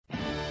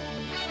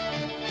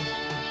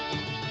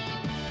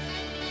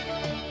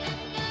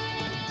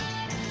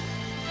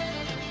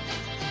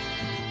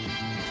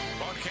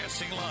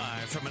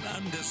from an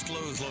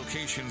undisclosed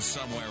location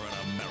somewhere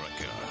in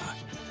America.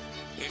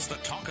 It's the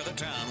Talk of the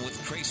Town with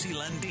Tracy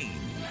Landine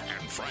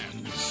and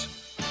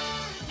friends.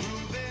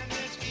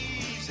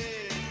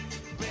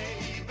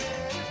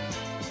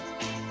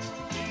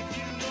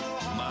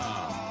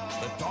 Now,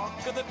 the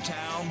Talk of the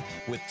Town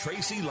with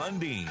Tracy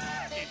Landine.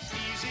 It's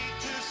easy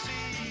to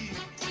see,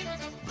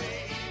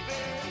 baby,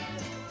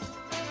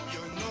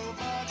 you're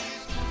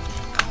nobody's fool.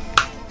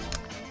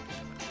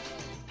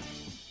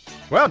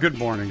 Well, good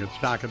morning. It's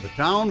Talk of the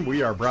Town.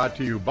 We are brought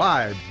to you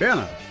by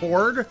Bennett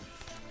Ford,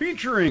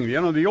 featuring,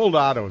 the old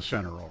auto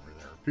center over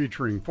there,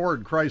 featuring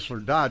Ford,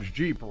 Chrysler, Dodge,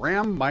 Jeep,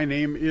 Ram. My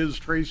name is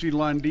Tracy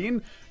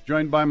Landine,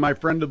 joined by my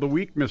friend of the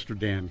week, Mr.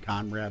 Dan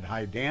Conrad.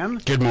 Hi, Dan.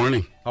 Good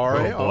morning. All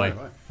right. Oh, boy.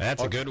 All right.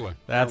 That's a good one.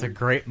 That's a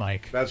great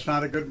mic. That's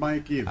not a good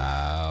mic either.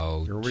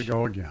 Ouch. Here we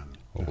go again.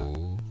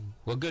 Oh.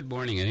 Well, good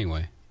morning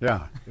anyway.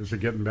 Yeah. Is it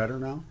getting better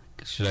now?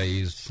 Should I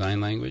use sign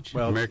language?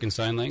 Well, American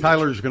Sign Language?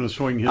 Tyler's going to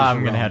swing his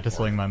I'm going to around have to for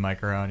swing you. my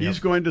mic around. He's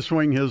going to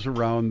swing his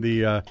around.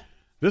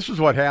 This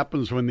is what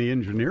happens when the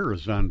engineer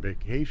is on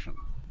vacation.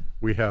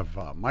 We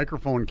have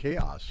microphone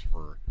chaos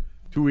for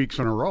 2 weeks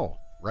in a row.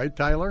 Right,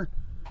 Tyler?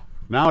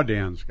 Now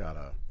Dan's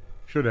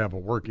should have a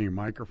working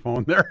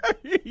microphone there.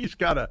 He's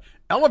got a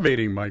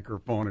elevating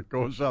microphone. It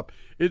goes up.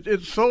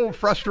 It's so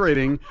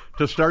frustrating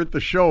to start the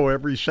show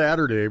every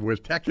Saturday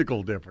with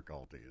technical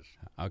difficulties.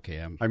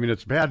 Okay. I mean,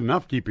 it's bad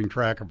enough keeping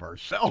track of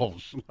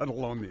ourselves, let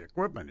alone the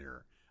equipment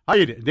here.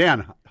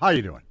 Dan, how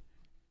you doing?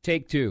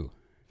 Take two.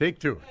 Take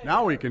two.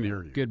 Now we can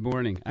hear you. Good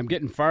morning. I'm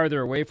getting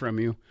farther away from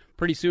you.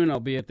 Pretty soon I'll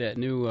be at that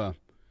new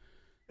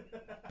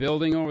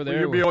building over there.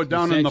 You'll be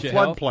down in the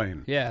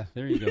floodplain. Yeah,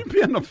 there you go. You'll be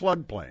in the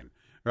floodplain.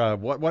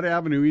 What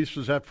Avenue East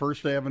is that?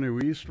 First Avenue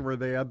East, where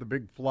they had the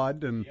big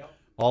flood and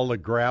all the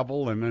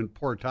gravel, and then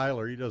poor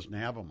Tyler, he doesn't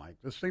have a mic.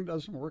 This thing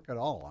doesn't work at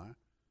all, huh?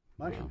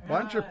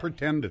 Bunch of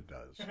pretend it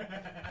does.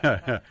 All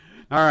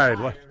right.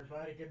 Hi,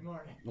 everybody. Good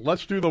morning.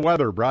 Let's do the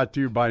weather, brought to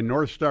you by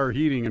North Star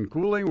Heating and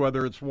Cooling.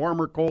 Whether it's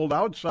warm or cold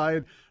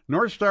outside,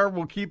 North Star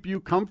will keep you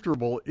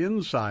comfortable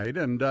inside.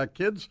 And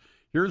kids,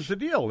 here's the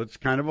deal: it's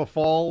kind of a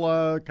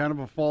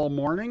fall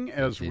morning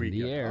as we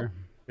get up.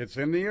 It's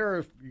in the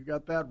air. You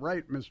got that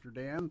right, Mr.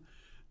 Dan.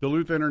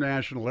 Duluth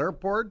International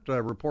Airport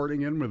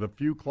reporting in with a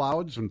few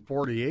clouds and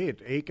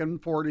 48. Aiken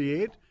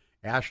 48,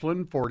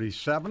 Ashland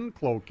 47,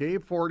 Cloquet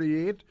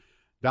 48,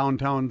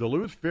 downtown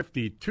Duluth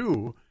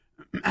 52.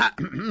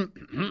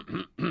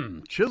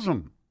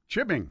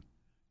 Chibbing,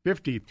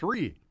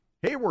 53.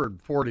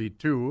 Hayward,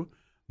 42.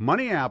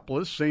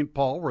 Minneapolis, St.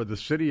 Paul, where the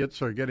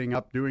Citiettes are getting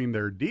up doing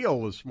their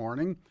deal this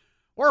morning.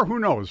 Or who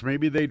knows,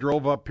 maybe they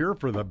drove up here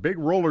for the big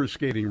roller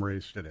skating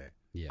race today.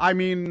 Yeah. I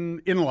mean,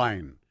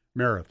 inline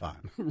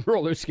marathon.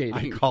 Roller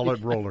skating. I call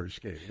it roller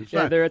skating.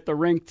 They're at the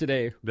rink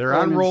today. They're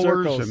on running rollers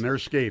circles. and they're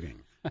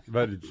skating.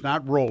 But it's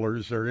not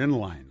rollers, they're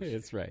inlines.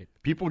 That's right.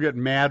 People get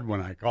mad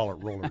when I call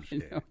it roller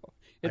skating.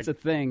 It's a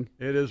thing.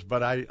 It is,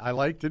 but I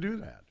like to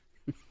do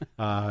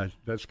that.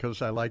 That's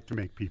because I like to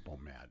make people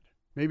mad.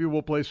 Maybe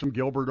we'll play some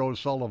Gilbert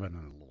O'Sullivan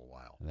in a little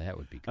while. That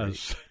would be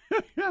great.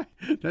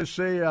 Let's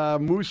say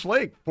Moose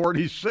Lake,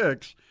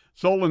 46.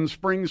 Solon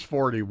Springs,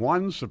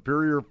 41.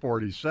 Superior,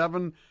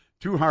 47.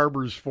 Two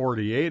Harbors,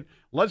 48.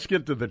 Let's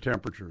get to the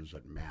temperatures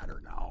that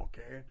matter now,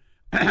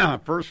 okay?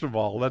 First of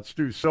all, let's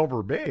do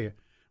Silver Bay,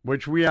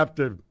 which we have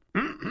to...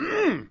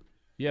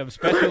 You have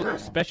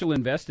special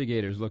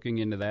investigators looking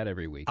into that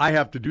every week. I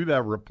have to do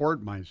that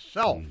report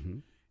myself. Mm-hmm.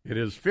 It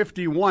is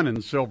 51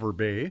 in Silver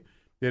Bay.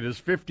 It is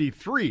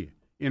 53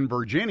 in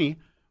Virginia,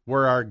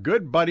 where our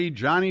good buddy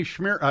Johnny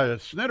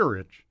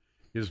Snitterich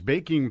is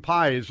baking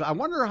pies. I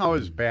wonder how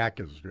his back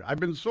is doing. I've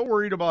been so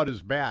worried about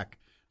his back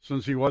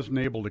since he wasn't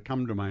able to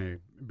come to my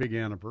big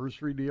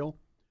anniversary deal.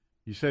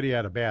 He said he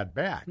had a bad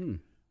back.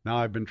 Now,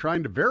 I've been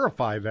trying to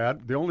verify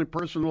that. The only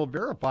person who will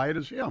verify it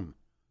is him.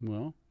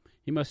 Well,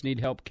 he must need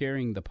help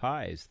carrying the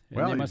pies. And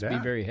Well, they must be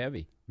very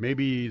heavy.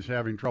 Maybe he's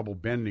having trouble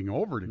bending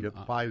over to get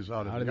the pies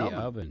out of the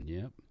oven.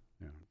 Yep.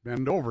 Yeah.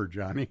 Bend over,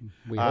 Johnny.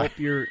 We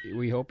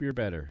hope you're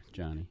better,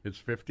 Johnny. It's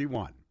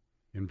 51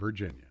 in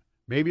Virginia.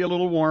 Maybe a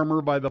little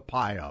warmer by the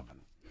pie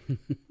oven.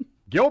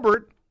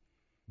 Gilbert,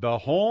 the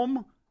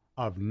home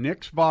of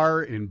Nick's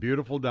Bar in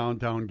beautiful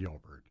downtown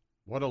Gilbert.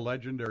 What a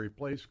legendary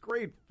place.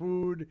 Great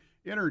food,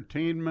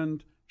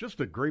 entertainment, just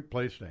a great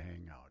place to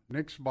hang out.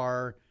 Nick's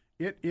Bar,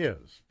 it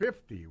is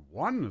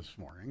 51 this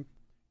morning.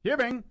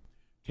 Hibbing,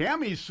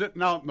 Tammy's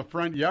sitting out in the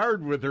front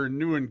yard with her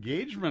new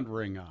engagement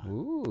ring on.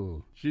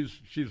 Ooh.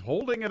 She's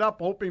holding it up,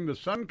 hoping the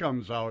sun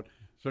comes out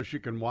so she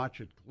can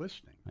watch it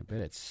glistening. I bet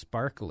it's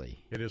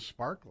sparkly. It is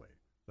sparkly.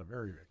 So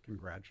very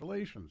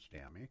congratulations,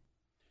 Tammy.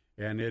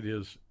 And it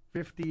is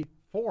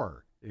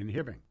 54 in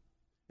Hibbing.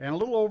 And a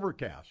little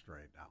overcast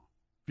right now.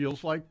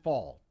 Feels like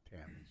fall,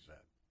 Tammy said.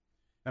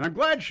 And I'm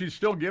glad she's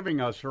still giving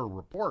us her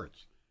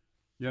reports.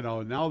 You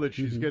know, now that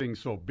she's getting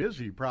so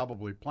busy,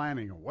 probably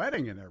planning a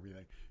wedding and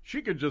everything,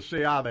 she could just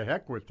say, the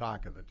heck with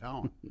Talk of the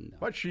Town. No,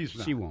 but she's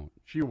not. She won't.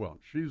 She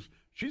won't.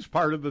 She's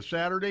part of the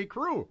Saturday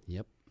crew.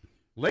 Yep.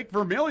 Lake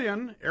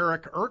Vermilion,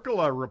 Eric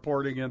Urkela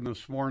reporting in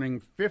this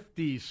morning,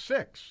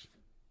 56.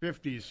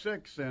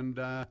 56, and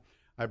I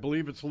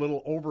believe it's a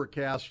little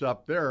overcast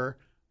up there.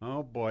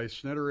 Oh, boy,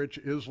 Snitterich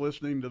is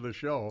listening to the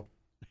show.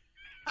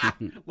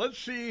 Let's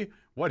see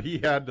what he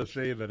had to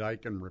say that I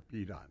can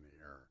repeat on the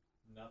air.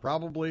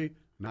 Probably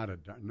not a...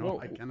 No,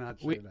 I cannot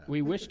say that.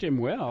 We wished him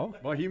well.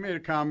 Well, he made a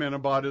comment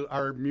about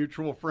our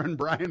mutual friend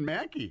Brian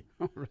Mackey.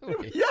 Oh,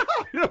 really? Yeah,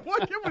 you know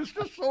what? It was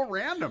just so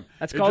random.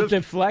 That's called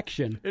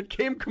deflection. It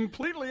came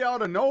completely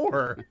out of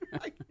nowhere.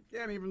 I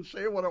can't even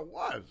say what it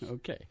was.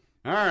 Okay.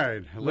 All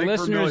right. The Lake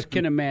listeners Vermilion.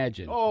 can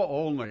imagine. Oh,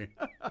 only.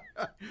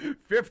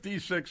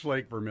 56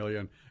 Lake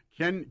Vermilion.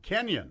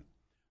 Kenyon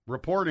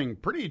reporting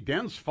pretty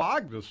dense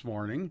fog this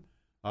morning,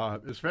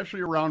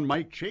 especially around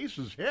Mike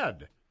Chase's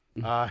head.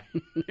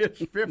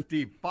 It's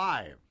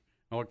 55.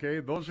 Okay,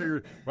 those are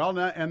your,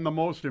 and the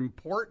most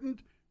important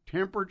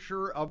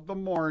temperature of the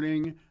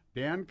morning.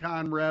 Dan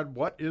Conrad,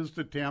 what is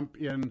the temp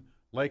in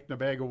Lake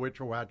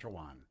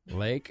Nebaga-Witch-Wachawan?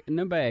 Lake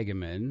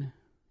Nebagaman,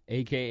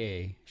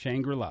 a.k.a.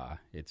 Shangri-La.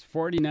 It's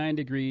 49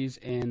 degrees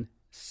and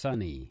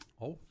sunny.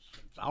 Oh,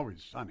 it's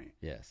always sunny.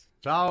 Yes.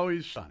 It's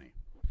always sunny.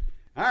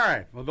 All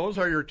right. Well, those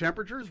are your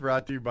temperatures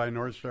brought to you by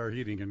North Star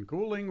Heating and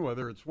Cooling.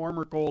 Whether it's warm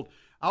or cold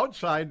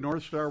outside,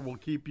 North Star will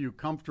keep you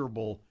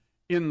comfortable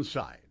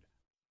inside.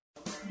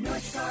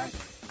 North Star,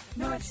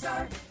 North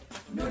Star,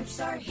 North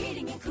Star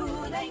Heating and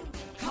Cooling.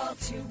 Call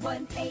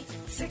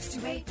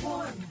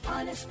 218-628-WARM.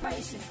 Honest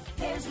prices,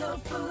 there's no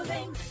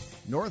fooling.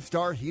 North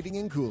Star Heating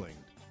and Cooling.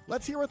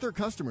 Let's hear what their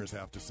customers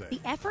have to say.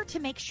 The effort to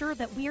make sure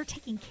that we are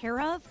taken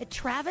care of that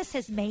Travis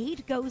has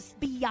made goes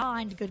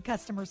beyond good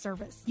customer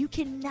service. You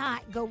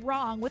cannot go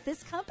wrong with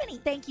this company.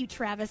 Thank you,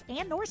 Travis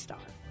and North Star.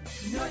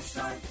 North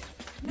Star,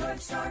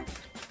 North Star,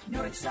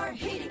 North Star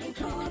Heating and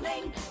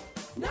Cooling.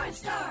 North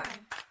Star.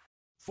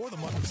 For the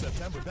month of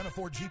September, Benna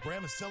Ford Jeep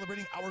Ram is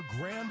celebrating our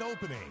grand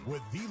opening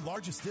with the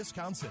largest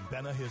discounts in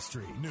Benna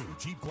history. New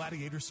Jeep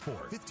Gladiator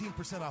Sport,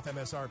 15% off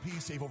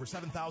MSRP, save over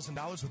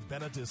 $7,000 with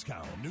Benna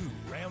discount. New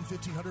Ram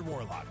 1500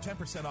 Warlock,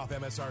 10% off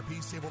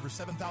MSRP, save over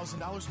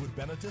 $7,000 with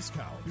Benna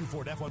discount. New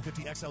Ford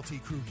F-150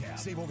 XLT Crew Cab,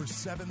 save over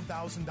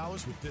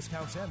 $7,000 with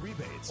discounts and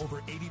rebates.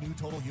 Over 80 new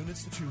total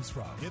units to choose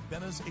from. Get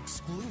Benna's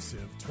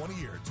exclusive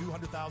 20-year,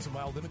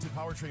 200,000-mile limited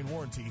powertrain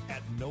warranty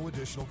at no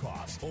additional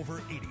cost.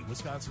 Over 80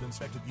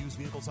 Wisconsin-inspected used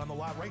vehicles on the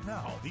lot right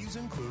now. These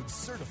include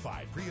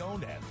certified,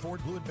 pre-owned, and Ford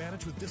Blue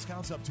Advantage with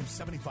discounts up to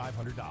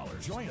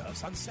 $7,500. Join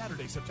us on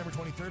Saturday, September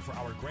 23rd for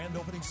our grand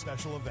opening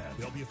special event.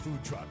 There'll be a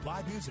food truck,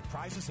 live music,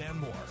 prizes, and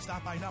more.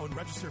 Stop by now and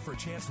register for a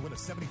chance to win a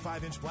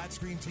 75-inch flat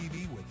screen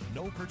TV with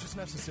no purchase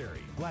necessary.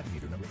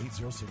 Gladiator number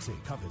 8068,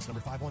 Compass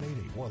number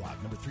 5188, Warlock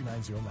number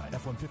 3909,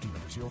 F-150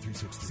 number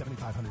 0360,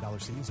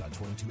 $7,500 savings on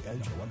 22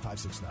 Edge or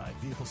 1569.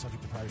 Vehicle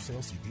subject to prior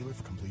sales. See dealer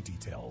for complete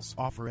details.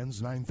 Offer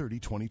ends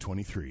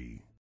 9/30/2023.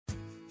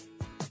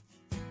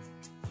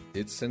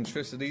 It's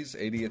Centricity's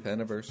 80th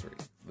anniversary.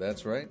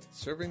 That's right,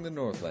 serving the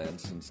Northland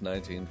since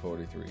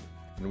 1943.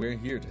 And we're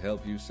here to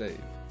help you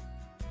save.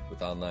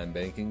 With online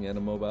banking and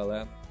a mobile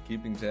app,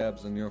 keeping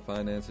tabs on your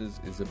finances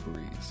is a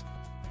breeze.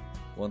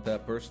 Want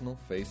that personal,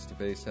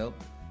 face-to-face help?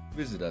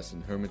 Visit us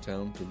in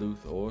Hermantown,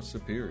 Duluth, or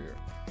Superior.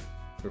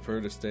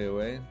 Prefer to stay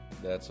away?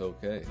 That's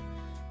okay.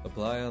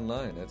 Apply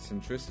online at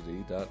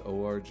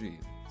centricity.org.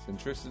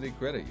 Centricity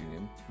Credit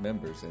Union,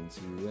 members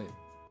NCUA.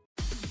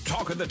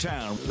 Talk of the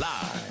Town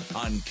live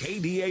on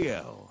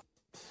KDAL.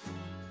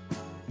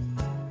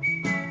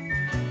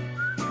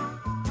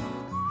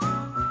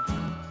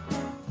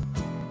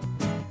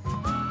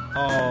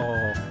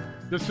 Oh,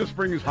 this just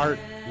brings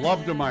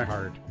love to my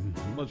heart.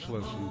 Let's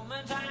listen.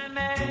 I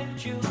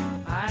met you,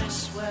 I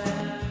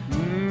swear.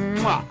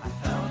 Mwah. I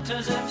felt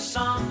as if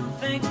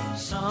something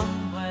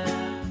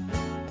somewhere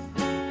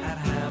had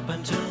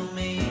happened to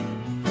me,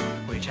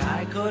 which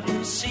I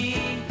couldn't see.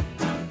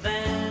 And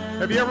then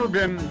Have you ever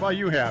been, well,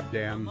 you have,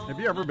 Dan. Have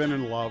you ever been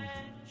in love?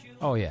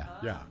 Oh, yeah.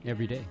 Yeah.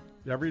 Every day.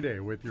 Every day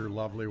with your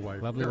lovely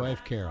wife. Lovely Carol.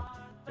 wife, Carol.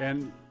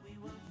 And,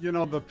 you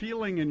know, the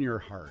feeling in your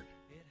heart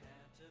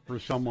for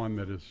someone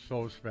that is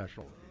so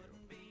special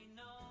to you.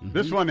 Mm-hmm.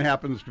 This one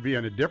happens to be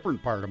in a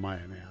different part of my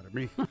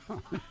anatomy.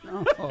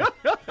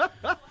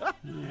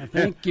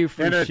 Thank you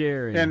for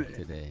sharing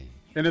today.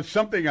 And it's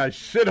something I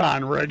sit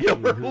on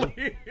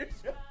regularly.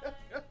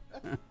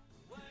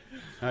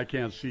 I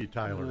can't see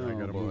Tyler. I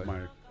got to move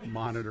my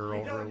monitor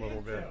over a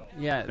little bit.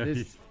 Yeah,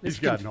 he's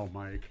got no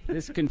mic.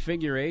 This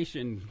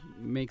configuration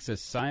makes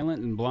us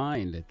silent and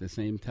blind at the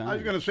same time. I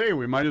was going to say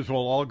we might as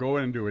well all go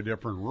into a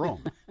different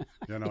room.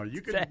 You know,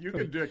 you could Exactly. you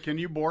could do. Can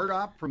you board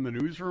up from the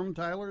newsroom,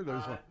 Tyler?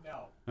 There's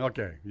No.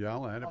 Okay, yeah,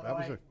 that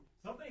was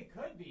Somebody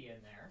could be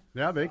in there.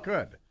 yeah, they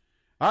could.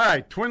 All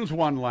right, Twins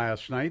won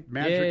last night.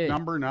 Magic Yay.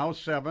 number now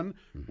 7.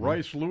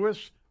 Royce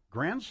Lewis,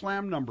 Grand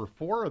Slam number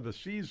 4 of the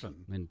season.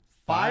 And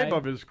 5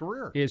 of his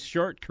career. His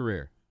short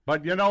career.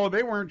 But, you know,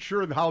 they weren't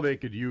sure how they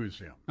could use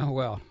him. Oh,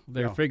 well,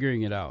 they're Yeah.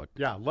 figuring it out.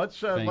 Yeah, let's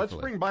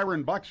Thankfully. bring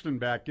Byron Buxton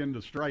back in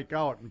to strike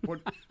out and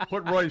put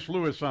Royce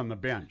Lewis on the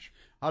bench.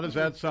 How does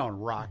that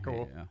sound,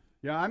 Rocco?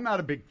 Yeah, I'm not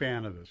a big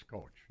fan of this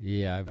coach.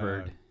 Yeah, I've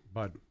heard.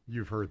 But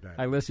you've heard that.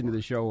 I listen to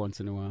the show once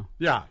in a while.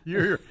 Yeah,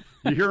 you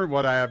hear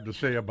what I have to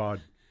say about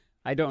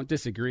I don't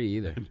disagree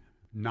either.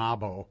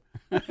 Nabo.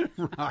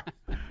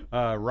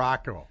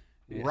 Rocco.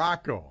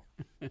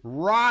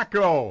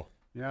 Rocco.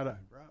 Yeah,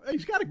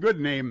 he's got a good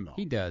name, though.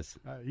 He does.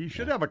 He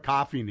should have a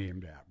coffee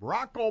named that.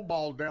 Rocco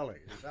Baldelli.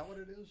 Is that what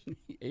it is?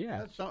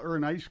 Yeah. Or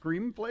an ice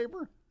cream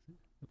flavor?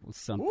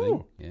 Something.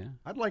 Ooh, yeah.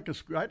 I'd like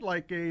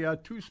a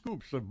 2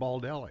 scoops of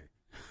Baldelli.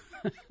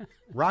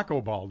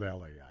 Rocco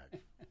Baldelli.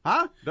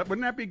 Huh?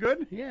 Wouldn't that be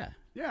good? Yeah.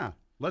 Yeah.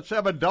 Let's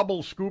have a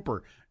double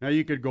scooper. Now,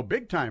 you could go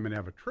big time and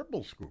have a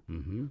triple scoop.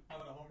 Mm-hmm. How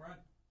about a home run?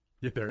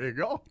 Yeah, there you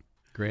go.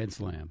 Grand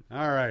slam.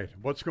 All right.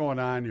 What's going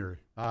on here?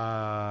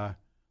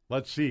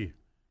 Let's see.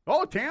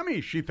 Oh,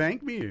 Tammy, she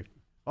thanked me.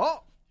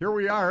 Oh, here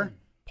we are.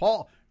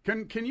 Paul,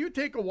 can you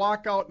take a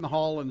walk out in the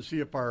hall and see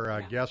if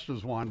our guest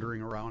is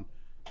wandering around?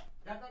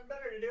 Got nothing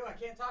better to do. I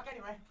can't talk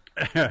anyway.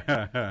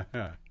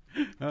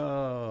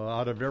 Oh,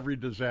 out of every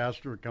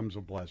disaster comes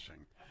a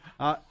blessing.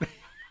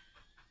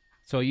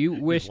 So you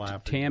wished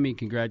laughing. Tammy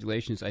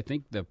congratulations. I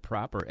think the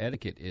proper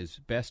etiquette is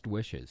best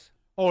wishes.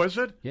 Oh, is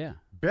it? Yeah.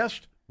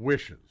 Best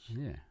wishes.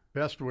 Yeah.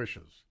 Best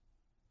wishes.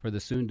 For the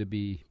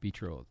soon-to-be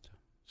betrothed.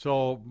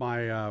 So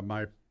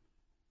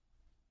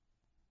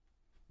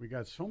we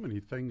got so many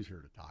things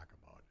here to talk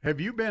about. Have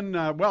you been,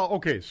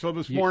 okay, so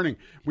this morning,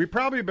 we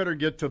probably better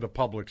get to the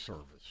public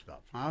service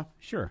stuff, huh?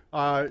 Sure.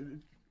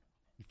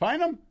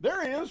 Find him?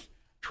 There he is.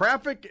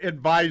 Traffic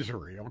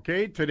advisory,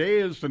 okay? Today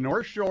is the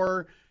North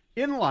Shore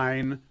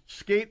Inline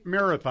Skate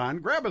Marathon.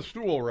 Grab a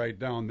stool right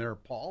down there,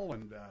 Paul,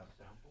 and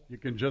you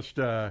can just,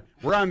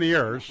 we're on the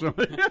air. So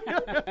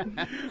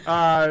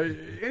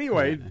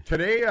anyway,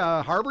 today,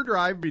 Harbor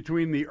Drive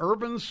between the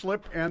Urban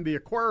Slip and the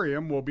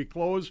Aquarium will be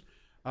closed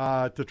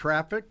to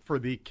traffic for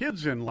the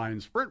kids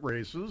inline sprint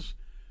races,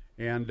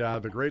 and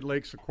the Great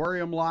Lakes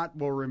Aquarium lot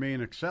will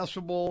remain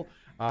accessible.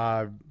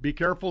 Be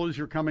careful as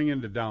you're coming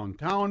into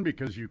downtown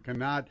because you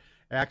cannot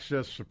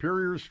access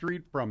Superior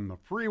Street from the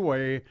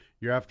freeway.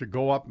 You have to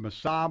go up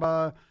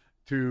Mesaba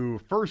to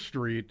First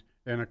Street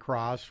and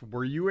across.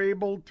 Were you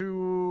able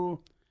to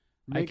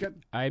make it?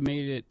 I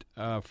made it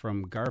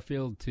from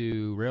Garfield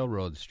to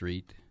Railroad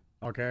Street.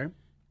 Okay.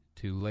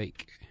 To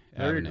Lake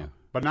There Avenue. you go.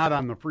 But not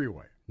on the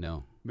freeway.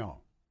 No.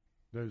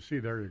 See,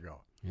 there you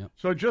go. Yep.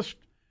 So just,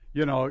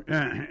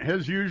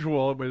 as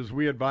usual, as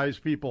we advise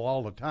people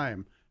all the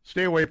time,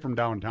 stay away from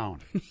downtown.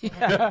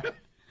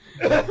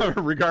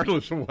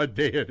 Regardless of what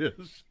day it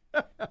is.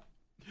 All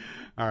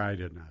right, I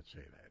did not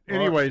say that.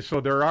 Anyway,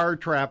 so there are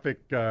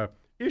traffic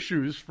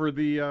issues for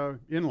the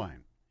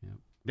inline. Yep.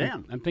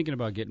 Dan. I'm thinking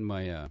about getting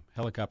my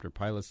helicopter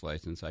pilot's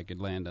license. I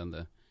could land on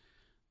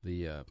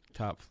the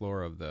top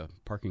floor of the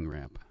parking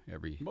ramp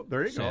every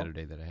there you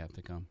Saturday that I have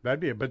to come.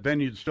 That'd be it. But then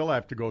you'd still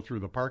have to go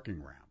through the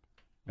parking ramp.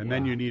 And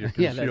then you need a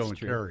conceal and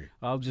carry.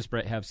 I'll just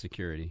have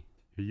security.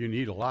 You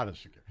need a lot of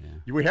security.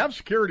 Yeah. We have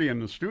security in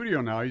the studio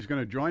now. He's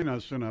going to join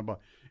us in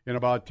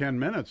about 10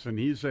 minutes, and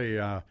he's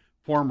a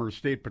former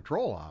State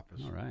Patrol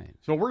officer. All right.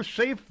 So we're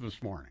safe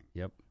this morning.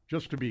 Yep.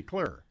 Just to be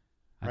clear,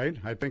 right?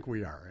 I think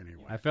we are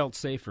anyway. I felt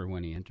safer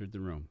when he entered the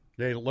room.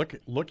 Hey,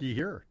 looky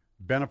here.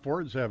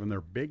 Benaford's having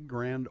their big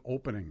grand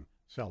opening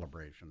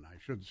celebration. I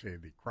should say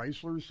the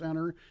Chrysler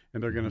Center,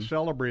 and they're going to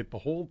celebrate the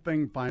whole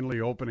thing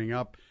finally opening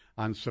up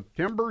on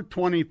September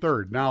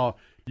 23rd. Now,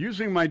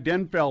 using my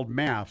Denfeld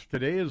math,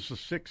 today is the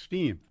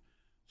 16th.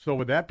 So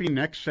would that be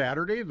next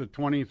Saturday, the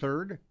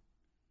 23rd?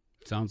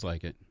 Sounds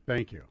like it.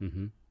 Thank you.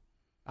 Mm-hmm.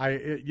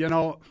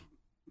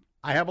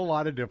 I have a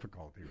lot of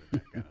difficulty with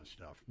that kind of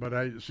stuff. But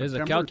there's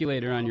a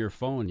calculator on your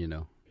phone,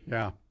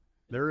 Yeah,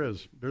 there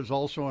is. There's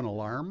also an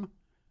alarm.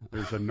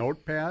 There's a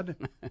notepad,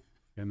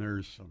 and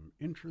there's some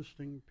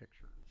interesting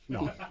pictures.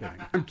 No,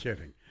 I'm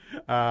kidding.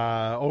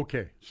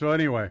 Okay, so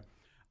anyway,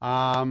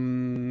 I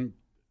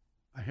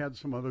had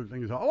some other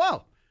things. Oh,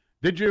 well,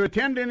 did you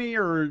attend any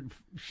or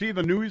see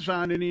the news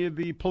on any of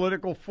the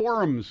political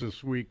forums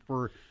this week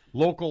for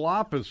local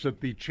office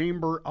that the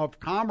Chamber of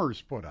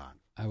Commerce put on?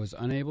 I was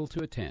unable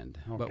to attend,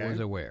 but was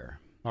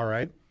aware. All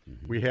right.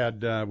 Mm-hmm. We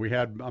had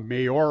a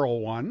mayoral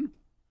one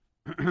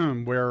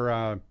where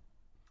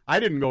I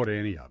didn't go to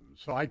any of them,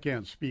 so I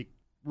can't speak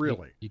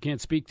really. You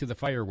can't speak to the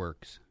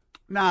fireworks.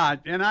 Nah,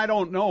 and I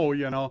don't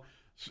know,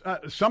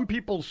 some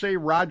people say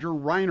Roger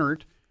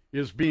Reinert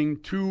is being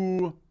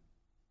too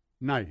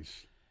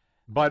nice,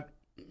 but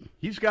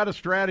he's got a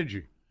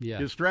strategy. Yeah.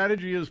 His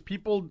strategy is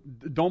people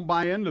don't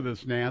buy into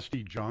this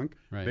nasty junk.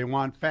 Right. They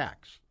want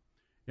facts.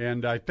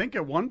 And I think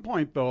at one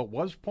point, though, it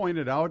was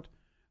pointed out,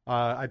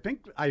 I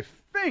think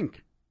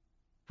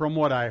from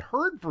what I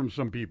heard from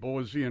some people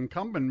was the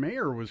incumbent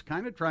mayor was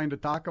kind of trying to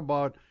talk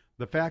about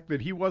the fact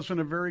that he wasn't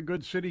a very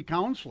good city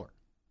councilor.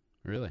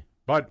 Really?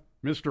 But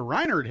Mr.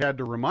 Reinert had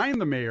to remind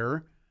the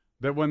mayor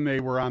that when they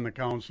were on the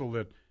council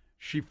that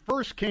she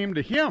first came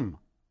to him,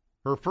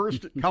 her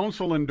first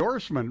council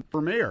endorsement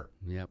for mayor.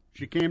 Yep.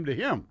 She came to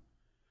him.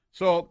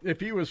 So if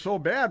he was so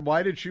bad,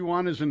 why did she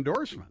want his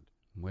endorsement?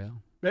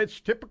 Well, it's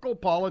typical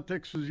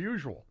politics as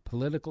usual.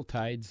 Political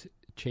tides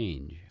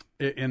change.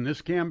 In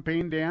this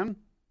campaign, Dan,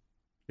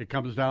 it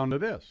comes down to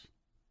this.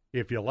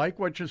 If you like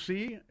what you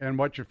see and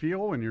what you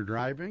feel when you're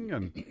driving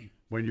and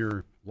when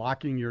you're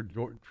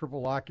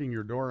triple locking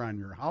your door on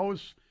your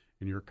house,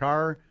 in your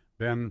car,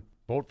 then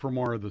vote for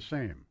more of the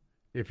same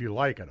if you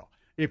like it all.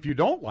 If you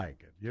don't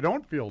like it, you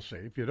don't feel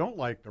safe, you don't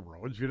like the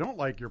roads, you don't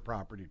like your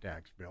property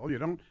tax bill,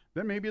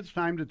 then maybe it's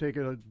time to take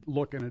a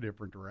look in a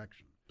different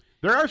direction.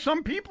 There are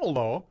some people,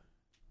 though,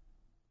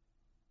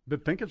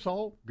 that think it's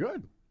all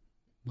good.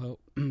 Well,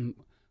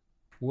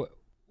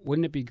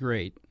 wouldn't it be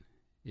great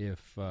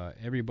if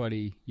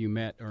everybody you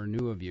met or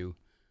knew of you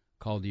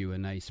called you a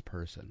nice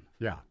person?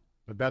 Yeah,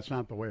 but that's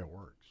not the way it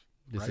works.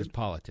 This is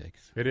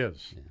politics. It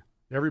is.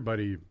 Yeah.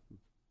 Everybody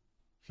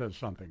says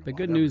something about it. The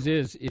good news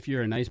is, if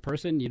you're a nice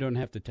person, you don't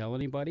have to tell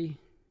anybody.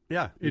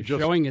 Yeah. You're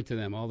showing it to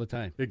them all the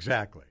time.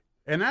 Exactly.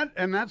 And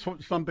that's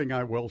something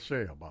I will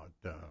say about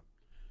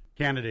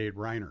candidate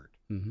Reinert.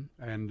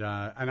 Mm-hmm. And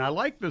I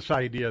like this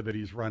idea that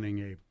he's running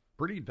a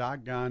pretty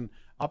doggone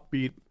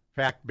upbeat,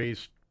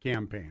 fact-based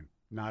campaign,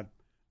 not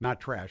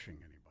trashing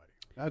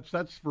anybody.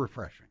 That's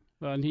refreshing.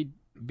 Well, and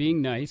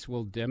being nice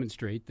will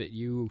demonstrate that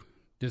you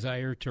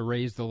desire to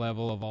raise the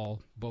level of all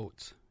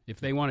votes. If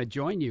they want to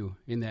join you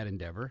in that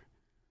endeavor,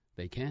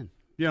 they can.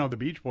 You know, the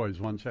Beach Boys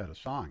once had a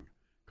song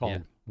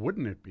called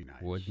 "Wouldn't It Be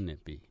Nice?" Wouldn't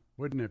it be?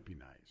 Wouldn't it be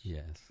nice?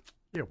 Yes,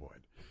 it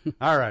would.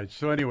 All right.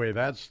 So anyway,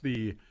 that's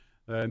the.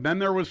 Then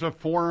there was a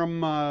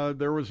forum.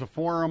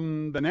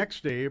 The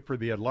next day for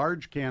the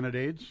at-large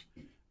candidates,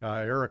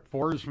 Eric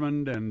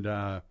Forsman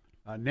and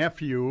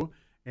nephew,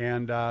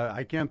 and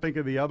I can't think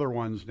of the other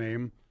one's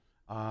name.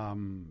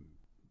 And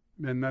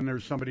then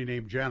there's somebody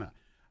named Jenna,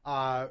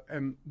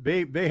 and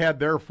they had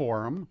their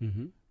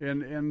forum,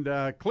 and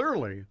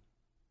clearly,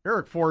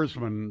 Eric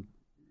Forsman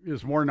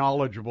is more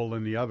knowledgeable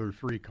than the other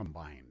three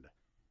combined.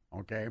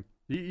 Okay,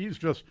 he's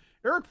just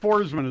Eric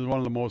Forsman is one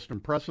of the most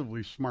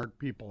impressively smart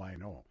people I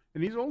know.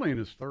 And he's only in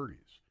his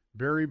 30s.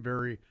 Very,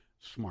 very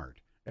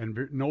smart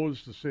and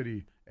knows the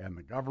city and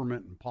the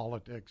government and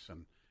politics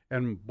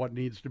and what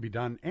needs to be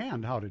done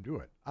and how to do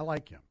it. I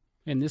like him.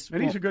 And he's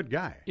a good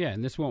guy. Yeah,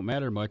 and this won't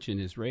matter much in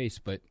his race,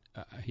 but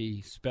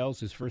he spells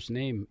his first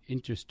name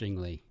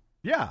interestingly.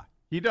 Yeah,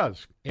 he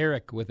does.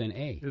 Eric with an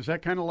A. Is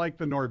that kind of like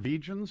the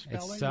Norwegian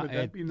spelling? Would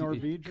that be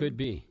Norwegian? It could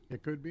be.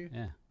 It could be?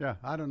 Yeah. Yeah,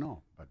 I don't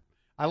know. But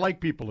I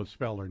like people that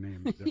spell their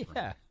names differently.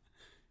 Yeah.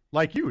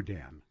 Like you,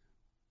 Dan.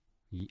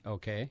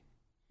 Okay.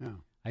 Yeah.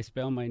 I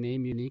spell my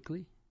name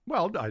uniquely?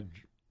 Well,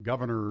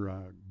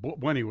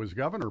 when he was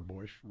Governor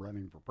Bush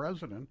running for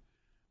president,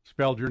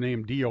 spelled your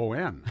name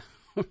D-O-N.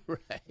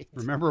 Right.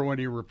 Remember when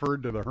he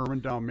referred to the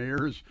Hermantown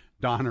mayor as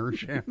Don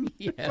Urshan?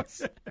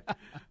 Yes.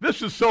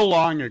 This is so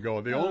long ago.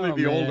 The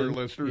older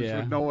listeners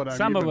would know what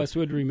Some of us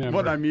would remember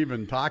what I'm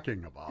even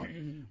talking about.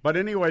 But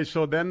anyway,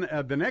 so then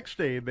the next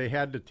day they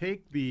had to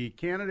take the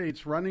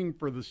candidates running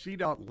for the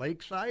seat out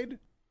Lakeside,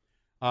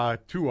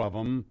 two of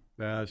them.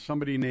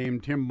 Somebody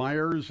named Tim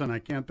Myers, and I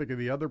can't think of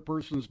the other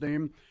person's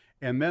name.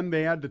 And then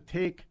they had to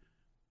take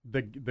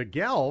the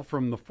gal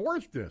from the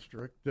 4th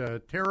District,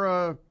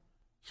 Tara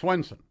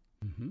Swenson.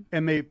 Mm-hmm.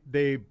 And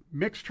they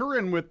mixed her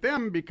in with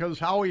them because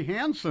Howie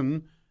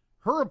Hansen,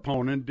 her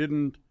opponent,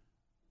 didn't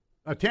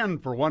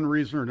attend for one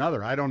reason or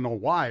another. I don't know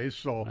why,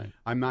 so right.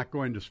 I'm not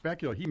going to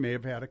speculate. He may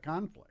have had a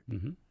conflict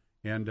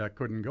and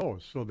couldn't go.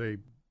 So they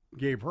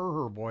gave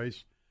her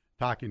voice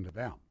talking to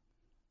them.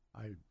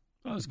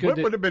 It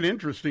would have been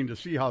interesting to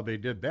see how they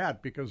did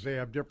that because they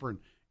have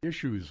different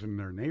issues in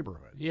their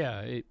neighborhood.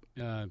 Yeah,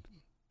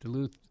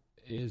 Duluth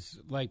is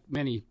like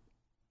many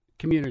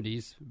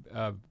communities,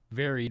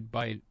 varies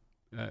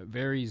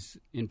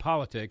in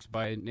politics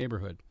by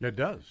neighborhood. It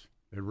does.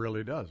 It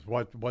really does.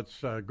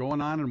 What's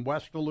going on in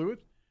West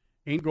Duluth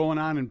ain't going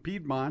on in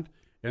Piedmont,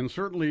 and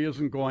certainly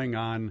isn't going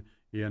on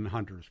in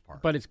Hunters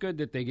Park. But it's good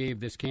that they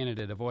gave this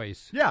candidate a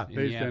voice in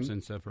the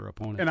absence of her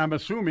opponent. And I'm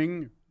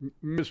assuming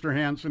Mr.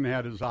 Hansen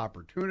had his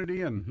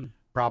opportunity and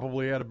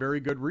probably had a very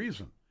good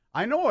reason.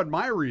 I know what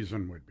my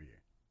reason would be.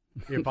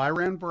 If I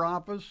ran for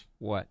office,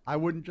 what? I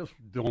wouldn't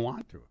don't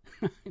want to.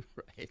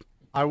 Right.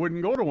 I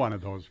wouldn't go to one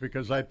of those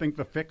because I think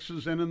the fix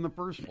is in the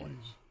first place.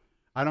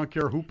 I don't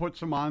care who puts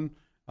them on.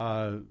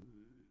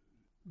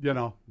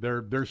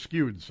 They're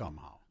skewed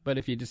somehow. But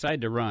if you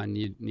decide to run,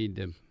 you need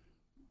to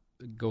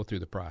go through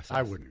the process.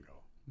 I wouldn't go.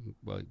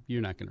 Well,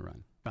 you're not going to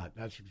run.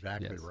 That's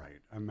exactly right.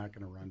 I'm not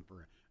going to run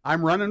for it.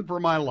 I'm running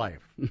for my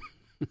life,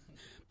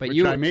 but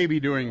which I may be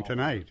doing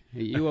tonight.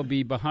 You will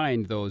be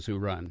behind those who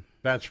run.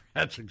 That's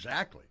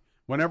exactly.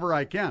 Whenever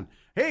I can.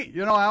 Hey,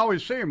 I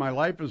always say my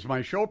life is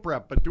my show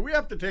prep, but do we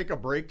have to take a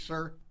break,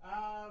 sir?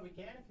 We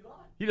can if you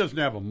want. He doesn't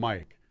have a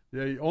mic.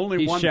 He's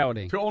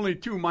shouting. Only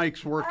 2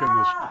 mics work in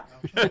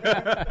this.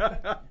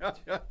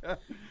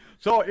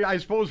 So I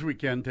suppose we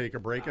can take a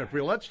break.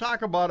 Let's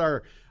talk about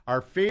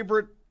our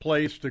favorite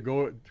place to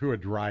go to a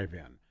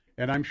drive-in.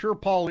 And I'm sure,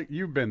 Paul,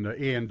 you've been to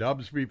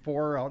A&W's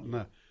before out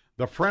in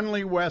the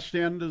friendly West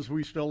End, as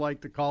we still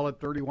like to call it,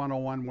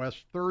 3101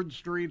 West 3rd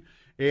Street.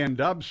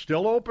 A&W's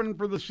still open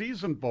for the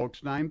season,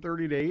 folks,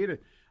 9:30 to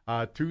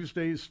 8,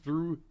 Tuesdays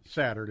through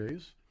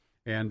Saturdays.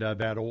 And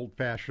that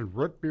old-fashioned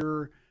root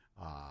beer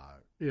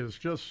is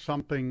just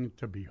something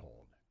to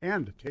behold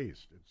and to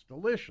taste. It's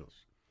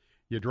delicious.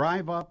 You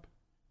drive up,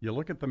 You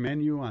look at the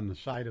menu on the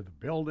side of the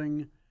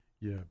building.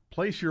 You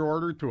place your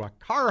order to a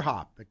car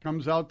hop that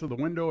comes out to the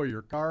window of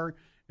your car,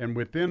 and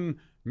within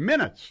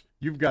minutes,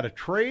 you've got a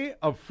tray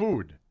of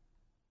food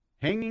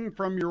hanging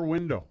from your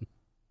window.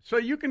 So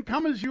you can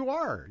come as you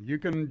are. You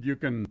can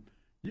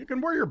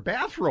wear your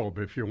bathrobe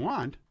if you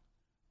want,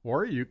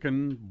 or you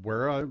can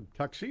wear a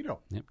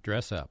tuxedo. Yep,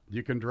 dress up.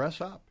 You can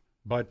dress up.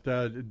 But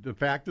the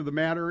fact of the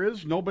matter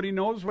is nobody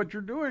knows what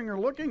you're doing or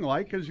looking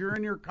like because you're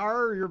in your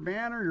car or your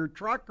van or your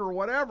truck or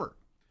whatever.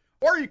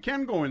 Or you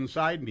can go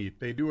inside and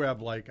eat. They do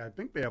have, I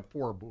think they have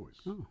 4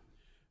 booths. Oh.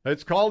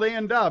 It's called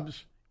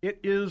A&Dubs. It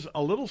is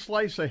a little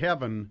slice of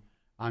heaven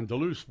on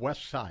Duluth's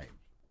west side.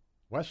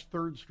 West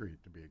 3rd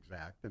Street, to be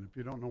exact. And if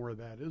you don't know where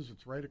that is,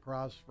 it's right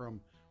across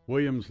from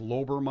Williams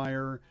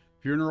Lobermeyer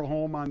Funeral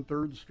Home on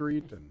 3rd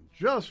Street and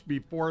just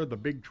before the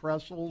big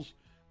trestles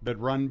that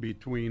run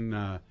between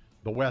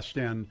the West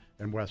End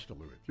and West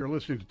Duluth. You're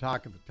listening to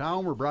Talk of the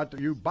Town. We're brought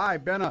to you by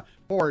Benna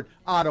Ford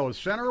Auto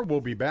Center.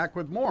 We'll be back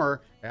with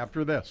more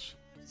after this.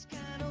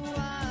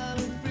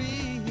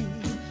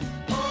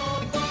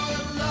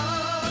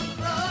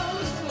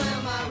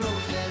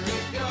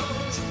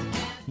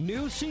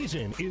 New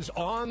season is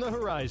on the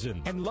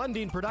horizon, and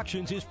Lundin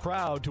Productions is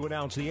proud to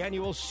announce the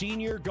annual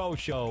Senior Go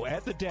Show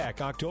at the Deck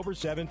October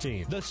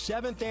 17th, the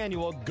 7th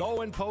annual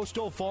Go and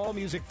Postal Fall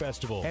Music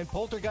Festival, and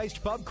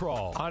Poltergeist Pub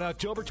Crawl on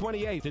October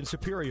 28th in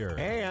Superior,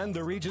 and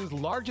the region's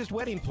largest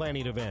wedding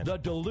planning event, the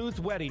Duluth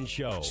Wedding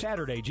Show,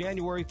 Saturday,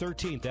 January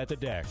 13th at the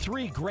Deck.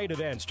 3 great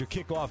events to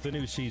kick off the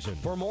new season.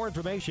 For more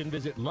information,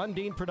 visit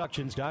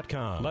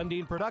LundinProductions.com,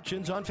 Lundin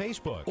Productions on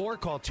Facebook, or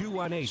call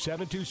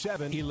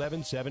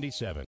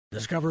 218-727-1177.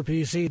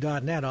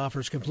 DiscoverPC.net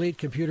offers complete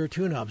computer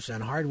tune-ups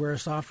and hardware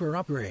software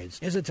upgrades.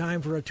 Is it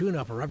time for a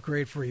tune-up or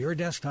upgrade for your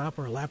desktop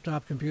or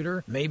laptop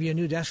computer? Maybe a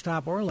new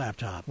desktop or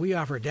laptop. We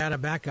offer data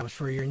backups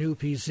for your new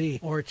PC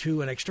or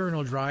to an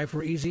external drive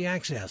for easy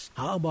access.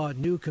 How about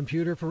new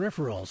computer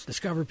peripherals?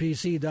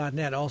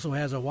 DiscoverPC.net also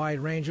has a wide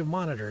range of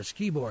monitors,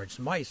 keyboards,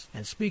 mice,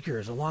 and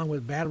speakers, along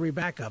with battery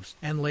backups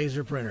and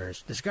laser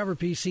printers.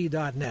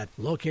 DiscoverPC.net,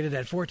 located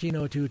at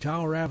 1402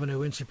 Tower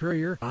Avenue in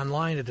Superior,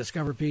 online at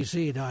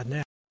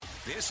DiscoverPC.net.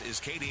 This is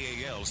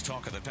KDAL's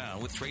Talk of the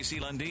Town with Tracy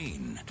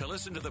Lundeen. To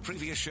listen to the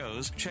previous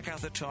shows, check out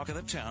the Talk of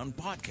the Town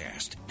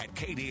podcast at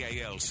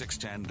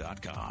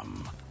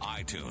KDAL610.com,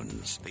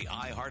 iTunes, the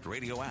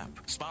iHeartRadio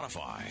app,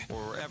 Spotify,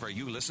 or wherever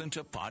you listen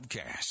to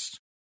podcasts.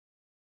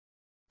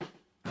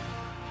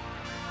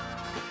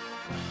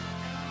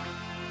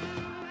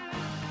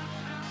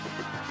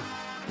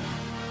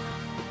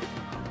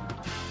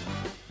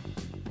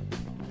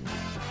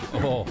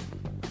 Oh.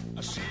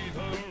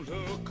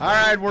 All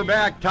right, we're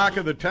back. Talk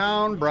of the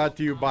Town, brought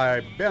to you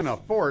by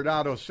Benna Ford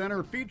Auto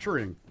Center,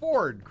 featuring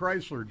Ford,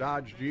 Chrysler,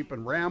 Dodge, Jeep,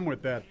 and Ram,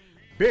 with that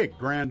big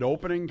grand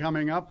opening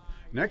coming up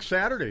next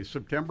Saturday,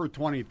 September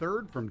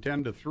 23rd, from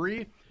 10 to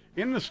 3.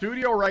 In the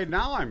studio right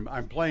now,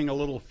 I'm playing a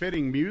little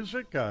fitting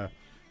music.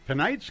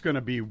 Tonight's going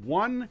to be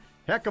one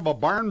heck of a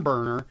barn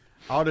burner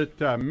out at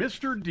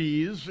Mr.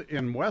 D's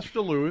in West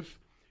Duluth,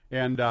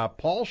 and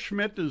Paul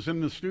Schmidt is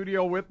in the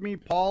studio with me.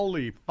 Paul,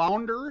 the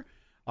founder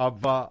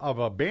of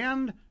a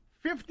band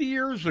 50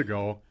 years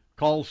ago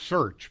called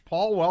Search.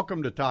 Paul,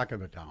 welcome to Talk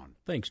of the Town.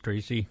 Thanks,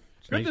 Tracy.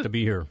 It's nice to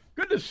be here.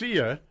 Good to see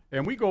you.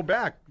 And we go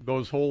back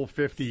those whole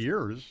 50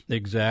 years.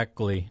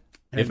 Exactly.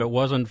 And if it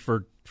wasn't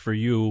for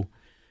you,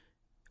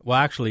 well,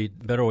 actually,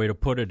 better way to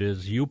put it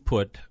is you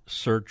put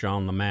Search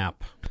on the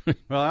map.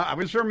 Well, I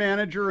was their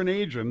manager and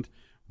agent,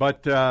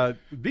 but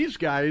these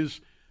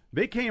guys,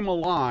 they came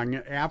along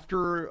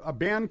after a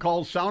band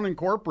called Sound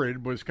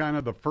Incorporated was kind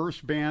of the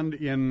first band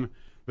in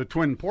the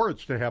Twin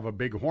Ports to have a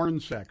big horn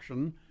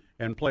section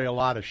and play a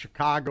lot of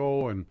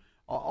Chicago and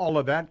all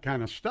of that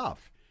kind of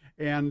stuff.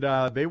 And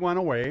they went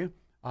away.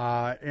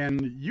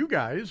 And you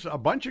guys, a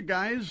bunch of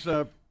guys,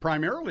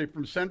 primarily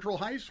from Central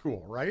High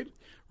School, right?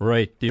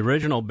 Right. The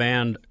original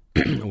band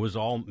was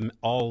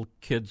all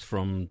kids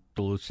from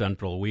Duluth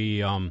Central.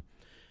 We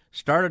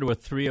started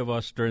with 3 of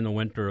us during the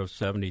winter of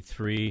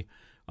 73.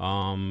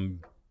 Our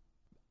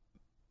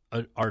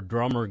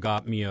drummer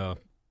got me a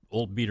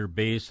old beater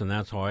bass, and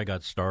that's how I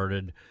got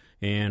started.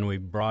 And we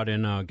brought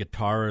in a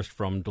guitarist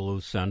from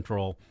Duluth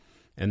Central.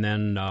 And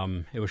then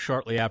it was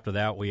shortly after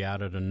that we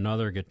added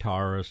another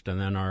guitarist, and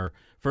then our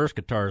first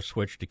guitarist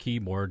switched to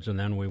keyboards, and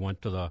then we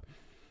went to the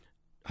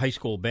high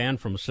school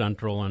band from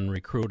Central and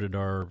recruited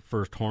our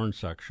first horn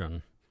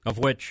section, of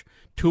which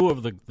 2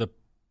 of the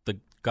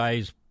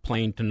guys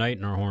playing tonight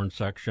in our horn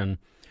section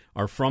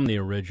are from the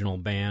original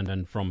band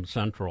and from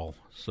Central.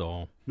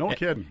 So no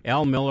kidding.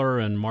 Al Miller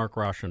and Mark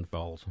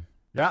Rauschenfels.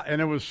 Yeah,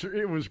 and it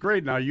was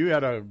great. Now, you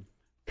had a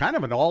kind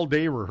of an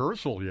all-day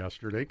rehearsal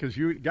yesterday because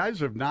you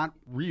guys have not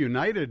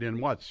reunited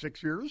in,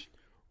 6 years?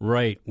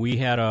 Right. We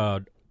had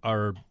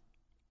our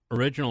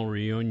original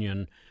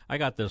reunion. I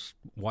got this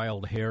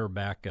wild hair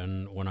back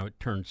when I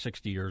turned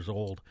 60 years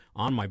old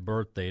on my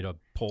birthday to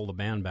pull the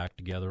band back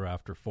together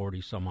after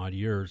 40-some-odd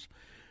years.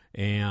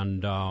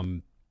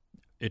 And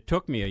it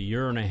took me a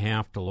year and a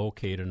half to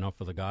locate enough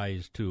of the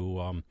guys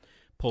to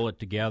pull it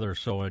together.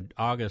 So on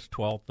August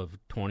 12th of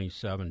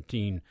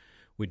 2017,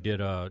 we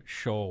did a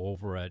show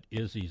over at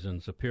Izzy's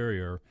in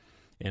Superior,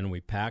 and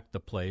we packed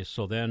the place.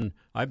 So then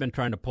I've been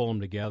trying to pull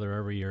them together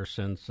every year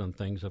since, and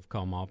things have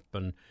come up.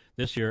 And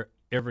this year,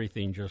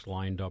 everything just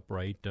lined up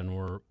right,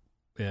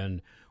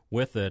 and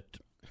with it,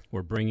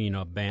 we're bringing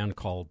a band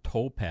called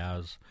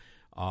Topaz,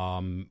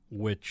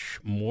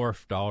 which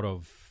morphed out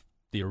of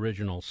the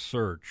original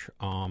Search.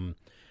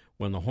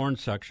 When the horn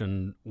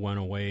section went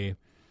away,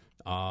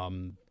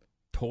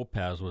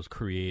 Topaz was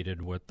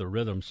created with the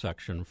rhythm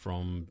section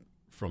from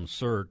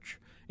Search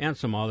and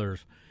some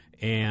others,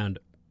 and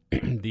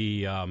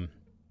the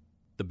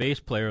bass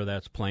player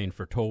that's playing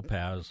for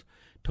Topaz,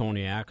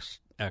 Tony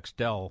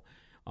Axtell,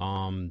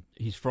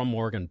 he's from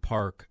Morgan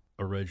Park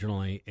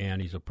originally,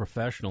 and he's a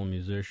professional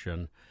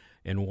musician.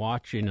 And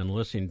watching and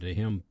listening to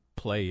him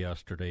play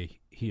yesterday,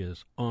 he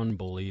is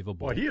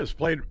unbelievable. Well, he has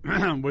played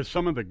with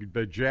some of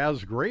the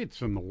jazz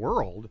greats in the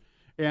world.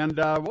 And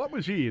what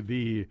was he,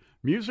 the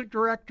music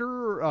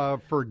director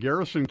for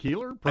Garrison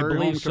Keillor, Prairie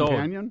Home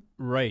Companion?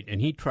 Right,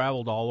 and he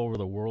traveled all over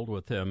the world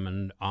with him.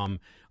 And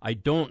I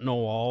don't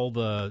know all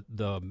the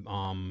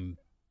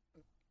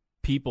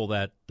people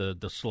that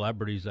the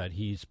celebrities that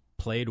he's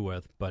played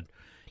with, but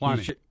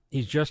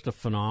he's just a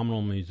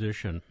phenomenal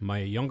musician. My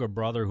younger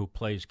brother, who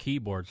plays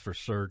keyboards for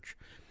Search,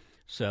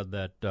 said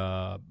that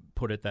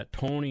that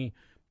Tony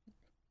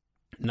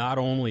not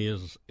only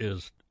is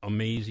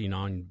amazing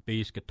on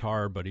bass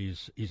guitar, but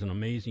he's an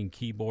amazing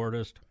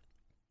keyboardist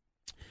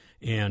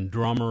and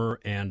drummer,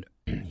 and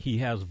he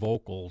has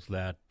vocals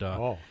that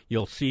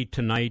you'll see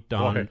tonight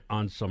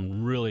on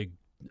some really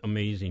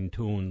amazing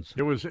tunes.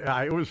 It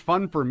was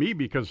fun for me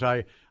because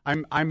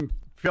I'm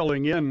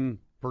filling in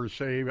per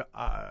se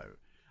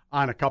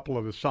on a couple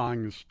of the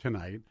songs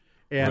tonight,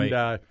 and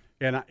right.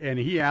 And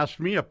he asked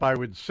me if I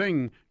would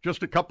sing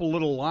just a couple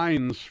little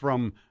lines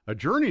from a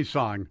Journey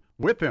song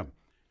with him,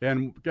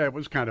 and it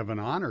was kind of an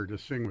honor to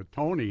sing with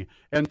Tony.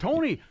 And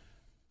Tony,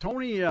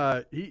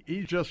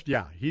 he's just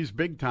he's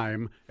big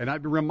time.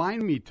 And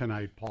remind me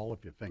tonight, Paul,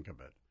 if you think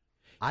of it,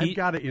 I've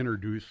got to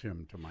introduce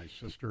him to my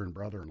sister and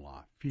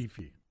brother-in-law,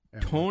 Fifi.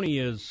 Tony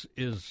is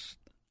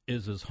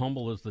as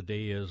humble as the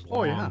day is long.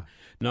 Oh yeah.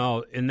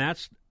 No, and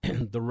that's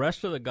the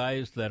rest of the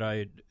guys that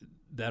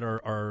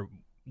are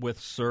with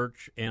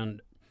Search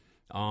and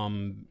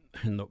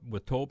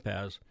with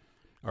Topaz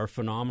are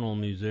phenomenal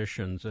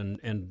musicians,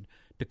 and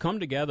to come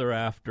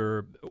together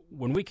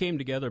when we came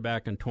together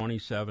back in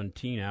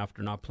 2017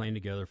 after not playing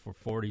together for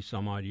 40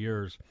 some odd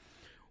years,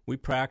 we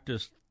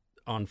practiced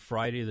on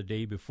Friday the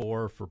day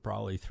before for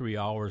probably 3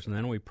 hours, and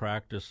then we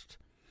practiced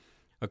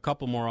a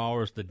couple more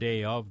hours the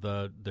day of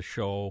the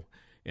show,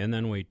 and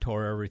then we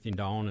tore everything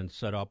down and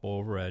set up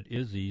over at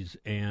Izzy's,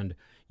 and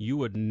you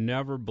would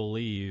never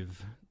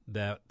believe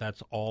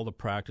that's all the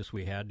practice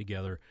we had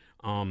together.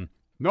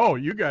 No,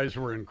 you guys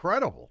were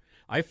incredible.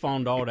 I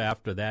found out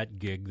after that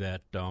gig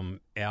that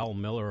Al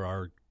Miller,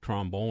 our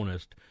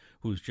trombonist,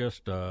 who's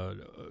just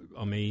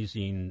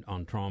amazing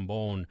on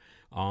trombone,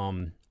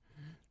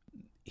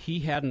 he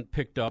hadn't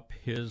picked up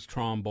his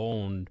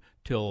trombone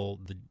till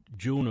the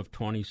June of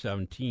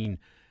 2017.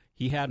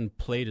 He hadn't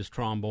played his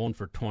trombone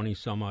for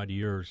 20-some-odd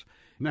years.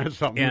 That's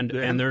something.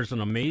 And there's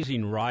an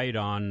amazing ride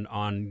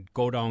on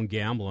Go Down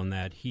Gamblin'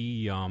 that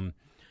he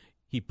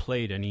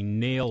played, and he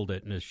nailed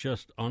it, and it's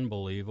just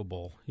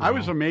unbelievable. I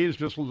was amazed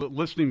just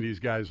listening to these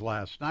guys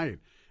last night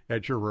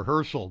at your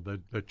rehearsal,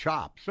 the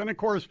chops. And, of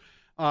course,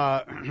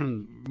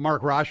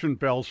 Mark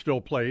Rauschenfeld still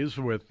plays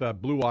with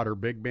Blue Water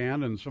Big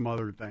Band and some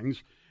other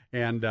things.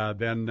 And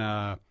then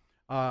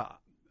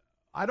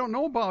I don't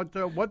know about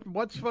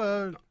what's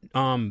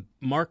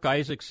Mark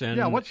Isaacson.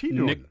 Yeah, what's he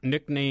doing?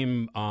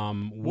 Nickname,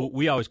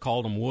 we always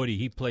called him Woody.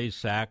 He plays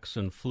sax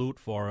and flute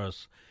for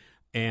us.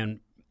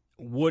 And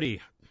Woody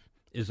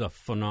is a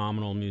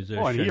phenomenal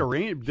musician. Oh, and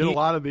he did a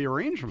lot of the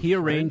arrangements. He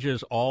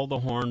arranges all the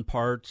horn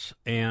parts.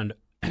 And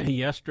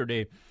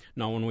yesterday,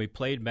 when we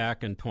played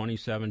back in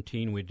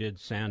 2017, we did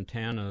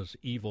Santana's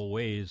Evil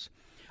Ways.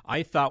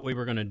 I thought we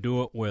were going to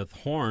do it with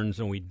horns,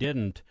 and we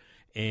didn't.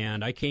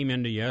 And I came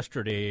into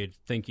yesterday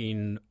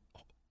thinking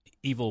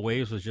Evil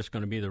Ways was just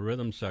going to be the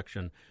rhythm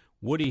section.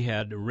 Woody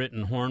had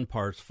written horn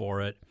parts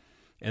for it.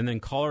 And then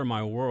Color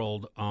My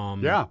World,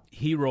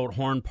 he wrote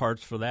horn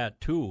parts for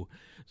that too.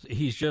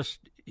 He's just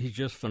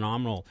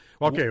phenomenal.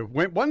 Okay,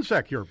 wait one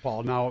sec here,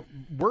 Paul. Now,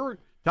 we're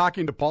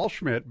talking to Paul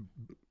Schmidt,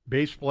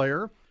 bass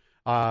player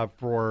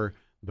for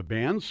the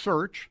band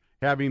Search,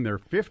 having their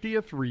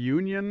 50th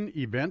reunion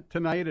event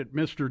tonight at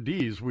Mr.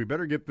 D's. We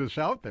better get this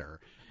out there.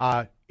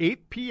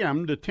 8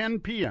 p.m. to 10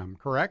 p.m.,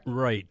 correct?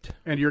 Right.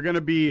 And you're going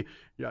to be,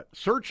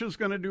 Search is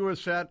going to do a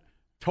set.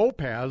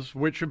 Topaz,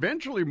 which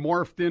eventually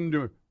morphed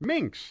into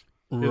Minx,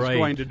 is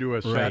going to do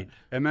a set. Right.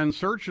 And then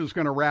Search is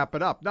going to wrap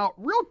it up. Now,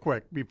 real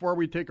quick, before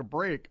we take a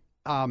break,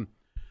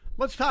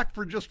 let's talk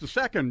for just a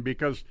second,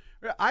 because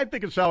I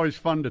think it's always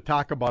fun to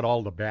talk about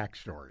all the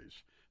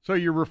backstories. So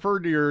you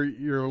referred to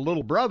your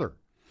little brother.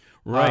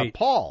 Right.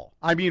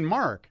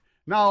 Mark.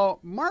 Now,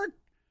 Mark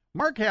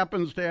Mark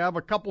happens to have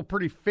a couple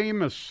pretty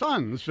famous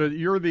sons that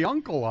you're the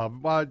uncle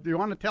of. Do you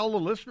want to tell the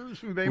listeners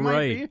who they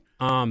might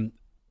be?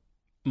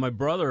 My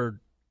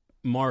brother,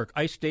 Mark,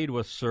 I stayed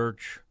with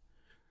Search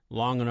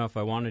long enough.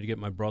 I wanted to get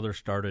my brother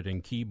started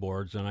in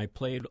keyboards, and I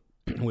played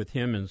with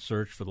him in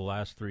Search for the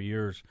last 3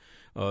 years.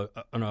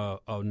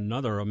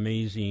 Another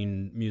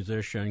amazing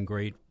musician,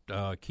 great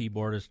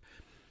keyboardist.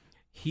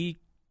 He,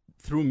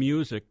 through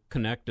music,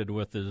 connected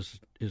with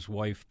his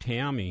wife,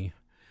 Tammy,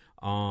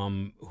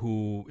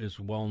 who is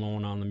well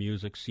known on the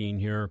music scene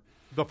here.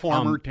 The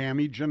former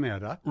Tammy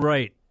Janetta.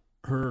 Right.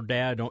 Her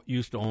dad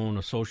used to own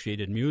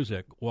Associated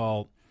Music.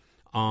 Well,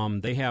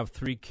 they have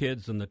 3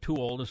 kids, and the 2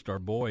 oldest are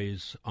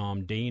boys,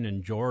 Dane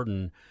and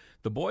Jordan.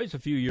 The boys a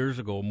few years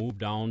ago moved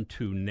down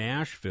to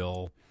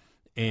Nashville,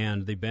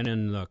 and they've been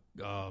in the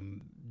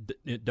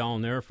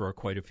down there for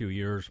quite a few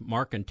years.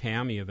 Mark and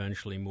Tammy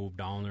eventually moved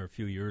down there a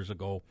few years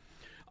ago.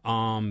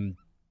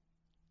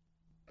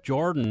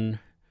 Jordan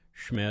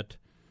Schmidt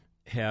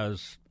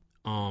has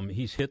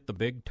he's hit the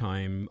big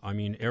time. I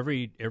mean,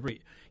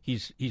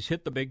 he's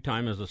hit the big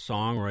time as a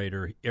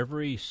songwriter.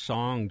 Every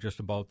song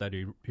just about that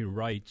he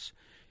writes,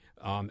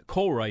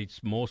 co-writes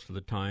most of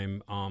the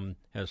time,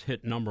 has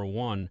hit number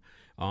 1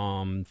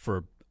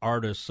 for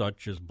artists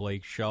such as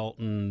Blake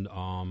Shelton,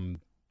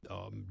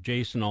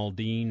 Jason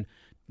Aldean,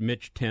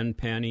 Mitch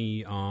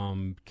Tenpenny,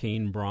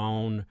 Kane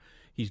Brown.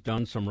 He's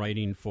done some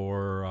writing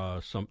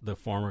for the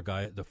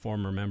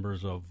former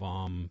members of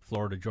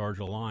Florida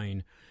Georgia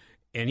Line,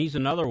 and he's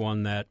another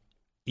one that,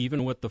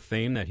 even with the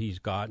fame that he's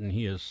gotten,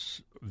 he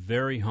is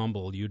very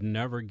humble. You'd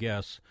never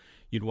guess.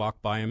 You'd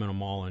walk by him in a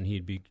mall, and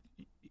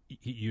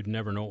you'd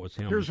never know it was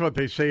him. Here's what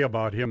they say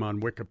about him on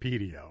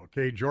Wikipedia.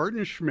 Okay,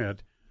 Jordan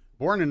Schmidt,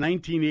 born in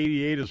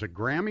 1988, is a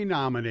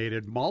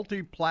Grammy-nominated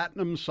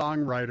multi-platinum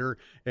songwriter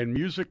and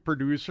music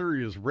producer.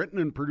 He has written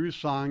and produced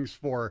songs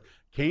for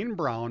Kane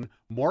Brown,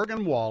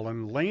 Morgan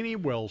Wallen, Lainey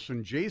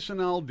Wilson, Jason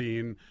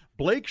Aldean,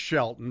 Blake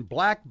Shelton,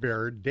 Black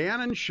Bear,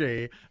 Dan and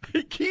Shay,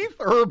 Keith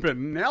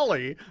Urban,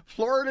 Nelly,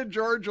 Florida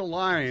Georgia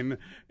Line,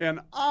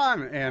 and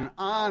on and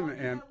on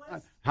and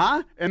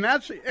and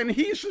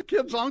he's the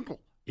kid's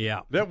uncle. Yeah,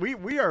 that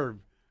we are.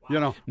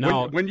 You know,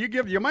 now, when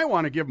you might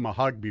want to give him a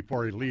hug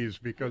before he leaves,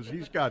 because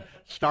he's got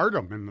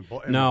stardom in the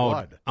blood.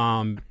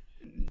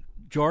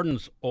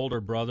 Jordan's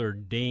older brother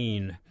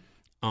Dane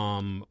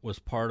was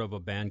part of a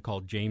band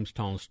called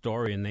Jamestown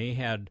Story, and they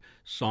had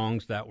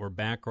songs that were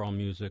background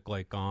music,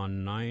 like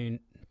on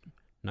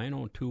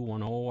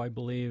 90210, I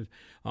believe.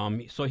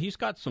 So he's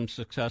got some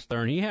success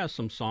there, and he has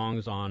some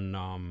songs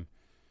on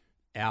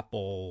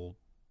Apple.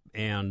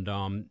 And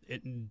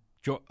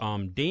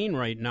Dane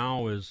right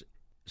now is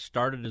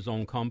started his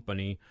own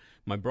company.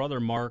 My brother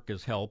Mark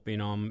is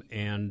helping him,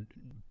 and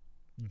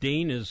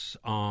Dane is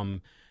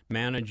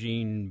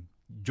managing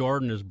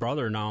Jordan, his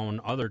brother, now, and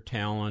other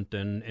talent,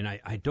 and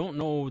I don't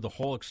know the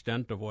whole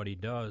extent of what he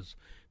does,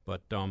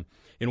 but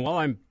and while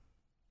I'm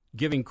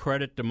giving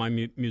credit to my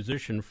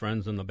musician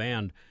friends in the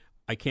band,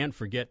 I can't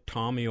forget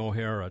Tommy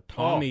O'Hara.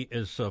 Tommy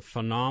is a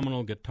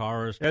phenomenal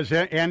guitarist. As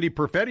Andy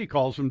Perfetti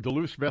calls him,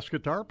 Duluth's best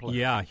guitar player.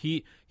 Yeah,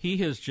 he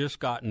has just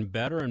gotten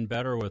better and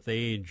better with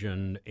age,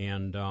 and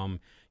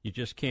you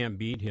just can't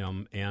beat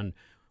him. And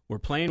we're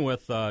playing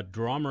with a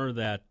drummer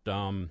that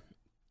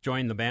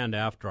joined the band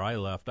after I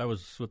left. I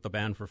was with the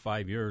band for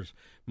 5 years,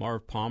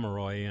 Marv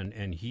Pomeroy,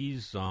 and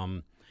he's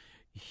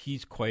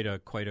quite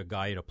a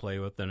guy to play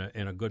with, and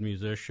a good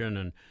musician.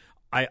 And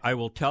I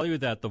will tell you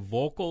that the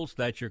vocals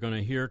that you're going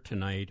to hear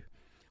tonight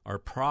are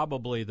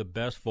probably the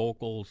best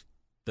vocals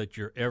that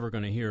you're ever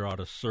going to hear out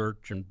of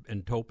Search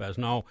and Topaz.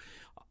 Now,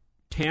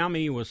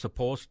 Tammy was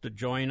supposed to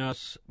join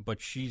us,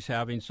 but she's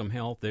having some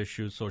health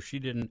issues, so she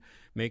didn't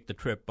make the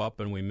trip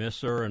up, and we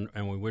miss her,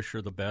 and we wish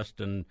her the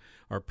best, and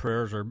our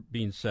prayers are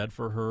being said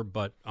for her.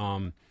 But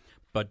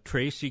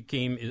Tracy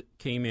came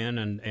in,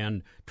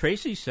 and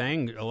Tracy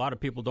sang. A lot of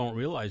people don't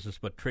realize this,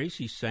 but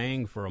Tracy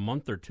sang for a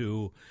month or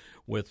two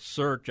with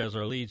Search as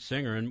our lead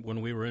singer, and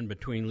when we were in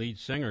between lead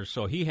singers.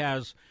 So he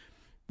has,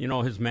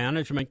 his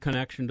management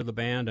connection to the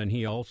band, and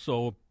he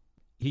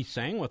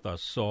sang with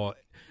us. So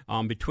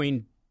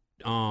between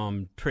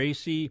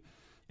Tracy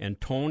and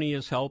Tony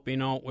is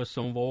helping out with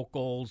some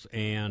vocals,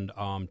 and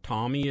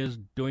Tommy is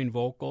doing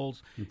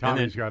vocals. And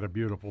Tommy's got a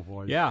beautiful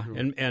voice. Yeah,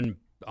 too. and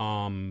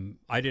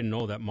I didn't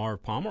know that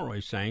Marv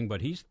Pomeroy sang,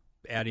 but he's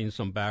adding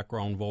some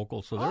background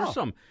vocals. So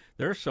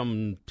there's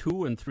some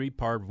 2 and 3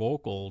 part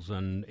vocals,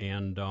 and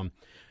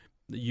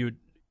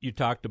you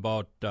talked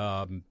about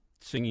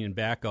singing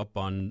backup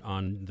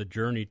on the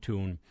Journey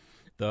tune.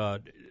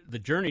 The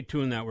Journey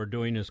tune that we're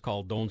doing is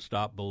called Don't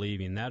Stop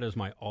Believing. That is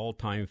my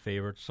all-time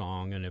favorite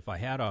song, and if I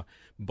had a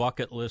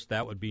bucket list,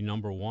 that would be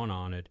number 1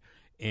 on it.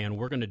 And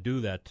we're going to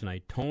do that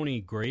tonight. Tony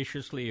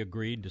graciously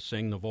agreed to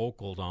sing the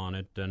vocals on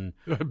it, and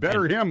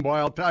him, boy.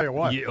 I'll tell you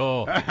what.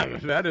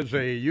 That is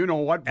a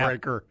you-know-what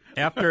breaker.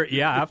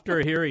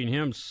 After hearing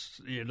him,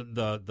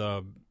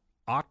 the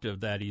octave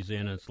that he's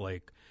in, it's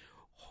like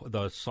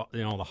the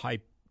high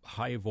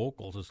high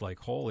vocals. It's like,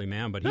 holy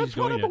man! But that's he's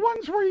doing one of the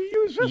ones where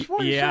you use this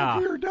voice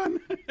after you're done.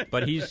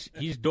 But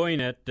he's doing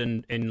it,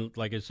 and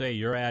like I say,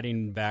 you're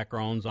adding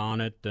backgrounds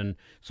on it, and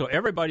so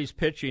everybody's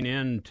pitching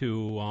in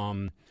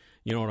to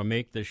to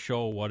make this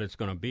show what it's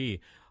going to be.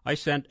 I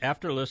sent,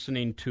 after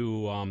listening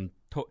to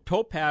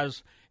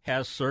Topaz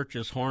has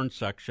Search's horn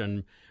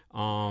section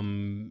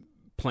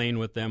playing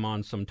with them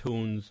on some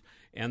tunes,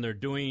 and they're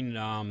doing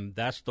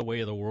That's the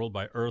Way of the World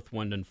by Earth,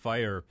 Wind, and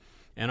Fire.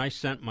 And I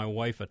sent my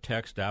wife a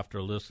text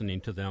after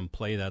listening to them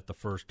play that the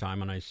first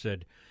time, and I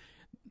said,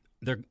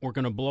 we're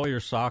going to blow your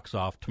socks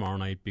off tomorrow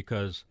night,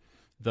 because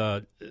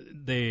they're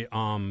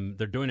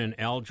doing an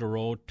Al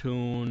Jarreau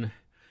tune,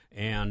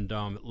 and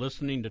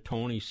listening to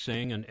Tony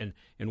sing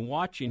and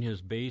watching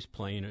his bass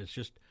playing,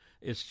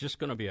 it's just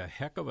going to be a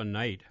heck of a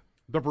night.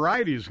 The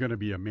variety is going to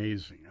be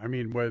amazing. I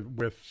mean,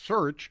 with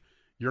Search,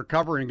 you're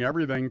covering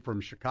everything from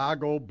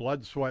Chicago,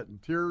 Blood, Sweat,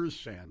 and Tears,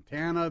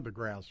 Santana, the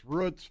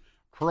Grassroots,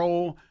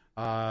 Crow,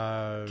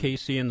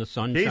 Casey and the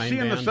Sunshine Casey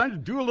and Band. the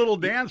Sun. Do a little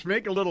dance,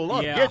 make a little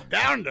love. Yeah. Get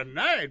down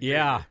tonight.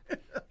 Yeah.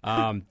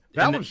 That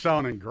was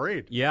sounding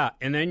great. Yeah,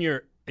 and then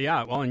you're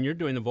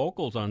doing the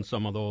vocals on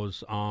some of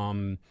those,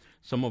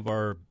 some of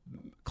our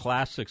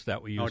classics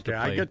that we used to play.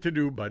 Okay, I get to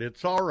do But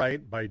It's All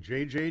Right by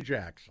J.J.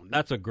 Jackson.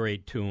 That's a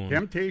great tune.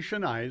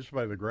 Temptation Eyes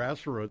by the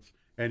Grassroots,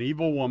 and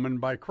Evil Woman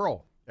by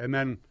Crow. And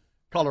then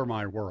Color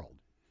My World.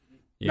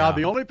 Yeah. Now,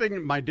 the only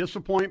thing, my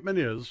disappointment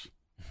is,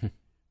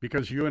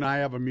 because you and I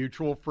have a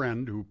mutual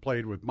friend who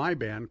played with my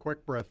band,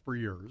 Quick Breath, for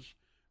years,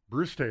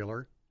 Bruce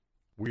Taylor.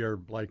 We are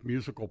like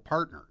musical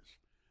partners.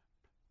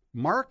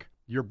 Mark,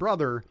 your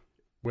brother,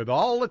 with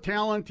all the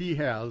talent he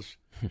has,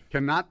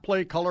 cannot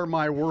play Color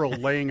My World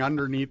laying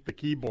underneath the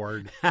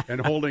keyboard and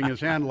holding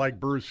his hand like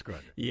Bruce could.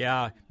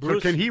 Yeah.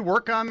 Bruce, so can he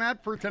work on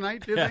that for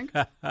tonight, do you think?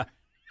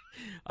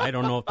 I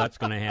don't know if that's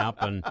going to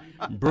happen.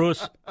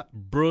 Bruce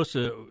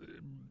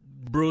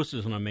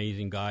is an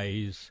amazing guy.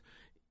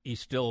 He's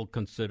still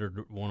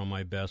considered one of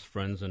my best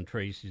friends and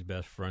Tracy's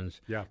best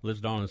friends. Yeah.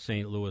 Lives down in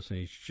St. Louis, and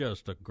he's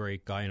just a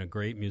great guy and a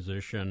great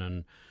musician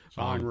and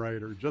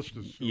songwriter. Just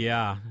as super.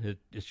 Yeah,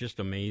 it's just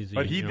amazing.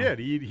 But he did.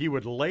 He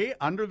would lay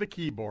under the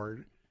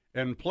keyboard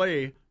and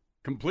play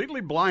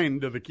completely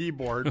blind to the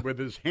keyboard with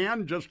his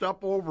hand just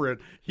up over it.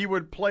 He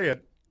would play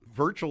it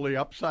virtually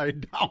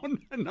upside down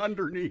and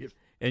underneath.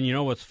 And you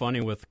know what's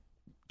funny with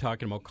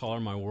talking about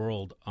Color My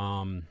World?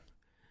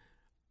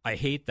 I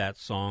hate that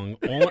song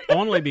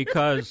only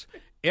because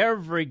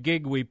every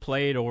gig we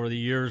played over the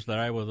years that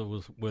I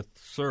was with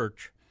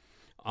Search,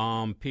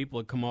 people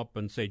would come up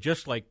and say,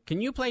 just like,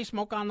 can you play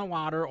Smoke on the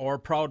Water or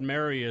Proud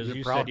Mary, as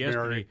you said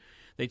yesterday? Mary.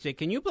 They'd say,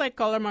 can you play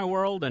Color My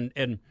World?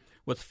 And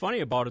what's funny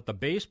about it, the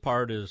bass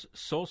part is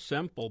so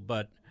simple,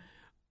 but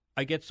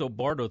I get so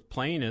bored with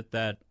playing it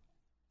that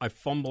I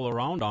fumble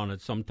around on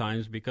it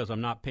sometimes because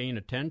I'm not paying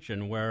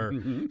attention, where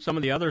some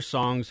of the other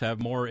songs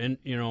have more,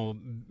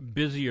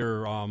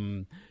 busier,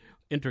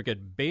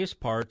 intricate bass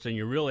parts, and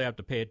you really have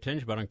to pay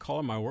attention. But on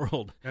Color My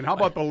World. And how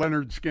about the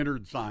Leonard Skinner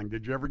song?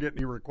 Did you ever get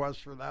any requests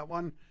for that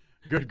one?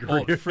 Good grief.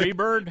 Oh,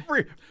 Freebird?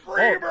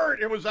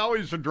 Freebird. It was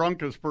always the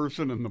drunkest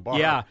person in the bar.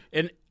 Yeah,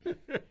 and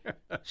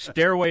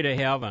Stairway to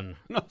Heaven.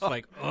 It's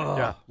like, ugh.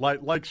 Yeah,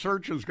 like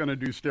Search is going to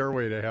do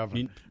Stairway to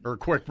Heaven or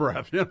Quick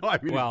Breath.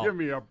 Give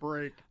me a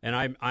break. And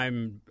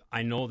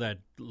I know that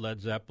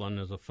Led Zeppelin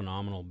is a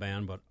phenomenal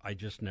band, but I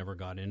just never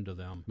got into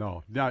them.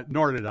 No,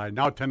 nor did I.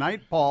 Now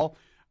tonight, Paul,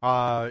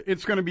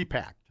 it's going to be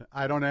packed.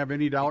 I don't have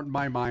any doubt in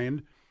my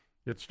mind.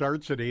 It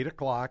starts at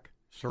 8:00.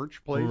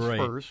 Search plays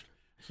first,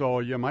 so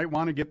you might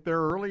want to get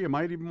there early. You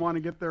might even want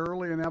to get there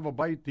early and have a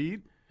bite to eat.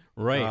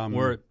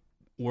 Right.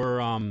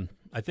 We're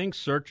I think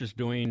Search is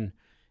doing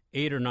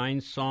 8 or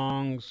 9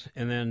 songs,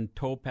 and then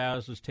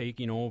Topaz is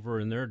taking over,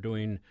 and they're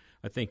doing,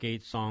 I think,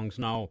 8 songs.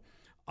 Now,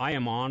 I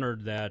am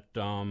honored that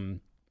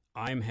I'm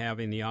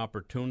having the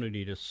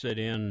opportunity to sit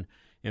in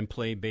and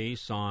play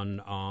bass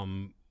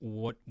on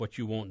What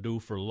You Won't Do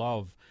for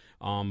Love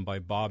by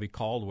Bobby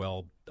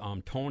Caldwell.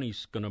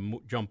 Tony's going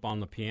to jump on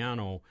the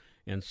piano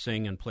and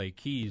sing and play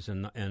keys,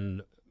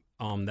 and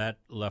that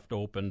left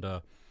open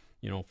to,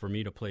 for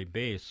me to play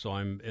bass. So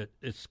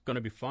it's going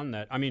to be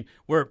fun.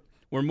 We're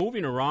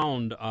moving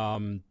around.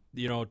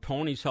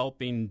 Tony's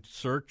helping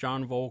Search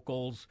on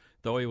vocals,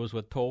 though he was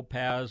with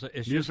Topaz.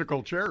 It's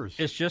musical chairs.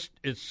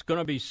 It's going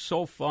to be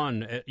so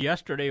fun.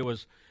 Yesterday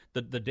was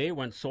the day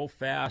went so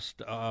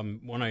fast.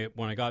 When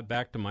I got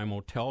back to my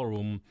motel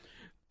room,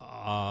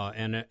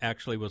 and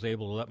actually was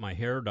able to let my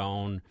hair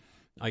down,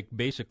 I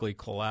basically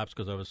collapsed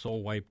because I was so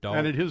wiped out.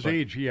 And at his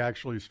age, he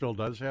actually still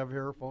does have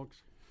hair,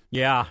 folks.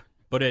 Yeah,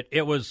 but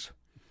it was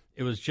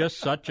just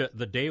such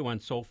the day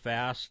went so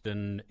fast,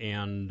 and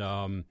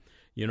it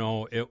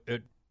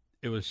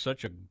was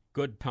such a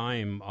good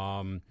time,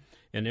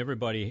 and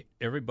everybody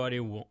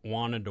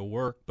wanted to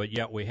work, but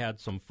yet we had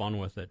some fun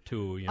with it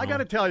too. I got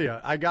to tell you,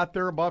 I got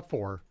there about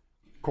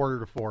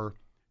 4:45,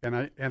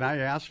 and I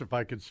asked if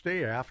I could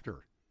stay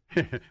after.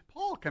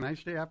 Paul, can I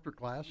stay after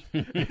class?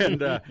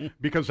 And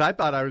because I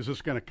thought I was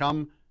just going to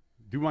come,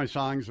 do my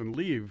songs, and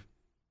leave.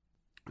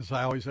 because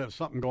I always have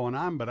something going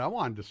on, but I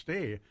wanted to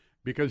stay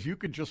because you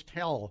could just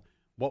tell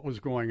what was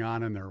going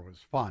on, and there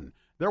was fun.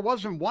 There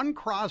wasn't one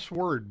cross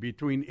word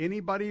between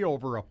anybody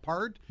over a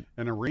part,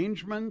 an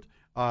arrangement,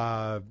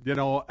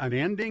 an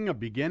ending, a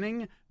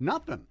beginning,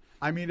 nothing.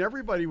 I mean,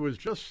 everybody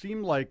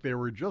seemed like they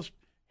were just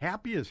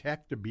happy as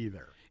heck to be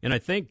there. And I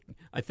think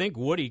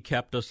Woody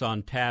kept us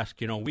on task.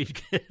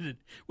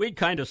 We'd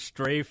kind of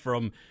stray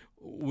from,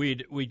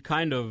 we'd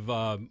kind of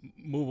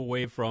move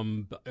away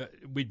from,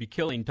 we'd be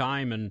killing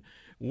time, and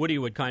Woody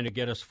would kind of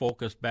get us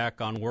focused back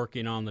on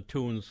working on the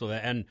tunes.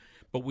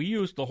 But we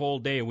used the whole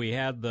day. We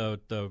had the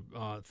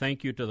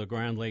thank you to the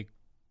Grand Lake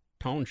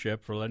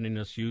Township for letting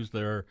us use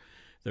their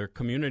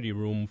community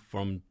room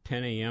from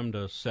 10 a.m.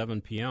 to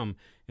 7 p.m.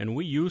 and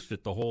we used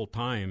it the whole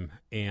time.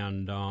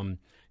 And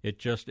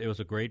it was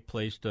a great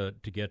place to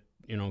get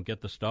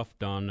the stuff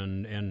done,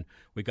 and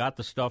we got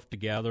the stuff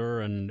together.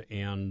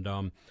 And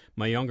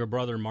my younger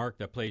brother Mark,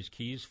 that plays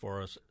keys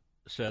for us,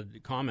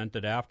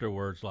 commented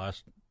afterwards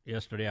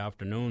yesterday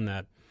afternoon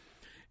that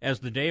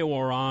as the day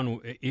wore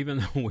on, even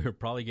though we were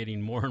probably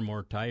getting more and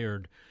more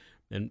tired,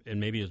 and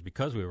maybe it's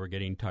because we were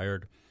getting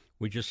tired,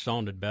 we just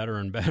sounded better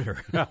and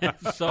better.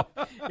 So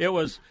it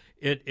was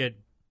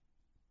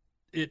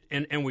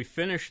and we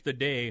finished the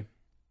day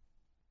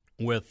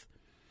with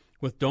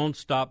Don't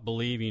Stop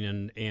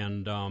Believing,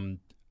 and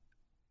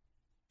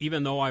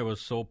even though I was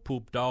so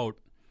pooped out,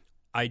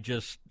 I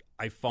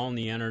found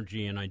the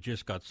energy, and I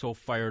just got so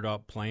fired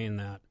up playing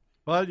that.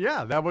 Well,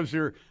 yeah, that was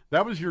your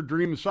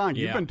dream song.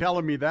 Yeah. You've been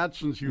telling me that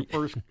since you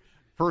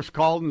first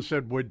called and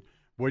said,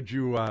 would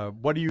you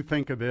what do you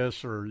think of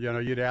this? Or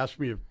you'd ask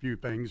me a few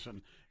things,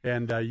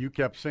 and you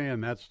kept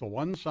saying that's the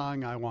one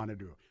song I want to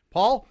do.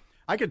 Paul,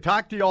 I could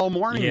talk to you all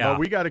morning, but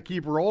we got to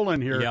keep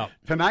rolling here. Yeah.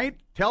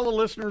 Tonight, tell the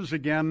listeners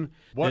again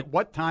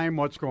what time,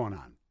 what's going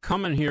on.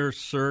 Come and hear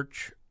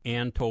Search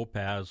and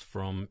Topaz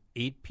from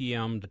 8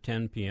 p.m. to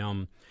 10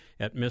 p.m.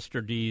 at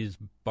Mr. D's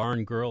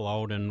Barn Grill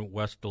out in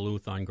West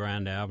Duluth on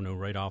Grand Avenue,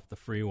 right off the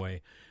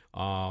freeway.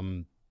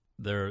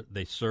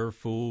 They serve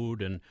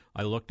food, and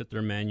I looked at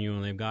their menu,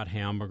 and they've got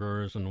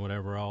hamburgers and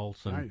whatever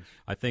else. And nice.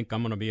 I think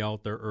I'm going to be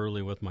out there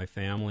early with my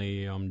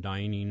family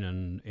dining,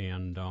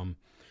 and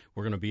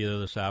we're going to be there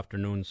this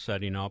afternoon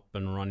setting up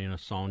and running a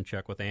sound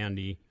check with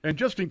Andy. And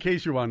just in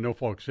case you want to know,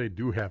 folks, they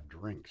do have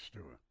drinks,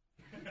 too.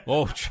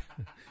 Oh,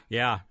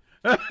 yeah.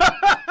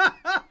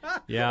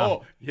 Yeah.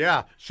 Oh,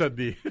 yeah, said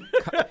the...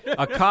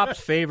 a cop's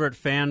favorite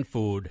fan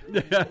food.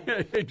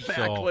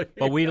 Exactly.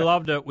 But we'd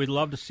love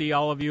to see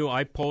all of you.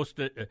 I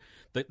posted...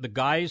 The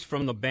guys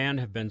from the band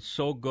have been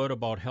so good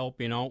about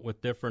helping out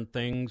with different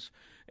things,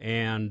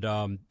 and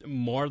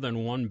more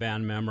than one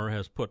band member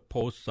has put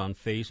posts on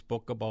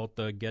Facebook about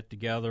the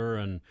get-together,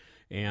 and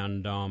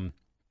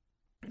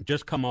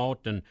just come out,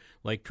 and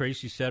like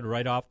Tracy said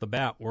right off the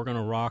bat, we're going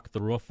to rock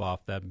the roof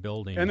off that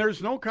building. And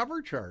there's no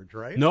cover charge,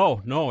 right?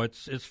 No,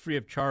 it's free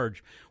of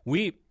charge.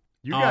 You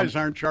guys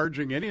aren't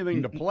charging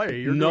anything to play.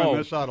 You're doing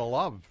this out of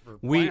love for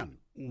playing.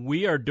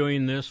 We are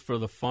doing this for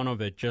the fun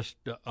of it, just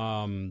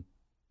to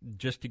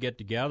get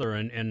together,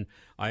 and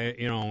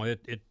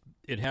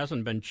it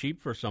hasn't been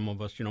cheap for some of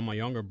us. My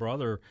younger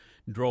brother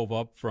drove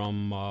up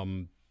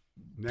from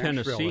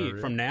Tennessee,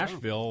 from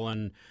Nashville,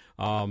 and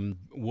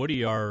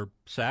Woody, our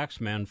sax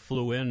man,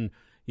 flew in.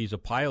 He's a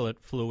pilot,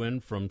 flew in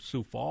from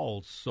Sioux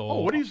Falls.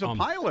 So, Woody's a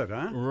pilot,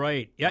 huh?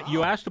 Right. Yeah. Wow.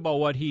 You asked about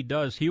what he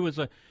does.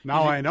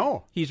 I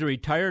know. He's a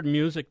retired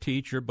music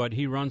teacher, but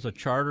he runs a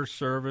charter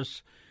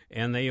service,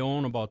 and they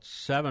own about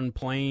 7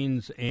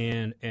 planes,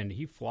 and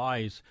he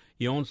flies.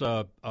 He owns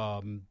a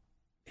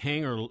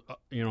hangar,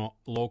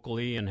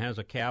 locally, and has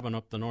a cabin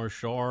up the North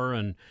Shore,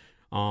 and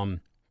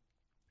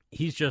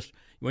he's just,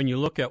 when you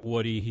look at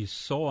Woody, he's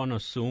so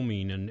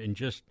unassuming and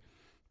just.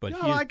 But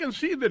I can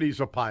see that he's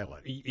a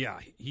pilot. Yeah,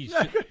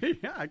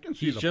 I can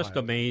see he's just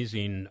pilot.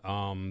 Amazing.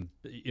 I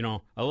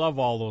love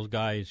all those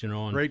guys.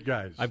 And great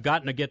guys. I've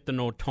gotten to get to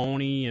know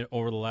Tony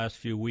over the last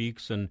few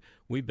weeks, and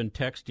we've been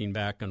texting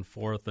back and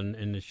forth,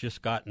 and it's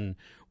just gotten.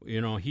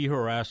 He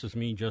harasses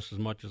me just as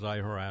much as I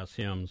harass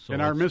him. So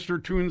and our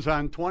Mr. Tunes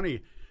on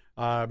 20.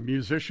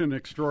 Musician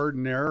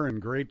extraordinaire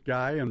and great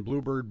guy, and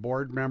Bluebird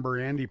board member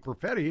Andy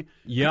Perfetti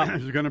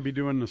is going to be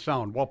doing the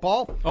sound. Well,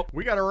 Paul,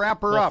 we got to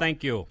wrap her up.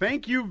 Thank you.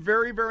 Thank you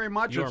very, very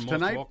much. You it's are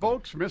tonight, most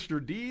folks.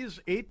 Mr. D's,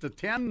 8 to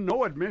 10,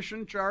 no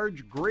admission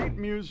charge, great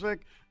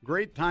music,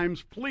 great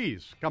times.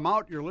 Please come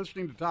out. You're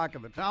listening to Talk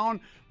of the Town.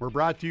 We're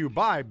brought to you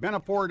by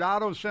Benna Ford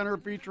Auto Center,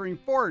 featuring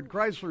Ford,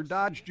 Chrysler,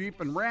 Dodge,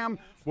 Jeep, and Ram.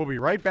 We'll be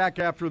right back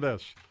after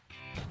this.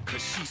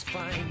 'Cause she's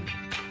fine.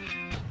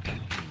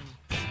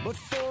 But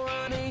for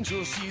an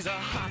angel, she's a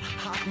hot,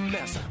 hot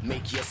mess.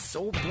 Make you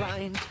so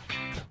blind.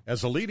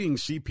 As a leading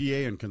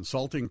CPA and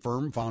consulting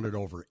firm founded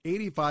over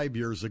 85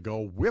 years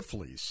ago,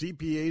 Wifley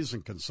CPAs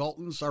and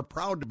consultants are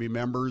proud to be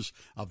members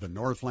of the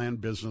Northland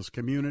business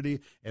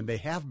community, and they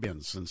have been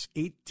since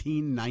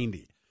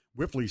 1890.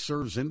 Wifley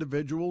serves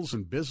individuals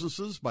and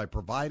businesses by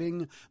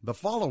providing the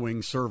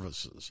following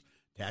services: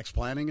 tax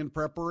planning and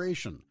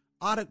preparation,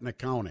 audit and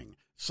accounting,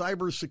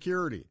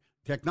 cybersecurity,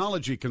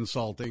 technology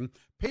consulting,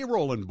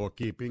 payroll and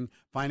bookkeeping,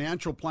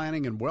 financial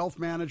planning and wealth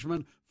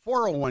management,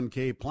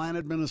 401k plan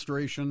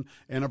administration,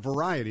 and a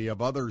variety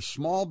of other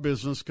small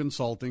business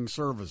consulting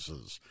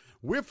services.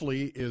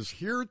 Wifley is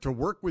here to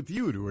work with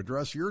you to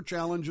address your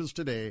challenges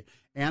today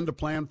and to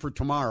plan for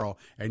tomorrow,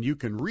 and you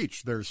can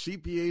reach their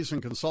CPAs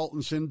and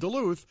consultants in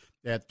Duluth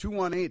at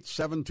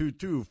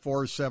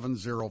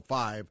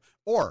 218-722-4705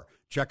 or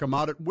check them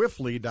out at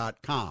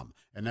wifley.com,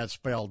 and that's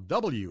spelled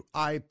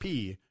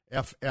WIPFLI.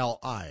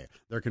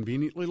 They're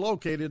conveniently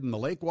located in the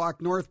Lake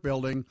Walk North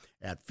building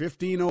at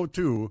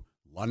 1502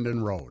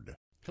 London Road.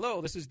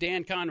 Hello, this is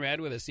Dan Conrad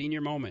with a senior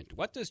moment.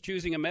 What does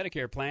choosing a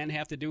Medicare plan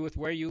have to do with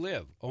where you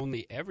live?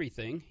 Only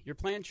everything. Your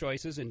plan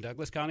choices in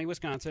Douglas County,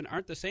 Wisconsin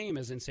aren't the same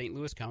as in St.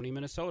 Louis County,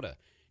 Minnesota.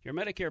 Your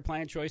Medicare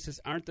plan choices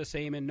aren't the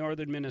same in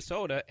northern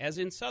Minnesota as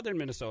in southern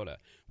Minnesota.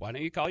 Why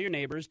don't you call your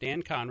neighbors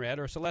Dan Conrad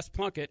or Celeste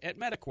Plunkett at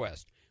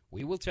MediQuest?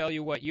 We will tell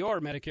you what your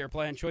Medicare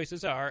plan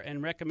choices are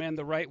and recommend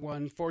the right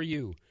one for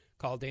you.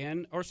 Call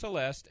Dan or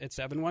Celeste at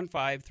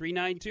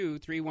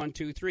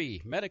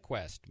 715-392-3123.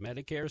 MediQuest,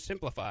 Medicare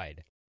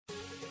Simplified.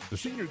 The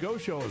Senior Go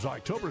Show is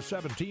October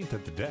 17th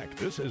at the Deck.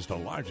 This is the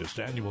largest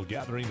annual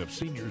gathering of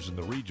seniors in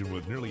the region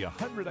with nearly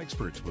 100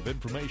 experts with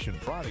information,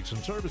 products,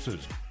 and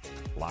services.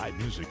 Live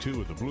music, too,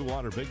 with the Blue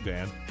Water Big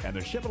Band and the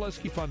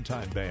Chevaleski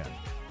Funtime Band.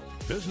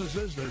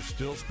 Businesses, there's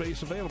still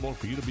space available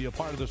for you to be a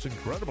part of this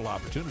incredible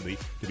opportunity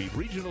to be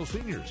regional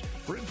seniors.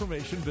 For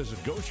information,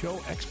 visit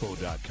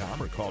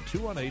GoShowExpo.com or call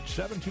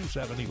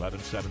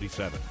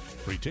 218-727-1177.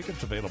 Free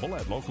tickets available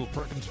at local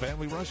Perkins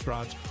Family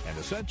Restaurants and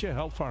Essentia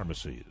Health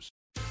Pharmacies.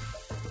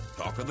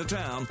 Talk of the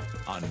Town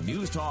on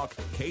News Talk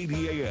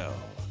KDAL.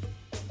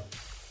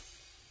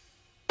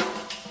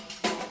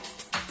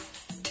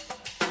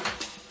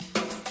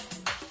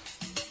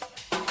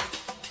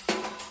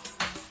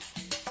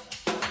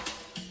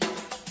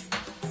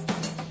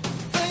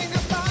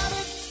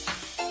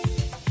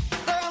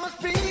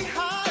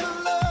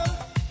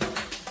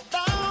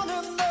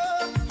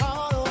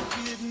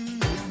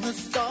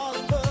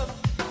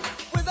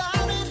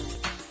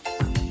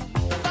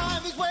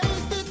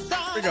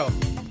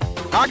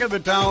 Talk of the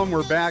Town,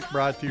 we're back,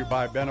 brought to you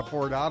by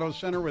Benaport Auto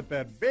Center with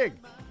that big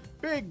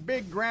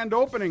grand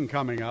opening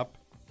coming up.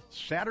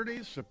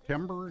 Saturday,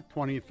 September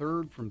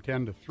 23rd from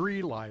 10 to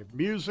 3, live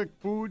music,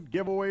 food,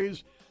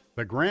 giveaways,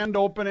 the grand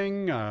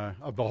opening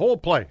of the whole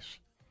place.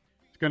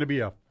 It's going to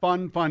be a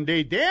fun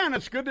day. Dan,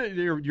 it's good that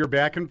you're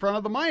back in front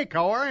of the mic.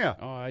 How are you?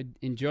 Oh, I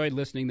enjoyed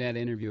listening to that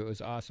interview. It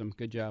was awesome.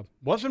 Good job.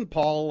 Wasn't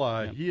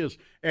Paul? Yep. He is,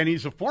 and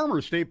he's a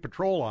former state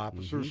patrol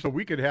officer, so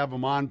we could have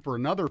him on for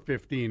another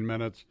 15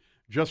 minutes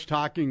just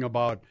talking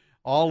about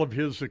all of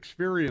his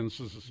experience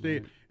as a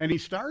state. And he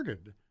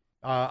started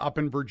up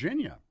in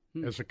Virginia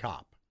as a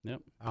cop.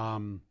 Yep.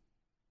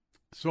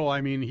 So,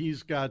 I mean,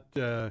 he's got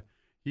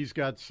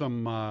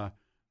some,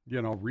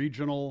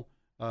 regional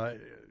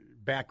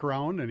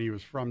background, and he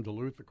was from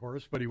Duluth, of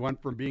course, but he went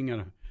from being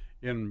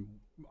in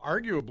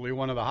arguably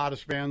one of the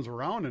hottest bands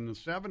around in the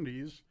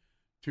 70s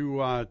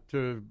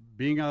to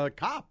being a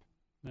cop.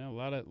 Well, a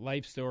lot of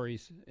life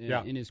stories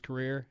in his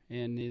career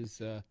and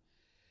his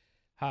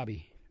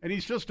hobby. And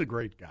he's just a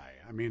great guy.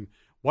 I mean,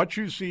 what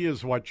you see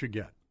is what you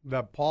get.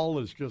 That Paul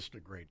is just a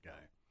great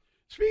guy.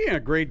 Speaking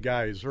of great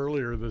guys,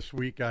 earlier this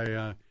week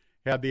I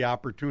had the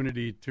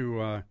opportunity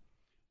to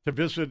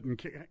visit and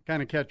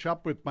kind of catch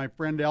up with my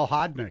friend Al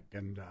Hodnick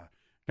and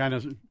kind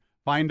of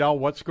find out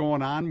what's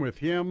going on with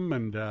him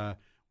and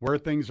where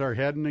things are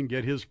heading and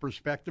get his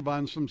perspective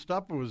on some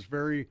stuff. It was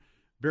very,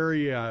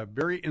 very,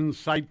 very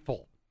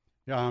insightful.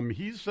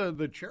 He's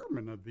the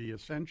chairman of the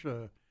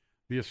Essentia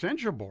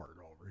board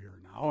over here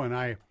now, and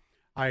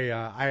I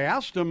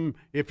asked him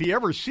if he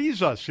ever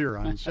sees us here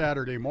on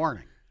Saturday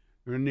morning,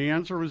 and the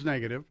answer was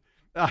negative.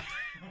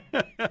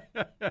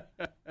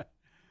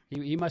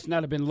 He must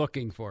not have been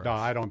looking for us. No,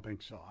 I don't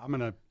think so. I'm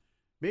gonna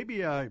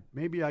maybe I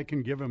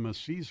can give him a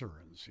Caesar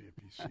and see if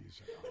he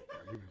sees it out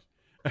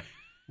there.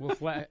 We'll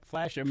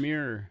flash a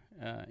mirror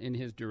in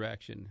his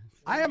direction.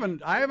 I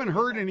haven't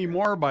heard any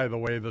more, by the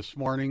way, this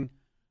morning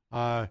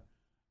from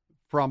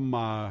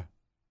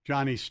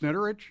Johnny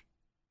Snitterich.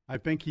 I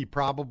think he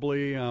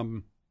probably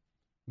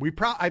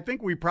I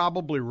think we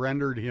probably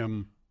rendered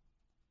him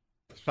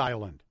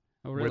silent.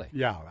 Oh, really?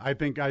 I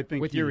think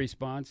with your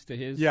response to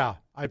his. Yeah,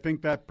 I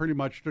think that pretty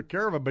much took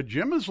care of it. But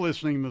Jim is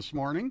listening this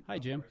morning. Hi,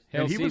 Jim.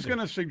 And he was going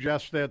to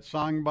suggest that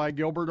song by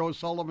Gilbert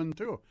O'Sullivan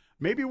too.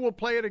 Maybe we'll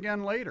play it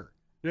again later.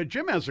 Yeah,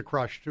 Jim has a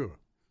crush too.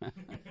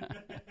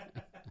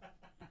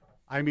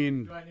 I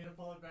mean, do I need to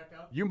pull it back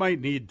up? You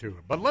might need to,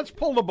 but let's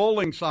pull the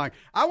bowling song.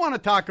 I want to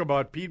talk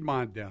about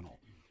Piedmont Dental.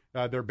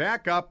 They're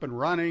back up and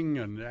running,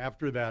 and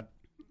after that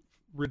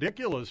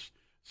ridiculous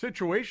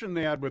situation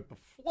they had with the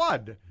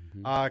flood,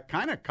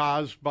 kind of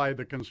caused by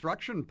the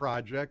construction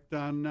project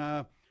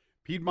on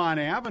Piedmont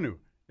Avenue,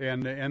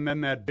 and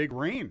then that big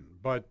rain.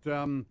 But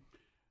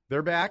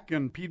they're back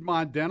in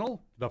Piedmont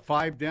Dental, the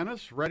 5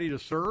 dentists ready to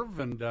serve,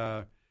 and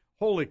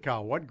holy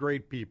cow, what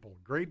great people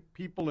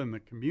in the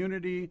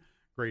community,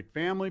 great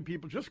family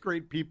people, just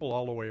great people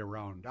all the way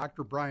around.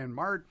 Dr. Brian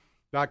Mart,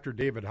 Dr.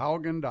 David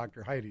Haugen,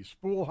 Dr. Heidi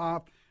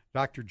Spoolhoff,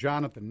 Dr.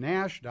 Jonathan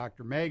Nash,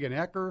 Dr. Megan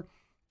Ecker,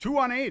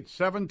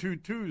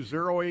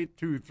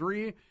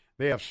 218-722-0823.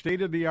 They have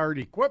state-of-the-art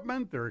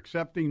equipment. They're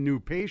accepting new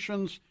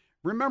patients.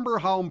 Remember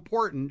how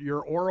important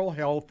your oral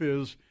health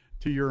is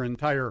to your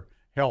entire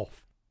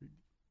health.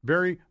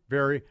 Very,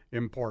 very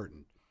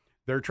important.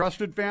 They're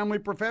trusted family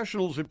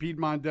professionals at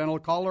Piedmont Dental.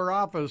 Call their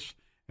office,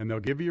 and they'll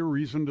give you a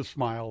reason to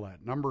smile.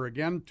 That number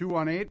again,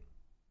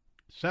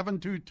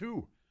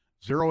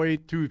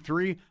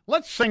 218-722-0823.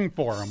 Let's sing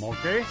for them,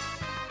 okay?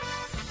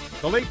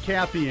 The late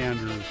Kathy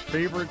Andrews'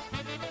 favorite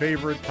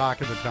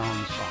Talk of the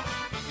Town song.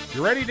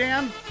 You ready,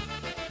 Dan?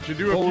 To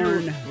do a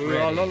few.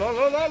 La, la, la,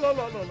 la, la, la,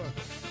 la, la.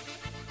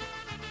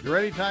 You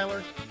ready,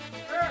 Tyler?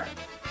 Sure.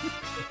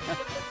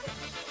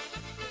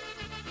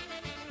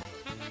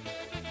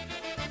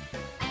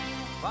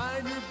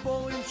 Find your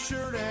bowling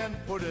shirt and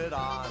put it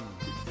on.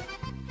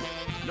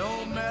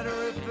 No matter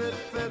if it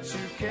fits,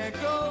 you can't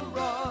go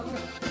wrong.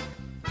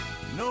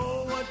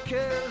 No one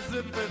cares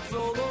if it's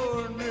old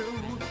or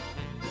new.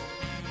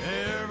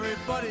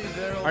 Everybody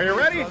there. Are you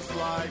ready?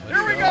 Like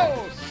Here we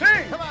go.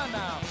 Sing. Come on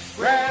now.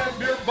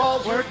 Grab your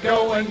balls, we're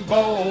going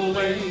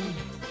bowling.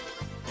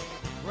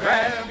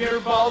 Grab your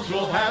balls,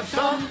 we'll have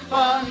some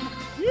fun.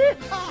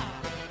 Yeehaw.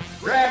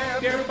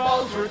 Grab your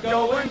balls, we're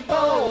going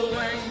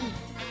bowling.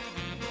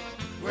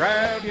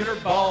 Grab your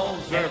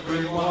balls,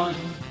 everyone.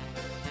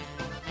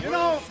 You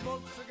know,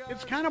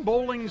 it's kind of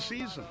bowling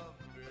season.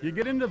 You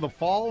get into the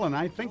fall, and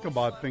I think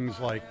about things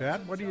like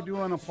that. What do you do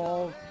on a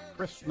fall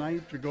crisp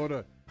night? You go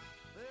to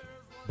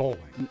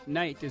bowling.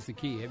 Night is the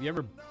key. Have you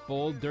ever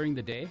bowled during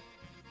the day?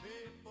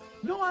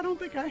 No, I don't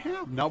think I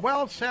have. No,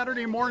 well,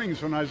 Saturday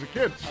mornings when I was a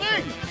kid.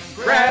 Sing!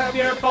 Grab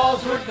your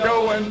balls, we're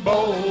going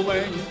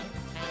bowling.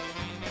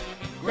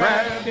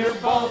 Grab your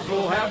balls,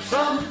 we'll have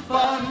some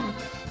fun.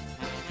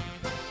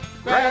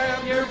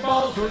 Grab your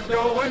balls, we're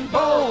going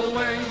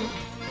bowling.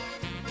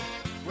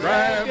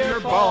 Grab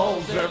your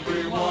balls,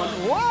 everyone.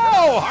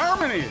 Whoa,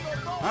 harmony!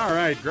 All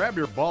right, grab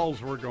your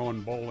balls, we're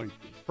going bowling.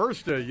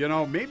 First,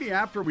 maybe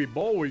after we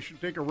bowl, we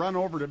should take a run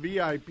over to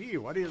VIP.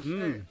 What do you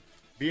say?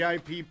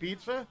 VIP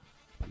pizza?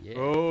 Yeah.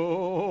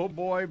 Oh,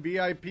 boy,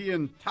 VIP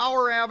in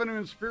Tower Avenue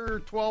in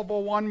Superior,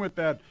 1201 with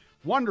that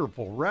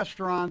wonderful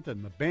restaurant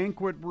and the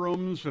banquet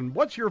rooms. And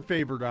what's your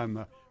favorite on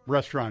the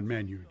restaurant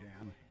menu,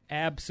 Dan?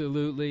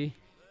 Absolutely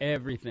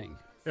everything.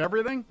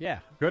 Everything? Yeah.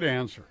 Good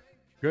answer.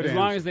 Good as answer.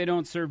 long as they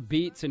don't serve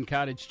beets and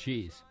cottage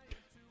cheese.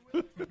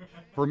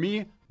 For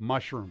me,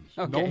 mushrooms.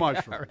 Okay. No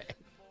mushrooms. All right.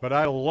 But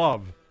I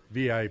love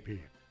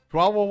VIP.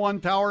 1201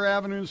 Tower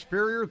Avenue in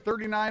Superior,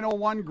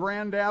 3901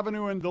 Grand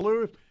Avenue in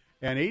Duluth,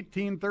 and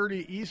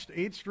 1830 East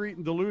 8th Street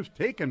in Duluth.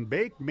 Take and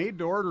bake,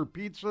 made-to-order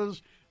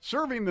pizzas,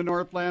 serving the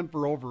Northland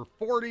for over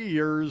 40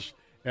 years.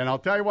 And I'll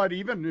tell you what,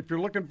 even if you're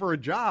looking for a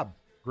job,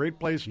 great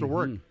place to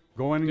work.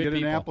 Go in and get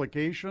an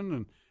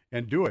application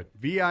and do it.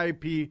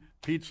 VIP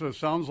pizza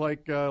sounds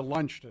like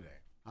lunch today.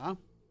 Huh?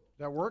 Does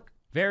that work?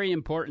 Very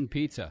important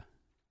pizza.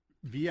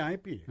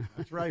 VIP.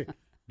 That's right.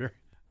 Very,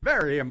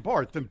 very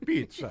important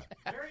pizza.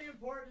 Very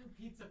important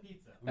pizza.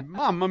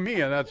 Mamma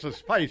mia, that's a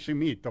spicy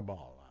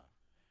meatball.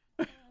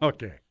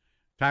 Okay,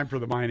 time for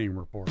the mining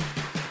report.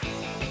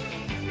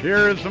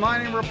 Here's the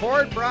mining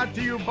report brought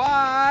to you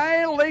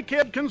by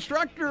Lakehead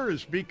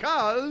Constructors,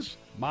 because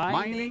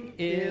mining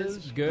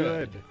is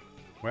good.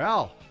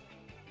 Well,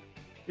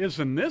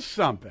 isn't this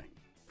something?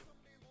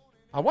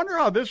 I wonder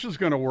how this is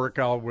going to work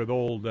out with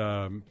old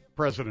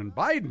President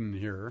Biden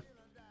here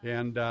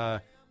and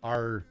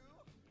our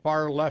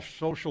far-left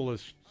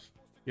socialists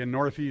in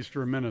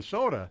northeastern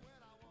Minnesota.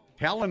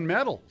 Talon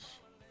Metals.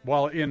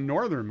 Well, in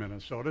northern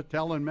Minnesota,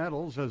 Talon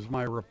Metals, as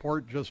my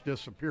report just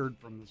disappeared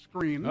from the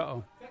screen.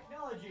 Uh-oh.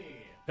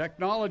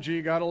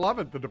 Technology, gotta love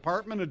it. The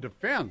Department of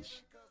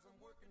Defense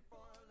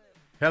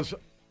has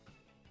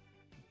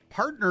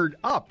partnered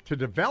up to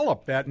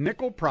develop that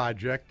nickel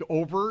project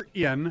over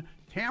in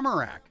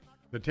Tamarack.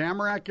 The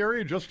Tamarack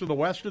area, just to the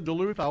west of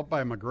Duluth, out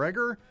by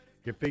McGregor.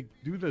 If they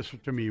do this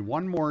to me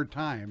one more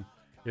time,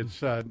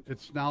 it's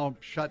now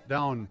shut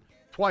down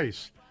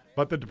twice.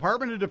 But the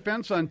Department of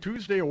Defense on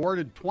Tuesday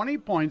awarded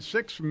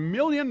 $20.6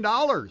 million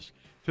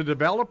to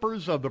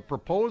developers of the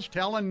proposed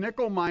Talon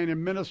nickel mine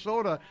in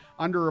Minnesota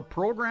under a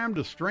program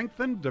to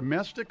strengthen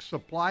domestic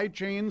supply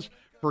chains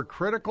for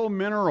critical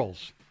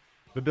minerals.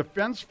 The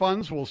defense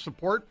funds will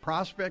support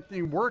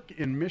prospecting work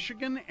in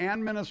Michigan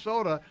and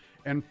Minnesota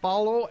and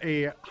follow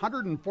a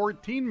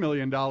 $114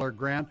 million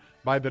grant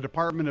by the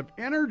Department of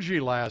Energy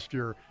last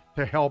year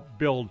to help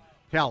build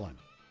Talon.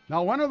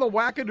 Now, when are the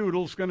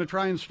wackadoodles going to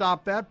try and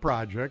stop that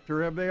project,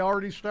 or have they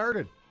already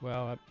started?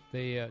 Well,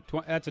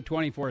 that's a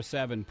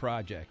 24/7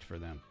 project for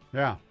them.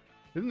 Yeah.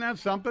 Isn't that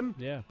something?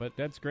 Yeah, but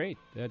that's great.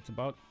 That's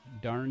about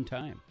darn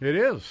time. It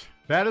is.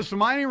 That is the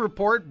Mining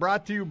Report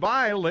brought to you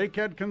by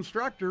Lakehead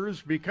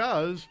Constructors,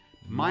 because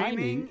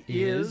mining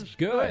is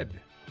good.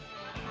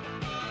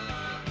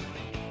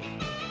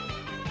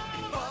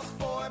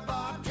 Busboy,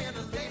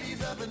 bartender,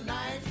 ladies of the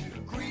night,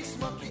 grease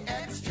monkey,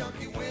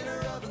 ex-junkie, winner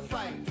of the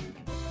fight.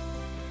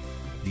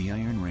 The The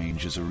Iron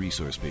Range is a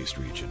resource-based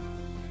region,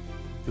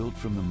 built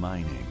from the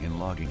mining and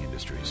logging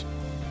industries.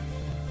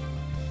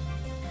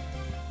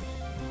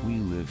 We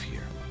live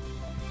here.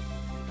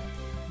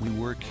 We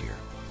work here.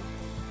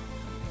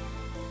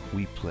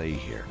 We play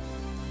here.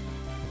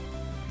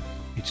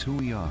 It's who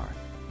we are.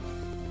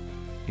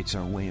 It's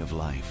our way of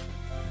life.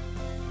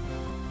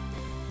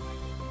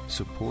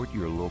 Support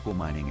your local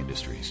mining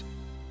industries.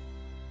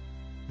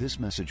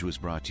 This message was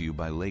brought to you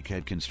by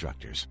Lakehead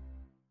Constructors.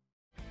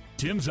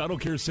 Tim's Auto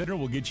Care Center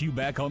will get you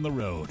back on the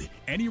road.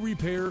 Any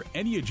repair,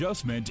 any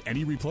adjustment,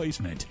 any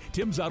replacement.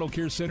 Tim's Auto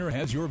Care Center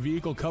has your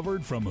vehicle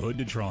covered from hood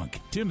to trunk.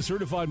 Tim's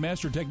certified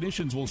master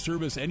technicians will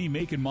service any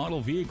make and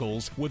model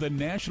vehicles with a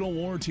national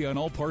warranty on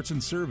all parts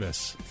and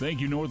service.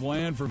 Thank you,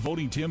 Northland, for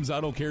voting Tim's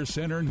Auto Care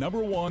Center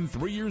 #1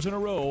 3 years in a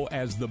row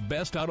as the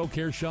best auto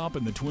care shop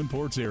in the Twin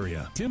Ports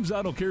area. Tim's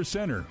Auto Care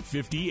Center,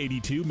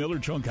 5082 Miller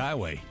Trunk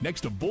Highway,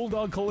 next to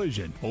Bulldog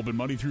Collision. Open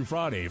Monday through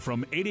Friday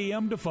from 8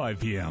 a.m. to 5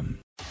 p.m.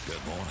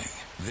 Good morning.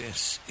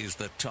 This is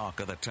the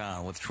Talk of the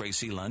Town with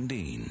Tracy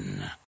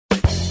Lundeen.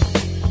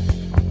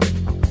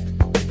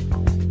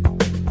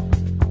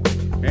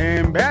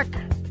 And back.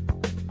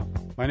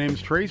 My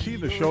name's Tracy.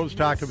 The show's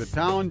Talk of the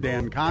Town.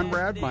 Dan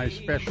Conrad, my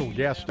special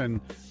guest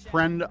and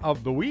friend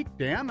of the week.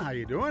 Dan, how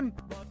you doing?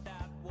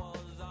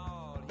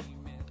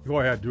 Go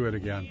ahead, do it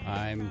again.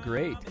 I'm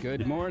great.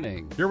 Good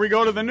morning. Here we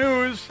go to the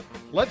news.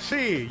 Let's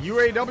see.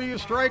 UAW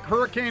strike,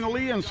 Hurricane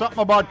Lee, and something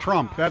about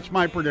Trump. That's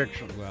my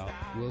prediction. Well,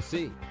 we'll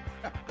see.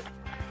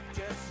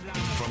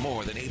 For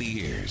more than 80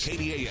 years,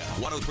 KDAL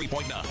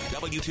 103.9,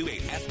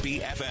 W28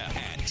 FBFM,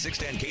 and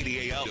 610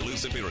 KDAL Duluth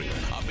Superior,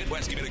 a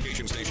Midwest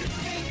communication station.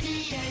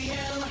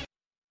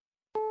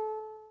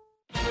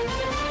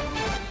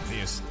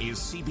 This is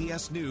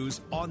CBS News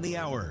on the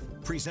Hour,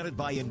 presented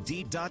by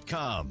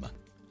Indeed.com.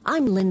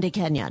 I'm Linda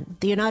Kenyon.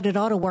 The United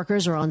Auto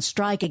Workers are on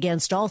strike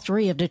against all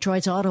three of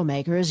Detroit's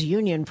automakers.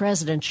 Union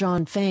President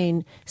Shawn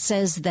Fain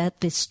says that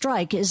the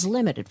strike is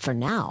limited for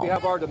now. We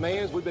have our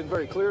demands. We've been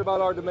very clear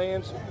about our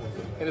demands.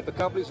 And if the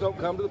companies don't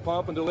come to the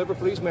pump and deliver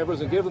for these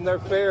members and give them their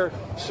fair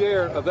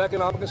share of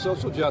economic and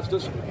social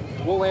justice,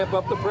 we'll amp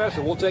up the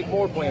pressure. We'll take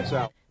more plants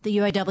out. The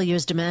UAW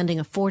is demanding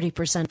a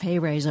 40% pay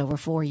raise over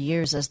 4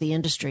 years as the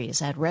industry has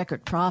had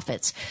record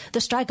profits. The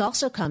strike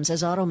also comes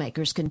as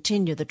automakers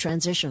continue the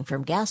transition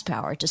from gas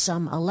power to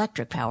some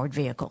electric-powered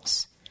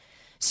vehicles.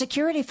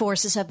 Security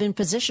forces have been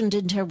positioned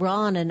in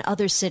Tehran and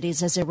other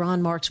cities as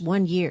Iran marks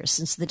 1 year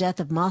since the death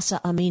of Mahsa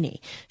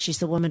Amini. She's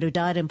the woman who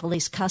died in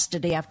police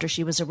custody after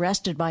she was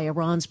arrested by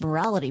Iran's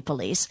morality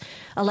police,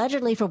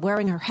 allegedly for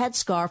wearing her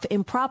headscarf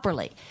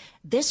improperly.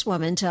 This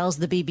woman tells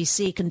the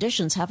BBC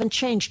conditions haven't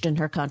changed in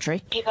her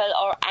country. People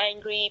are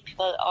angry,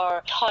 people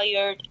are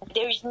tired.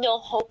 There is no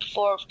hope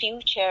for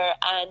future,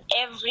 and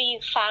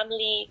every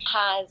family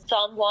has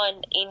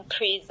someone in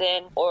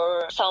prison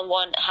or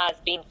someone has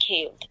been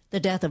killed. The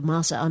death of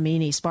Mahsa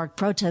Amini sparked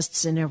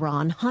protests in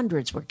Iran.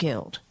 Hundreds were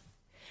killed.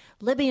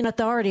 Libyan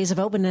authorities have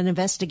opened an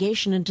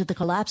investigation into the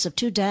collapse of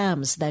 2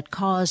 dams that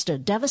caused a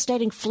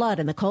devastating flood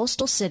in the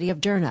coastal city of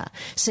Derna.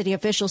 City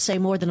officials say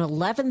more than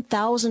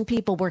 11,000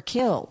 people were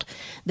killed.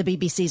 The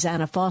BBC's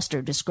Anna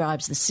Foster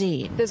describes the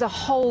scene. There's a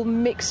whole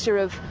mixture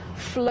of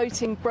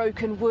floating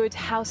broken wood,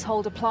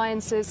 household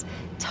appliances,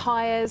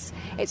 tyres.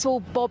 It's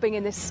all bobbing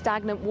in this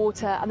stagnant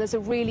water, and there's a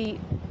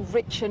really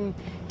rich and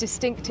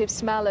distinctive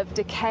smell of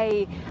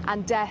decay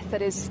and death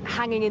that is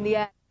hanging in the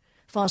air.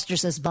 Foster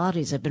says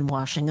bodies have been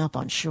washing up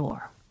on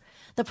shore.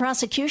 The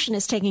prosecution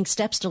is taking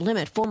steps to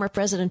limit former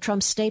President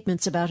Trump's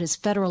statements about his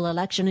federal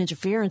election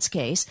interference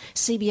case.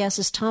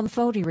 CBS's Tom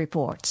Foti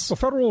reports. The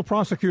federal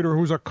prosecutor,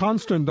 who's a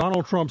constant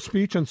Donald Trump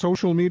speech and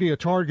social media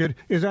target,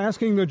 is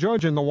asking the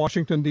judge in the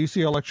Washington,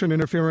 D.C. election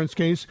interference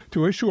case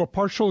to issue a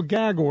partial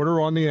gag order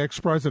on the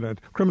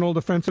ex-president. Criminal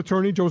defense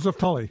attorney Joseph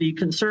Tully. The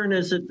concern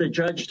is that the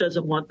judge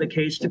doesn't want the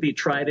case to be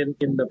tried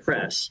in the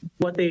press.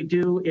 What they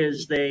do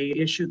is they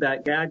issue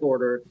that gag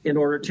order in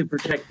order to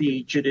protect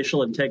the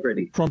judicial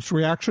integrity. Trump's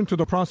reaction to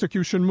the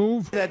prosecution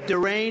move? That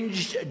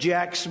deranged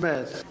Jack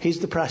Smith, he's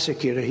the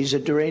prosecutor, he's a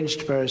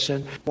deranged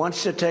person,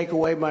 wants to take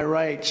away my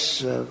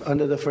rights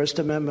under the First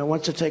Amendment,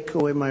 wants to take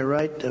away my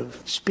right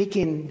of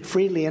speaking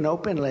freely and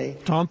openly.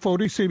 Tom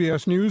Foti,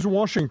 CBS News,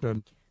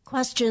 Washington.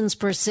 Questions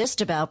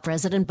persist about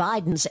President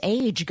Biden's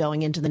age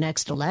going into the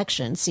next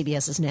election.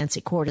 CBS's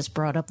Nancy Cordes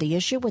brought up the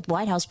issue with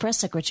White House Press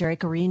Secretary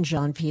Karine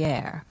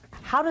Jean-Pierre.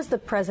 How does the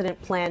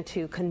president plan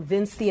to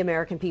convince the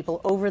American people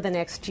over the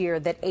next year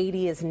that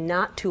 80 is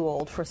not too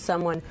old for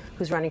someone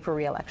who's running for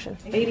re-election?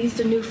 80 is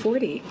the new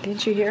 40.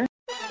 Didn't you hear?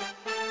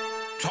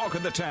 Talk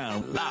of the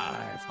Town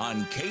live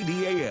on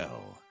KDAL.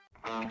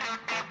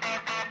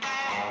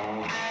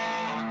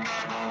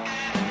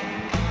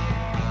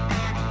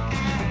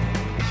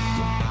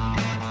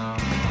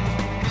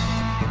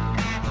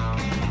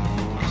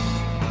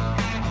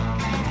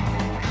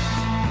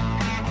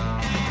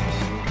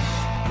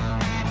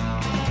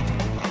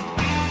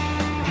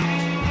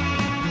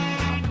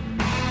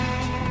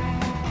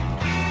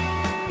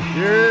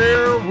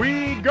 Here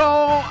we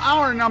go,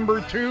 hour number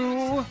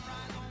 2.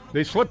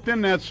 They slipped in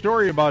that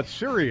story about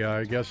Syria.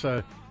 I guess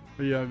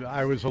Yeah,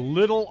 I was a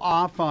little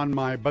off on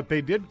but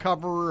they did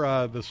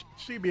cover the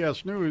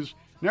CBS News.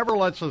 Never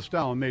lets us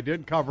down. They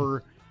did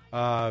cover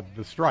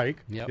the strike,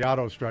 the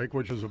auto strike,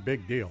 which is a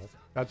big deal.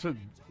 That's a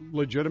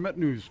legitimate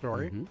news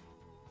story. Mm-hmm.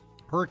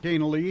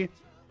 Hurricane Lee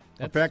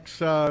affects,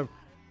 that's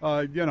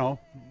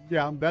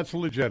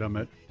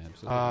legitimate.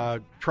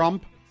 Absolutely.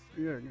 Trump,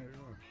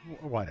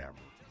 whatever.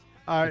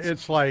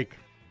 It's like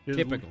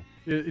typical.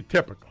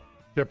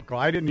 Typical.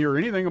 I didn't hear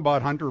anything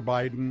about Hunter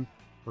Biden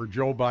or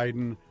Joe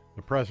Biden,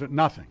 the president.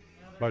 Nothing.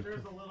 But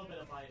there's a little bit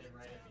of Biden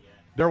right at the end.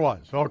 There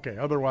was. Okay.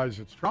 Otherwise,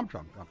 it's Trump.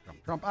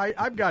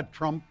 I've got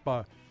Trump.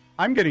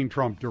 I'm getting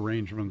Trump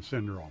derangement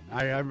syndrome.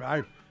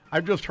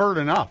 I've just heard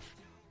enough.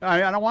 I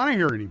don't want to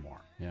hear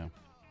anymore.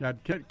 Yeah.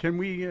 Can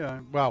we?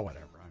 Well,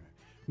 whatever.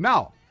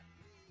 Now,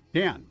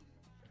 Dan,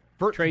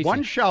 for Tracy.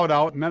 one shout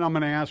out, and then I'm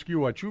going to ask you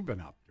what you've been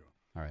up to.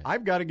 All right.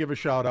 I've got to give a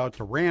shout out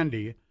to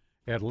Randy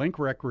at Link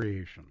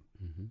Recreation.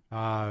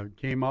 Mm-hmm.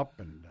 Came up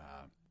and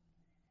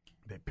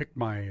they picked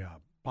my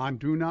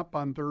pontoon up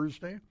on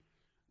Thursday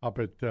up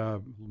at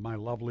my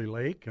lovely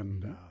lake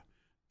and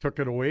took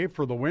it away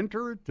for the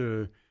winter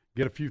to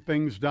get a few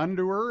things done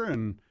to her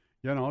and,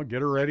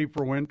 get her ready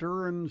for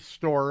winter and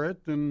store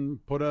it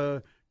and put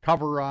a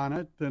cover on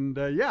it. And,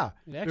 It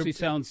actually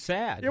sounds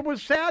sad. It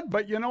was sad,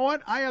 but you know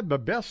what? I had the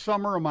best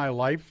summer of my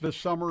life this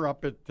summer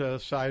up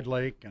at Side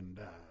Lake and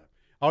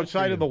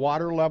outside of the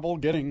water level,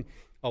 getting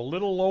a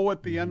little low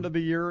at the end of the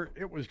year.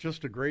 It was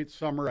just a great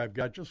summer. I've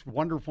got just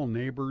wonderful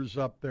neighbors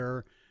up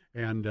there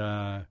and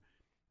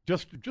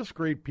just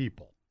great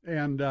people.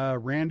 And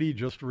Randy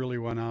just really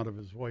went out of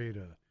his way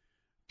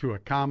to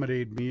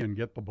accommodate me and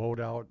get the boat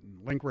out.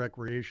 And Link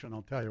Recreation,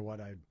 I'll tell you what,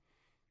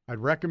 I'd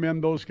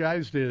recommend those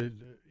guys to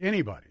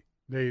anybody.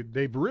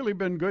 They've really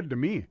been good to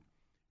me.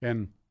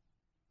 And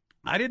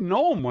I didn't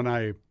know them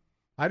I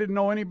didn't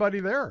know anybody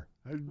there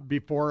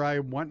before I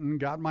went and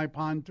got my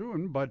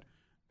pontoon, but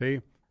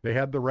they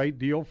had the right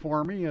deal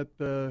for me at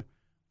the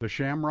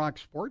Shamrock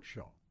Sports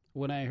Show.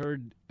 When I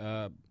heard,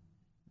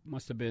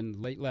 must have been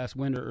late last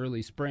winter,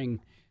 early spring,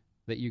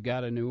 that you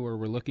got a new or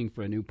were looking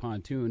for a new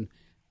pontoon,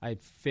 I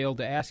failed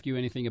to ask you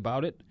anything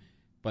about it.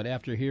 But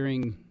after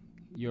hearing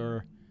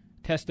your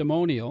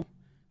testimonial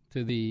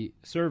to the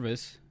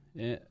service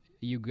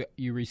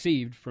you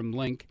received from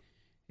Link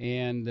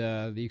and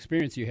the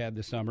experience you had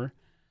this summer,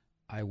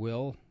 I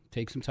will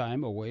take some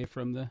time away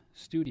from the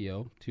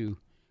studio to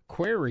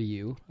query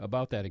you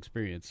about that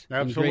experience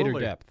Absolutely. in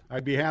greater depth.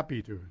 I'd be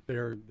happy to.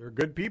 They're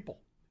good people.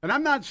 And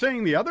I'm not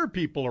saying the other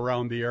people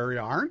around the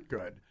area aren't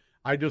good.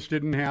 I just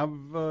didn't have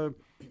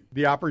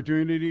the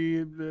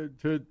opportunity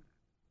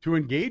to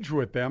engage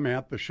with them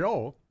at the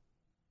show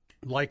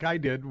like I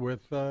did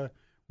with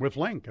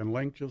Link. And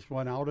Link just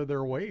went out of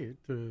their way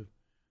to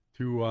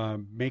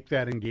make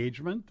that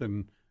engagement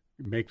and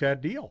make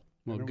that deal.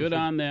 Well, good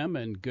on them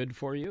and good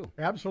for you.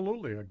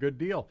 Absolutely, a good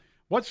deal.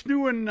 What's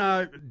new in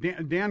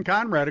Dan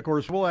Conrad? Of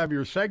course, we'll have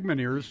your segment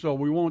here, so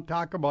we won't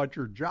talk about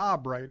your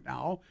job right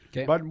now.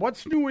 Okay. But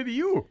what's new with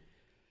you?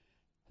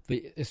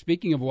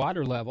 Speaking of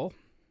water level,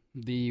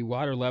 the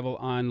water level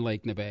on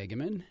Lake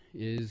Nebagaman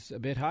is a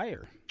bit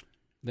higher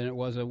than it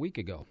was a week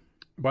ago.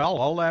 Well,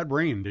 all that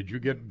rain, did you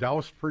get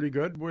doused pretty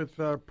good with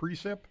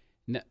precip?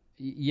 No,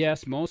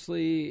 yes,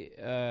 mostly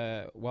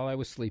while I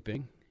was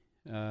sleeping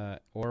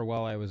or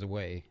while I was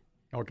away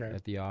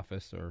at the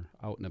office or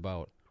out and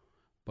about.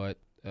 But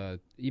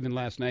even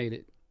last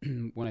night,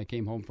 when I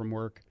came home from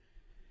work,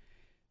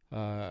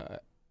 the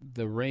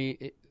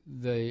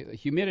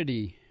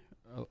humidity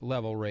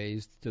level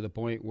raised to the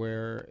point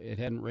where it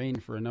hadn't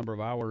rained for a number of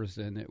hours,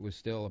 and it was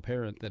still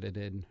apparent that it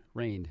had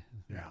rained.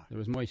 Yeah, there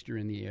was moisture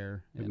in the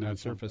air and on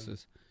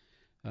surfaces.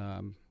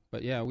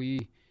 But yeah,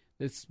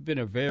 it's been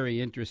a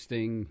very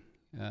interesting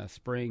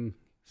spring,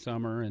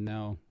 summer, and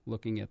now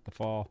looking at the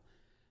fall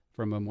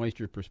from a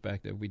moisture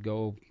perspective. We'd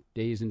go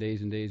days and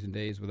days and days and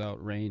days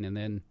without rain, and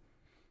then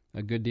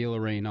a good deal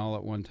of rain all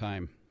at one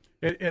time.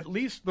 At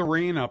least the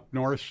rain up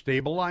north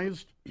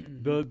stabilized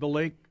the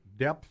lake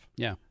depth.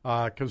 Yeah.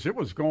 Because it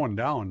was going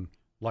down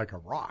like a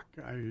rock.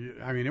 I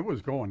mean, it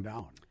was going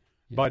down.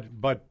 Yeah.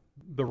 But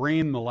the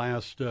rain the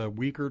last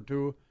week or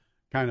two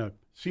kind of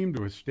seemed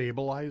to have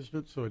stabilized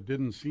it, so it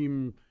didn't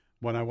seem,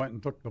 when I went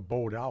and took the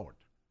boat out,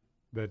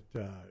 that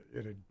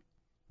it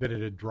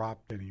had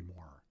dropped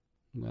anymore.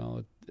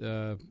 Well,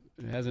 it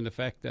has an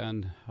effect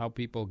on how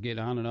people get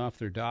on and off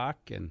their dock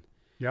and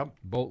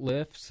boat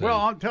lifts. Well,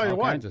 I'll tell you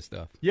what, all kinds of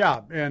stuff.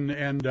 Yeah,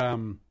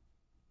 and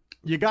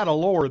you got to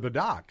lower the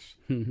docks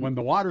when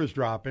the water's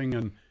dropping,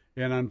 and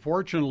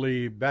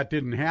unfortunately that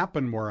didn't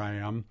happen where I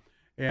am.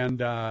 And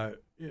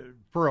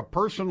for a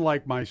person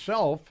like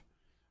myself,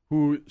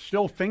 who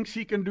still thinks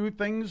he can do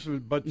things,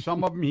 but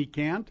some of them he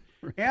can't,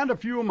 and a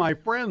few of my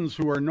friends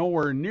who are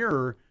nowhere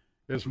near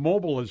as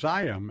mobile as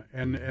I am,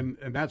 and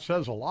that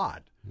says a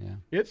lot. Yeah.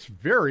 It's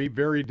very,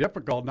 very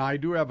difficult. Now, I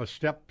do have a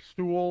step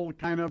stool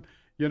kind of,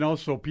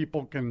 so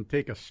people can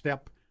take a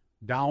step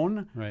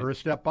down or a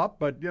step up,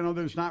 but,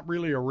 there's not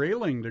really a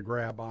railing to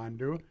grab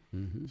onto.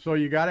 Mm-hmm. So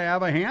you got to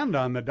have a hand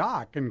on the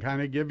dock and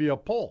kind of give you a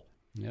pull.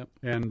 Yep.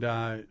 And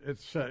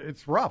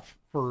it's rough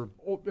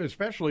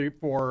especially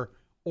for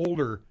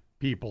older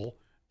people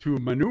to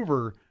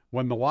maneuver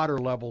when the water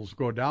levels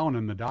go down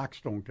and the docks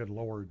don't get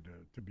lowered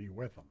to be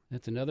with them.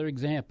 That's another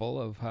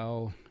example of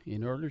how,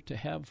 in order to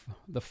have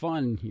the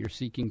fun you're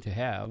seeking to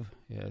have,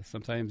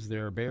 sometimes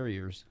there are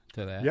barriers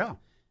to that. Yeah.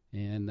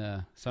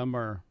 And some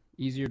are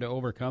easier to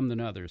overcome than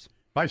others.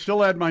 If I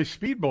still had my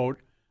speedboat,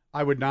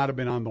 I would not have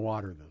been on the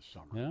water this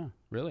summer. Yeah,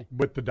 really?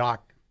 With the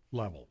dock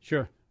level.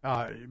 Sure.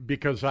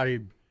 Because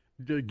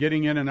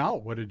getting in and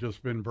out would have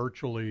just been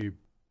virtually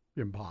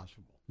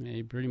impossible. Yeah,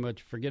 you pretty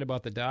much forget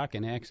about the dock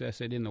and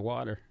access it in the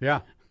water. Yeah,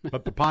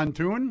 but the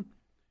pontoon,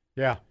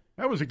 yeah,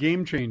 that was a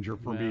game changer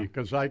for me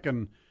because I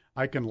can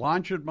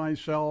launch it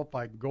myself.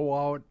 I can go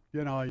out,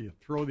 you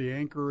throw the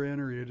anchor in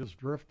or you just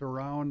drift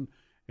around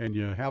and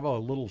you have a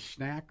little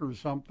snack or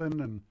something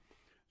and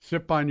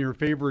sip on your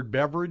favorite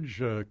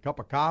beverage, a cup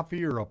of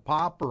coffee or a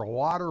pop or a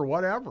water or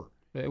whatever.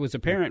 It was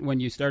apparent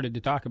when you started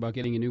to talk about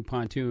getting a new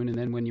pontoon and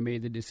then when you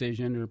made the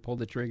decision or pulled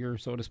the trigger,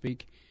 so to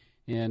speak,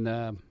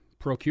 and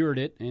procured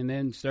it and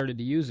then started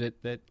to use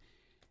it, that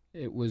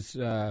it was,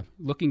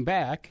 looking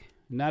back,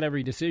 not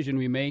every decision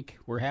we make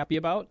we're happy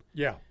about.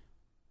 Yeah.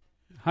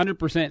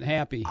 100%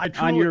 happy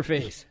on your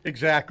face.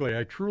 Exactly.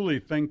 I truly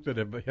think that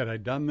had I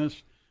done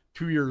this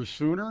 2 years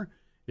sooner,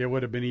 it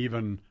would have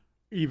been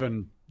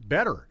even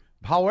better.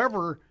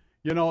 However,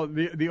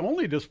 the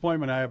only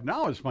disappointment I have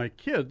now is my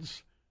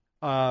kids,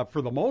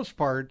 for the most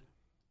part,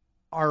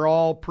 are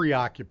all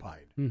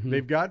preoccupied. Mm-hmm.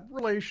 They've got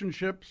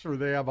relationships or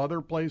they have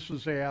other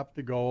places they have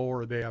to go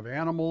or they have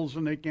animals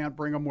and they can't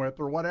bring them with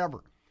or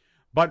whatever.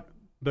 But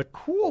the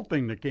cool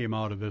thing that came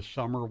out of this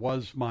summer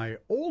was my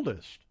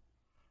oldest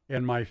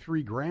and my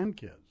 3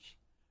 grandkids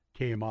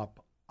came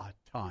up a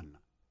ton.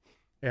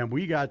 And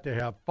we got to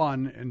have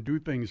fun and do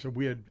things that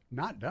we had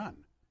not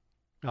done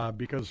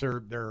because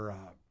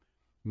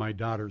my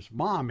daughter's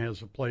mom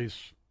has a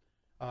place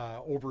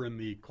over in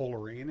the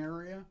Coleraine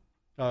area,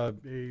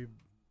 a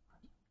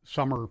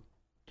summer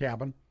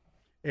cabin.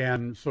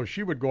 And so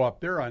she would go up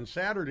there on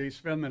Saturday,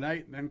 spend the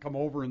night, and then come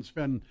over and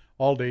spend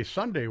all day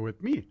Sunday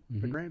with me.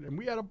 Mm-hmm. And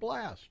we had a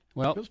blast.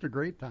 Well, just a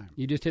great time.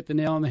 You just hit the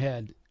nail on the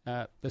head.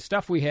 The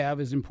stuff we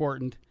have is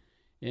important,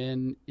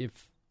 and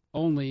if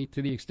only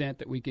to the extent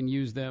that we can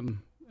use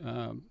them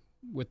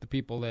with the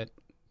people that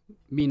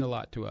mean a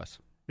lot to us.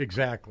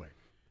 Exactly.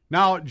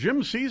 Now,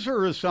 Jim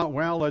Caesar is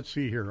let's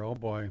see here. Oh,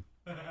 boy.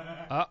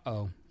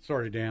 Uh-oh.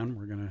 Sorry,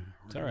 Dan.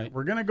 It's all right.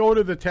 We're going to go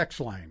to the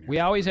text line here. We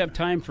always have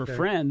time for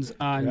friends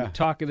on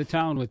Talk of the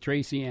Town with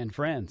Tracy and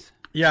Friends.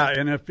 Yeah,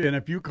 and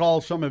if you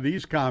call some of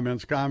these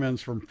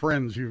comments from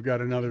friends, you've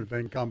got another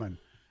thing coming.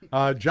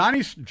 Johnny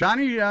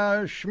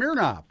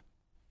Smirnoff,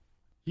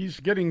 he's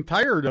getting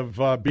tired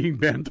of being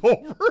bent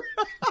over.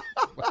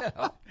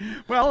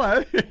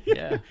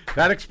 Yeah.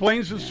 That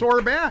explains his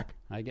sore back.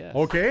 I guess.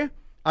 Okay.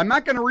 I'm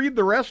not going to read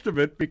the rest of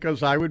it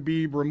because I would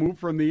be removed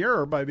from the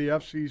air by the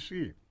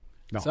FCC.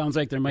 No. Sounds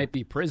like there might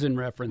be prison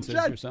references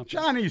or something.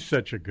 Johnny's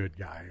such a good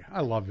guy.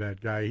 I love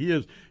that guy. He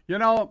is,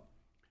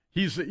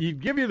 he'd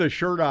give you the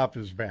shirt off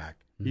his back.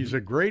 Mm-hmm. He's a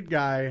great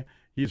guy.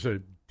 He's a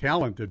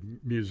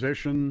talented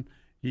musician.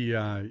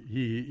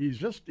 He's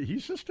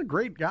just a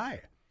great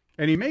guy.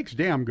 And he makes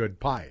damn good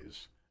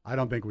pies. I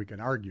don't think we can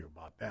argue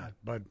about that.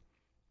 But,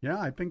 yeah,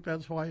 I think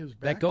that's why his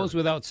back That goes hurts.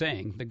 without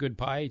saying, the good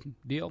pie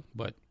deal,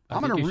 but I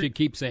think you should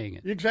keep saying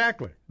it.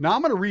 Exactly. Now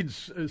I'm going to read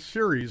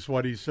series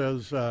what he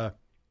says.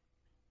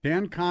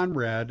 Dan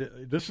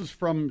Conrad, this is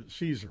from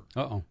Caesar.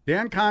 Uh-oh.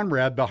 Dan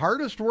Conrad, the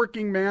hardest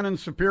working man in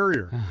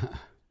Superior.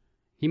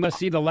 He must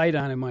see the light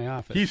on in my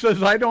office. He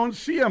says, I don't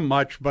see him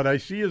much, but I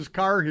see his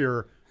car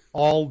here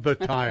all the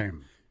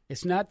time.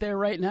 It's not there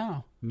right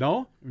now.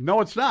 No,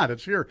 it's not.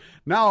 It's here.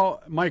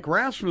 Now, Mike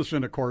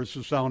Rasmussen, of course,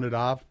 has sounded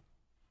off.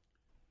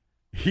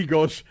 He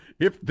goes,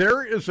 if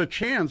there is a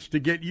chance to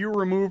get you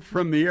removed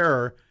from the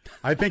air,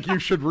 I think you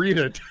should read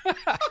it.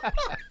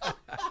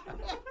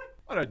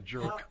 What a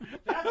jerk.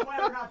 That's why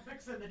they're not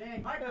fixing the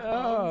dang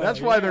microphone. That's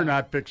why they're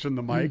not fixing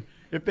the mic.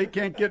 If they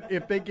can't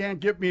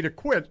get me to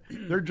quit,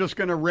 they're just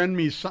going to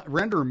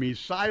render me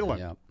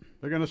silent. Yep.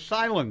 They're going to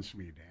silence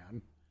me,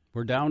 Dan.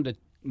 We're down to,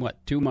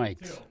 2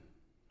 mics? 2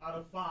 out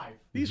of 5.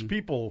 These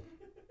people.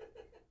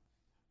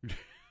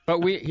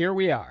 But here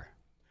we are.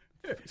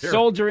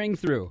 Soldiering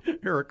through.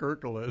 Eric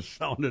Urkel has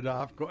sounded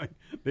off going,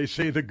 they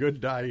say the good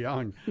die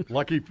young.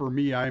 Lucky for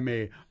me, I'm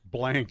a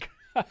blank.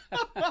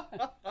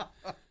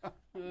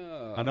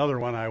 Another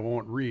one I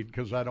won't read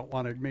because I don't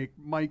want to make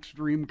Mike's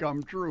dream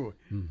come true.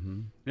 Mm-hmm.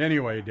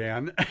 Anyway,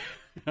 Dan,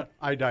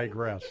 I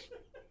digress.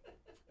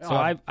 So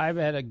I've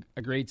had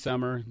a great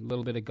summer, a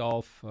little bit of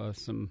golf,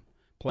 some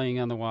playing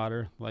on the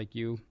water like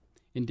you,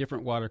 in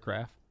different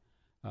watercraft.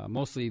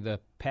 Mostly the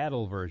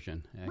paddle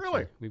version. Actually.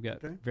 Really? We've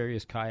got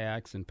various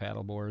kayaks and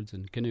paddle boards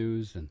and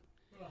canoes and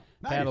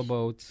Nice. paddle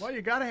boats. Well,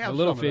 you got to have a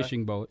little some of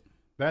fishing boat.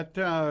 That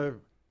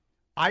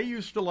I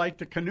used to like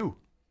to canoe.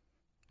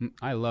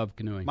 I love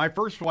canoeing. My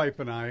first wife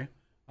and I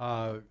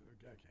can't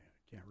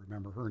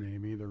remember her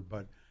name either,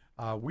 but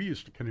we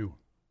used to canoe.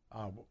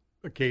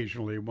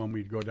 occasionally when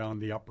we'd go down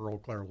the Upper Eau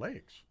Claire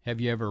Lakes. Have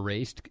you ever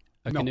raced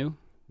a No. canoe?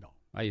 No.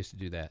 I used to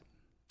do that.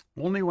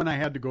 Only when I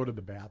had to go to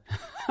the bath,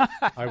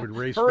 I would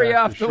race Hurry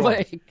back off to the shore.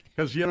 lake.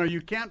 Because,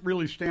 you can't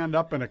really stand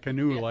up in a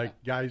canoe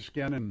like guys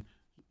can in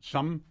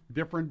some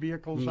different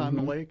vehicles on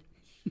the lake.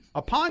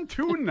 A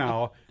pontoon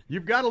now,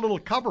 you've got a little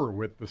cover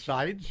with the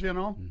sides,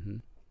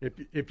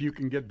 if you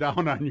can get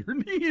down on your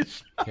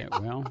knees. Okay,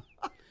 well,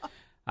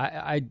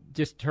 I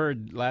just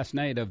heard last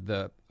night of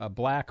a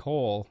black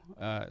hole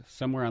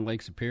somewhere on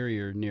Lake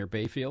Superior near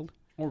Bayfield.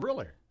 Oh,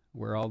 really?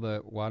 Where all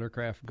the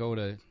watercraft go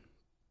to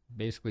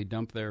basically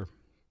dump their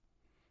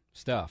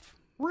stuff.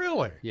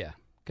 Really? Yeah,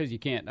 because you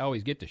can't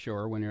always get to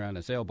shore when you're on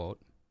a sailboat.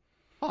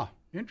 Huh,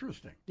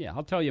 interesting. Yeah,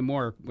 I'll tell you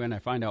more when I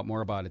find out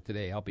more about it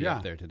today. I'll be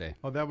up there today.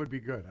 Oh, that would be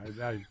good.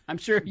 I'm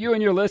sure you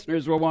and your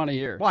listeners will want to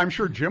hear. Well, I'm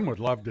sure Jim would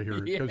love to hear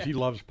it because Yeah. he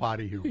loves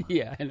potty humor.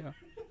 Yeah, I know.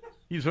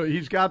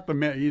 He's got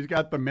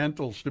the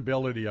mental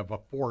stability of a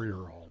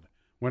 4-year-old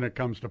when it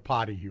comes to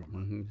potty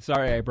humor.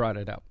 Sorry I brought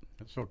it up.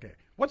 That's okay.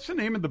 What's the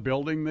name of the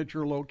building that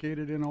you're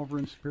located in over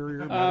in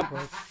Superior?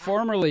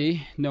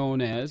 Formerly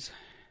known as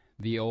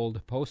the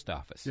old post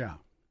office. Yeah.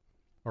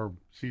 Or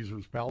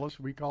Caesar's Palace,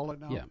 we call it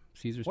now? Yeah,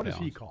 Caesar's What Palace.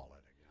 does he call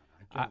it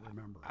again? I can't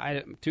remember.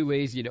 I'm too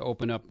lazy to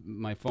open up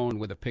my phone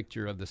with a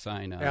picture of the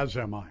sign on. As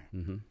am I.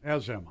 Mm-hmm.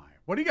 As am I.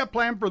 What do you got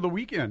planned for the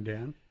weekend,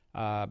 Dan?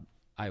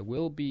 I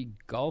will be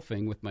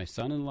golfing with my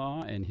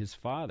son-in-law and his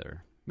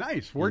father.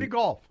 Nice. Where do you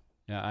golf?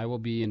 Yeah, I will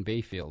be in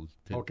Bayfield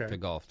to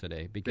golf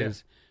today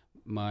because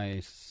my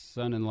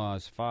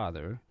son-in-law's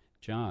father,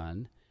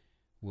 John,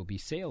 will be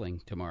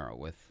sailing tomorrow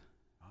with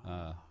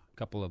a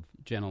couple of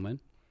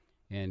gentlemen,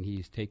 and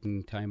he's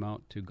taking time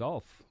out to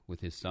golf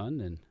with his son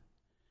and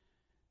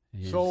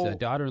his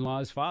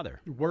daughter-in-law's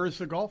father. Where's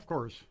the golf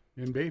course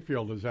in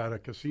Bayfield? Is that a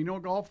casino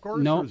golf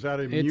course? No, Or is that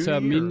a it's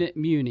a Muni?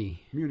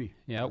 Muni. Muni.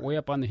 Yeah, way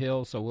up on the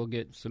hill, so we'll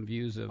get some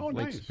views of Lake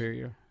nice.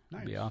 Superior.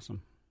 Nice. It'll be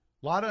awesome.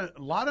 Lot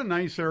of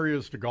nice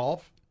areas to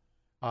golf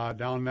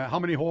down there. How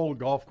many hole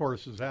golf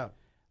course is that?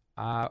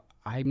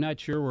 I'm not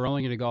sure. We're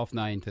only going to golf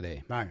 9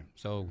 today. 9.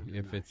 So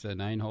if it's a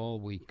 9-hole,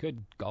 we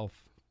could golf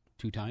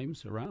 2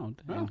 times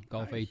around and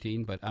golf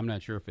 18, but I'm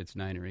not sure if it's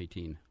 9 or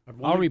 18.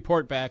 I'll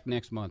report back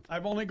next month.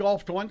 I've only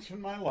golfed once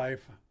in my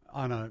life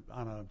on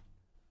a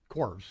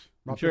course.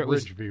 I'm sure it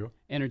was Ridgeview.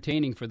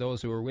 entertaining for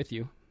those who were with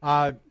you.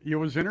 It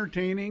was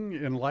entertaining,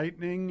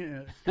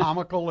 enlightening,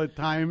 comical at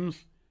times,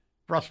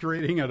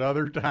 frustrating at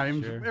other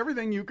times. Sure.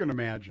 Everything you can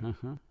imagine.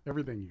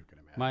 Everything you can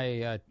imagine.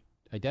 My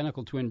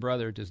identical twin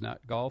brother does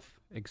not golf,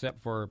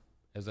 except for,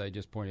 as I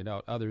just pointed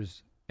out,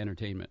 others'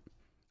 entertainment.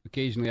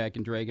 Occasionally I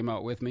can drag him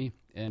out with me,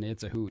 and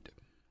it's a hoot.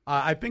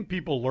 I think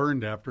people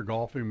learned after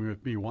golfing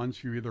with me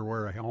once, you either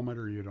wear a helmet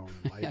or you don't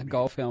invite me.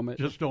 Golf helmet.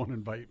 Just don't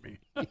invite me.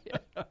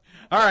 All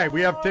right,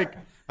 we have to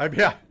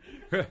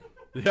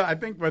I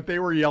think what they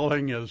were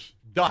yelling is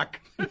duck.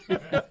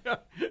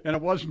 And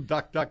it wasn't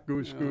duck, duck,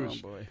 goose,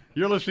 goose. Oh, boy.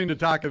 You're listening to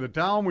Talk of the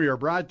Town. We are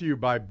brought to you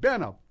by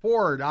Benna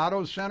Ford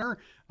Auto Center,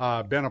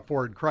 Benna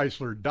Ford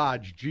Chrysler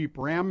Dodge Jeep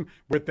Ram,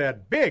 with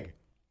that big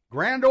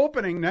grand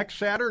opening next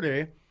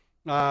Saturday.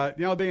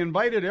 They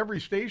invited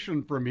every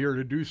station from here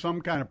to do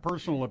some kind of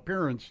personal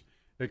appearance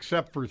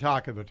except for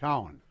Talk of the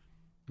Town.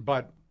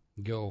 But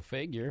go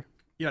figure.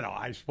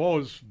 I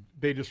suppose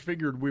they just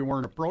figured we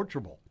weren't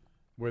approachable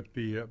with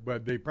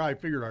but they probably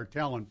figured our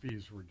talent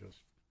fees were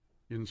just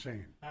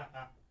insane.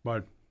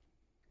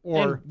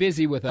 And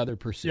busy with other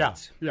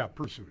pursuits. Yeah,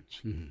 pursuits.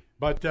 Mm-hmm.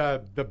 But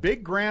the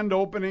big grand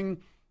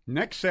opening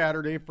next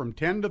Saturday from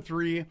 10 to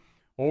 3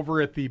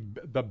 over at the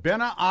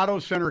Benna Auto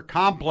Center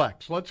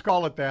complex. Let's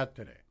call it that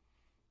today.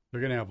 They're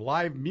going to have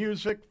live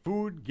music,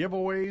 food,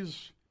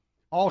 giveaways,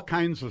 all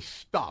kinds of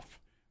stuff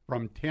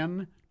from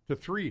 10 to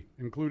 3,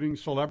 including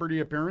celebrity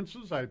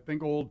appearances. I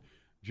think old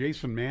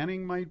Jason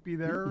Manning might be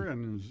there,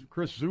 and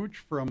Chris Zuch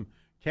from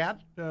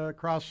Cat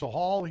across the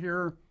hall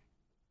here.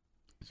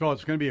 So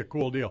it's going to be a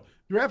cool deal.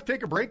 Do we have to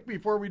take a break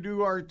before we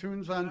do our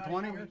Tunes on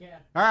 20? All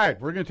right,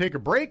 we're going to take a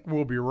break.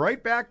 We'll be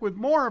right back with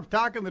more of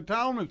Talking the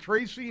Town with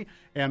Tracy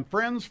and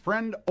friends,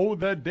 friend o'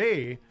 the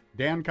day,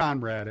 Dan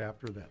Conrad,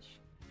 after this.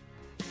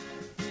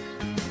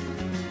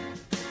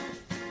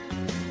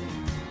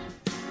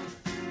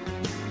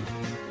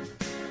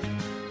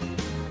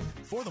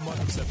 For the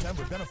month of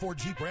September, Benna Ford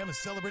Jeep Ram is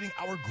celebrating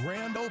our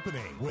grand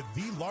opening with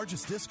the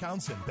largest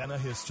discounts in Benna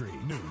history.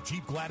 New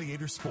Jeep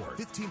Gladiator Sport,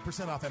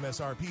 15% off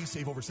MSRP,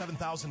 save over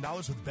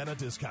 $7,000 with Benna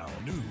discount.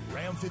 New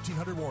Ram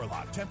 1500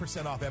 Warlock,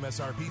 10% off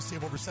MSRP,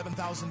 save over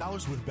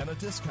 $7,000 with Benna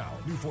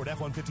discount. New Ford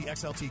F-150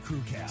 XLT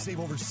Crew Cab,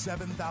 save over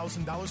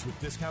 $7,000 with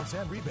discounts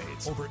and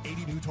rebates. Over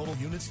 80 new total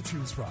units to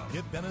choose from.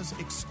 Get Benna's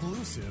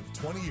exclusive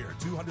 20-year,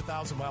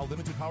 200,000-mile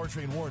limited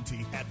powertrain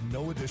warranty at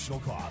no additional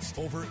cost.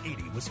 Over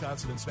 80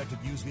 Wisconsin-inspected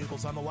used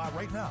vehicles on on the lot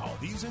right now.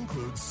 These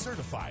include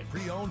certified,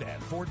 pre-owned,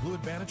 and Ford Blue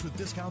Advantage with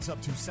discounts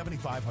up to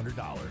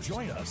 $7,500.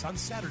 Join us on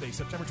Saturday,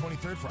 September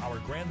 23rd for our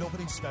grand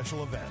opening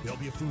special event. There'll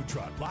be a food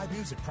truck, live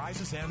music,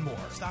 prizes, and more.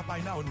 Stop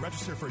by now and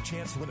register for a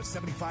chance to win a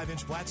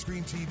 75-inch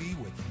flat-screen TV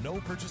with no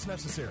purchase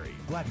necessary.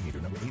 Gladiator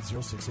number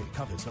 8068,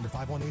 Compass number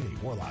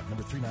 5188, Warlock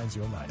number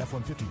 3909,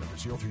 F-150 number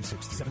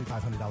 0360,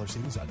 $7,500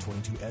 savings on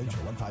 22 Edge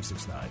or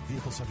 1569.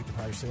 Vehicle subject to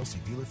prior sales. See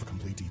dealer for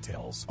complete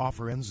details.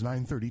 Offer ends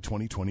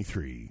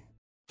 9/30/2023.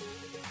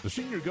 The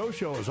Senior Go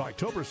Show is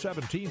October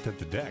 17th at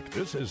the Deck.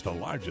 This is the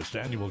largest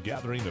annual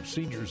gathering of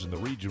seniors in the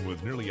region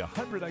with nearly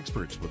 100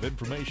 experts with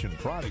information,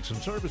 products, and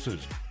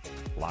services.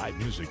 Live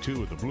music, too,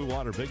 with the Blue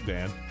Water Big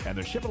Band and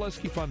the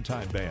Shibbolethsky Fun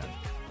Time Band.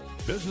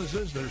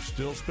 Businesses, there's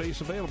still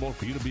space available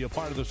for you to be a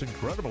part of this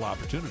incredible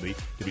opportunity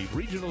to meet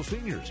regional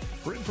seniors.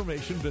 For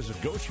information, visit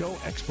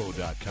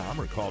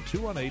GoShowExpo.com or call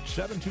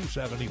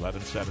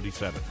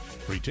 218-727-1177.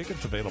 Free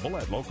tickets available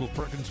at local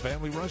Perkins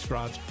Family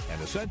Restaurants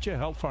and Essentia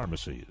Health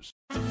Pharmacies.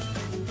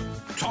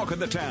 Talk of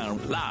the Town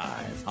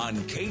live on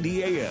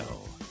KDAL.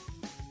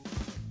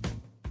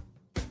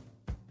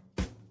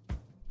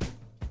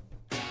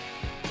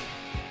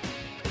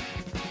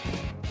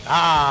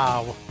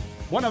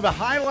 One of the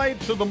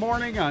highlights of the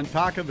morning on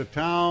Talk of the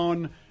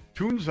Town,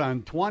 Tunes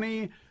on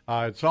 20.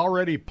 It's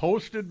already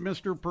posted,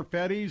 Mr.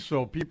 Perfetti,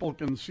 so people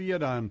can see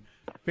it on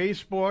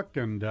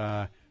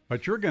Facebook.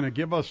 But you're going to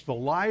give us the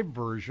live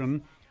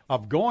version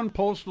of Going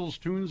Postal's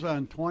Tunes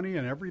on 20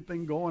 and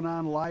everything going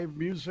on live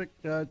music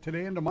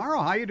today and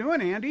tomorrow. How you doing,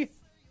 Andy?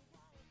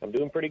 I'm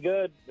doing pretty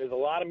good. There's a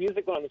lot of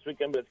music on this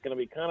weekend, but it's going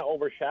to be kind of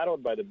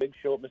overshadowed by the big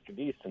show at Mr.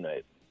 D's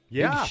tonight.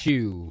 Yeah. Big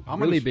shoe.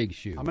 Big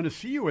shoe. I'm going to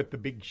see you at the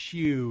big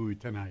shoe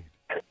tonight.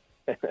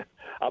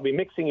 I'll be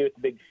mixing you with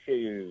the big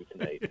shoe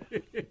tonight.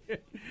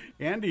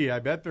 Andy, I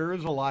bet there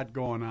is a lot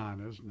going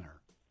on, isn't there?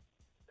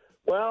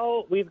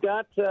 Well, we've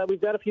got a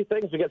few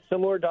things. We got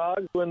Similar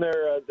Dogs doing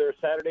their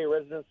Saturday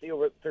residency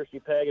over at Thirsty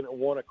Pagan at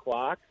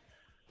 1:00.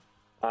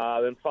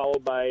 Then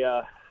followed by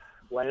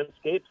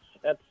Landscapes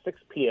at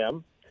 6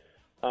 p.m.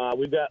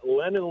 We've got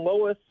Len and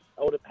Lois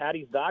out at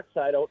Patty's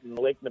Dockside out in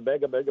Lake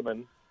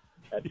Nebegabegaman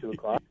at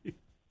 2:00.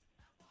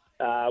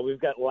 We've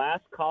got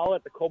Last Call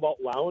at the Cobalt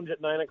Lounge at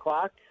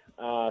 9:00.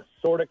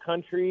 Sorta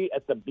Country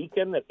at the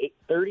Beacon at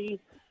 8:30.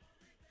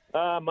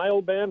 My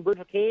old band,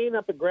 Virgil Kane,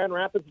 up at Grand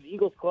Rapids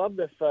Eagles Club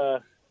if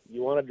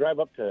you want to drive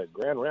up to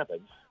Grand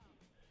Rapids.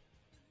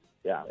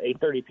 Yeah,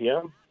 8:30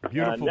 p.m.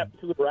 Beautiful.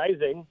 Neptune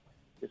Rising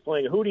is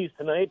playing Hootie's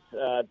tonight.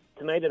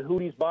 Tonight at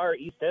Hootie's Bar,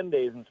 East End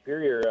Days in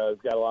Superior.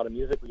 It's got a lot of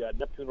music. We got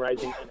Neptune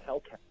Rising and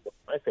Hellcat,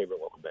 my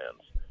favorite local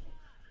bands.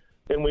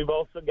 And we've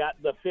also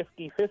got the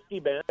 50/50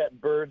 band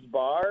at Bird's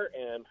Bar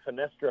and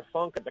Finestra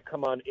Funk at the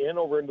Come On In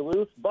over in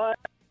Duluth. But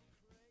I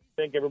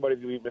think everybody's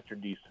going to be Mr.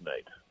 D's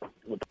tonight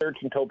with the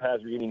 13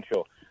 Topaz reunion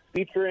show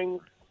featuring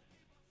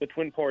the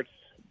Twin Ports'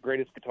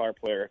 greatest guitar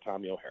player,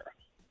 Tommy O'Hara.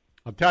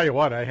 I'll tell you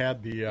what, I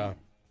had the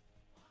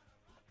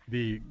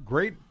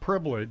great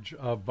privilege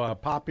of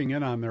popping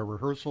in on their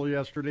rehearsal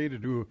yesterday to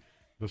do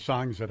the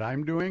songs that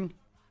I'm doing.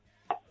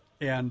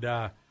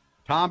 And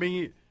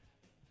Tommy,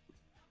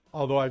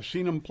 although I've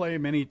seen him play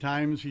many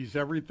times, he's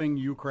everything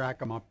you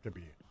crack him up to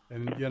be.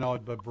 And, you know,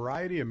 the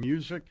variety of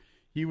music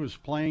he was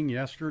playing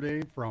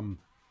yesterday from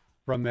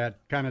that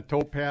kind of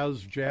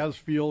Topaz jazz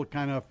feel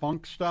kind of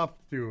funk stuff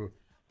to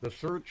the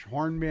Search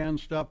horn band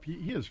stuff,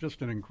 he is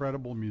just an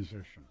incredible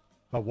musician.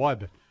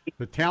 The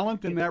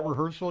talent in that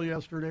rehearsal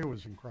yesterday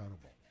was incredible.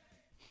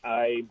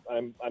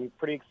 I'm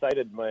pretty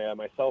excited.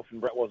 Myself and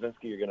Brett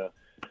Wozinski are going to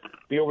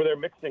be over there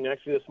mixing.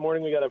 Actually, this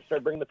morning we got to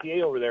start bringing the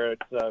PA over there.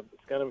 It's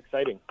kind of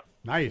exciting.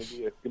 Nice.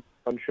 It'll be a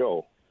fun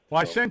show. Well,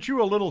 I sent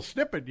you a little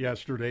snippet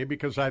yesterday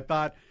because I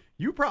thought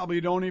you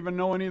probably don't even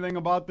know anything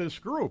about this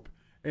group.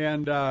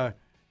 And of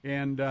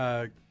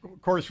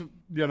course,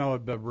 you know,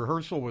 the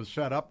rehearsal was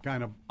set up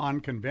kind of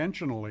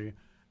unconventionally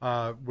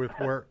with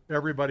where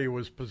everybody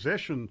was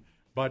positioned.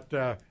 But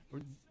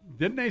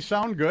didn't they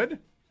sound good?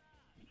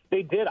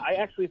 They did. I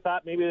actually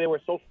thought maybe they were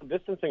social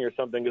distancing or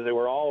something because they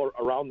were all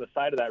around the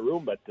side of that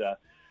room. But,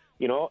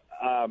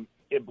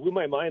 it blew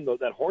my mind, though,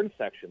 that horn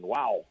section.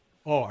 Wow.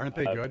 Oh, aren't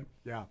they good?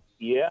 Yeah.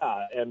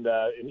 Yeah, and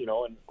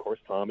of course,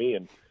 Tommy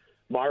and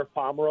Marv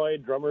Pomeroy,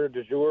 drummer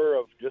de jour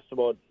of just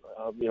about,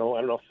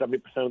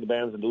 70% of the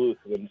bands in Duluth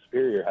and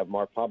Superior have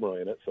Marv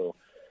Pomeroy in it. So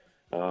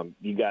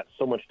you got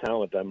so much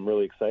talent. I'm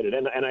really excited.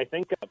 And I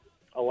think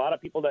a lot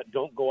of people that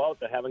don't go out,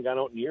 that haven't gone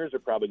out in years, are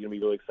probably going to be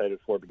really excited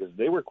for it because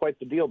they were quite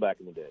the deal back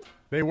in the day.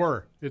 They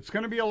were. It's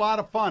going to be a lot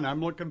of fun.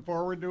 I'm looking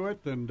forward to it.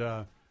 And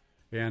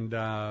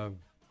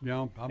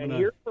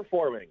you're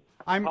performing.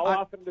 How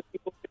often do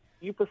people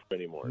you perform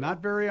anymore? Not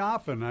very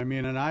often. I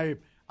mean, and I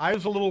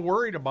was a little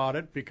worried about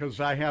it because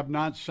I have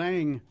not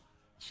sang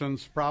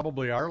since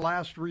probably our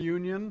last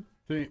reunion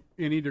to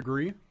any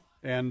degree.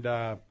 And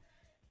I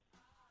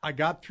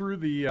got through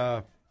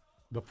the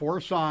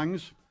 4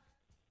 songs,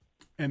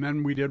 and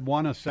then we did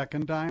one a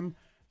second time.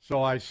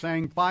 So I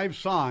sang 5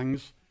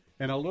 songs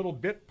and a little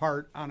bit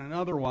part on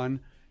another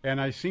one,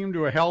 and I seem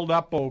to have held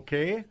up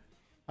okay.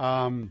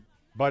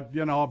 But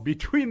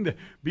between the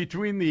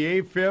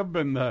AFib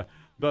and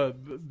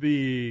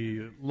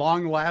the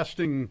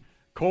long-lasting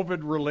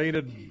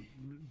COVID-related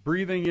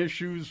breathing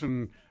issues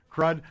and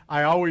crud,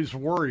 I always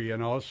worry.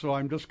 So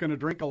I'm just going to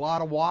drink a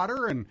lot of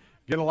water and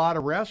get a lot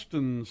of rest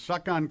and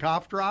suck on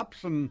cough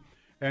drops and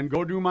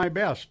go do my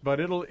best. But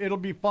it'll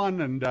be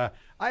fun. And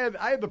I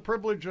had the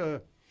privilege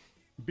of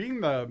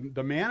being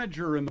the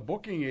manager and the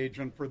booking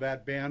agent for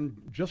that band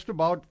just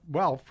about,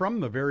 from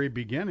the very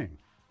beginning.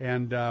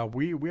 And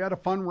we had a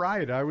fun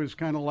ride. I was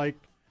kind of like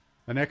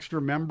an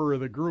extra member of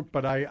the group,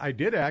 but I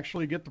did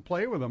actually get to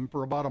play with them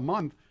for about a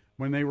month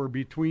when they were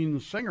between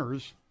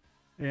singers.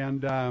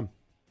 And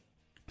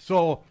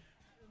so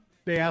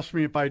they asked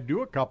me if I'd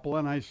do a couple,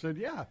 and I said,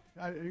 yeah,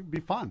 it'd be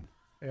fun.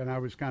 And I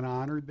was kind of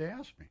honored they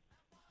asked me.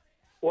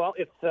 Well,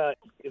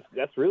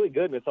 that's really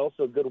good, and it's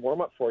also a good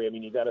warm-up for you. I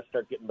mean, you got to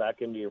start getting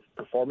back into your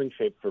performing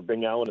shape for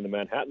Bing Allen and the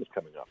Manhattans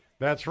coming up.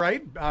 That's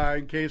right.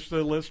 In case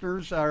the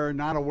listeners are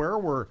not aware,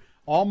 we're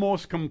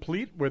almost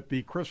complete with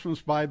the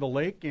Christmas by the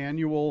Lake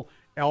annual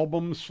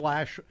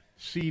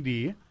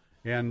album/CD.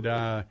 And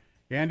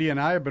Andy and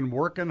I have been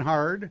working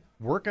hard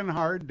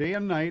day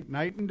and night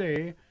and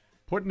day,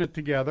 putting it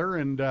together.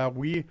 And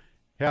we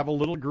have a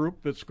little group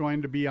that's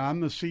going to be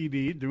on the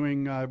CD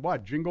doing,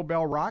 Jingle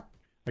Bell Rock?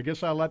 I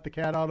guess I let the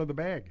cat out of the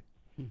bag.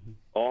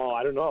 Oh,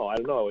 I don't know.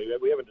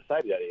 We haven't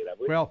decided that yet, have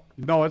we? Well,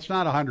 no, it's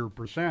not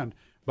 100%.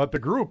 But the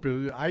group,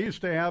 I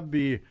used to have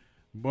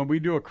when we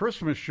do a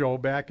Christmas show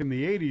back in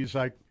the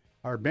 80s,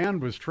 our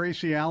band was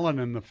Tracy Allen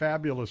and the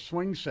Fabulous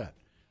Swing Set.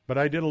 But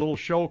I did a little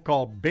show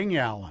called Bing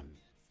Allen.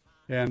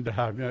 And,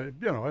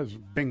 it was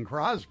Bing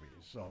Crosby.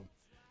 So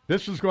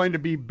this is going to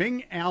be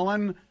Bing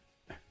Allen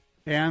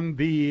and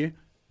the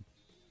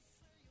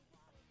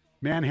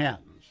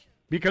Manhattans.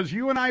 Because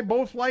you and I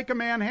both like a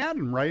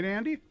Manhattan, right,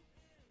 Andy?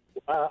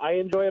 I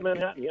enjoy a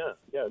Manhattan, yeah.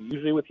 Yeah,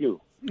 usually with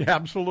you. Yeah,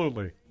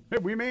 absolutely.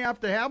 We may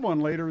have to have one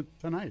later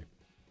tonight.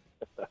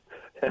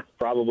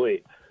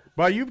 Probably.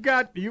 Well, you've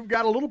got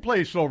a little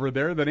place over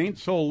there that ain't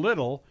so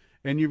little,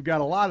 and you've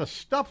got a lot of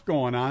stuff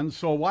going on.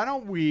 So why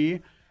don't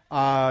we,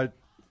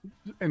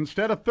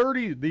 instead of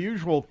the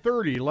usual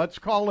 30, let's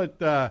call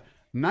it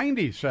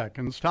 90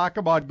 seconds, talk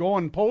about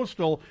Going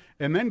Postal,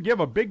 and then give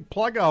a big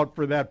plug out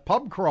for that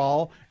pub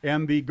crawl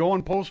and the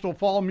Going Postal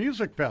Fall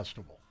Music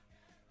Festival.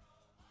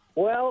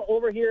 Well,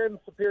 over here in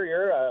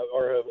Superior,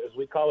 or as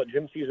we call it,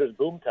 Jim Caesar's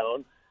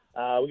Boomtown,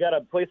 we got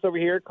a place over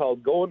here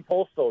called Going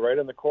Postal right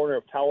on the corner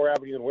of Tower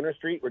Avenue and Winter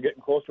Street. We're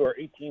getting close to our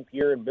 18th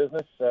year in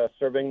business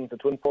serving the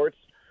Twin Ports.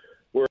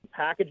 We're a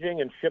packaging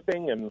and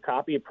shipping and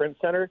copy print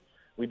center.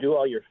 We do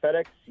all your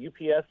FedEx,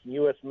 UPS, and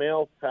U.S.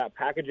 mail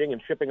packaging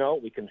and shipping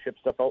out. We can ship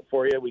stuff out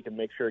for you. We can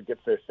make sure it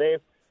gets there safe.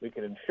 We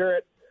can insure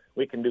it.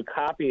 We can do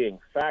copying,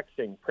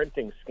 faxing,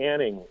 printing,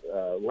 scanning,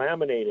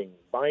 laminating,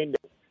 binding,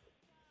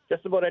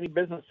 just about any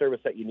business service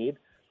that you need.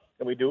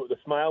 And we do it with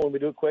a smile, and we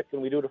do it quick,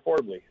 and we do it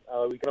affordably.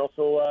 You can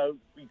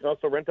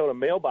also rent out a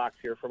mailbox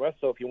here from us.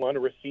 So if you want to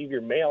receive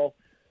your mail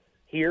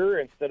here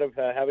instead of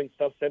having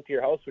stuff sent to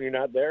your house when you're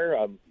not there,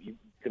 you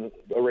can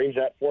arrange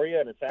that for you.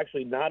 And it's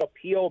actually not a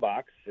P.O.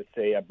 box. It's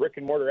a brick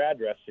and mortar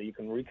address, so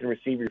we can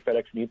receive your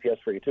FedEx and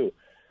UPS for you too.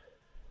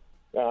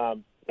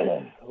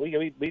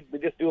 We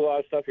just do a lot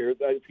of stuff here.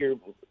 If you're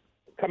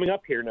coming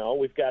up here now,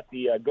 we've got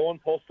the Going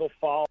Postal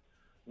Fall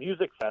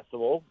Music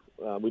Festival.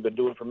 We've been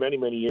doing for many,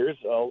 many years,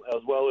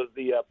 as well as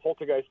the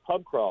Poltergeist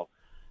Pub Crawl.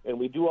 And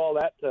we do all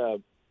that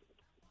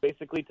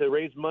basically to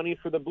raise money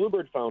for the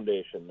Bluebird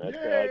Foundation. That's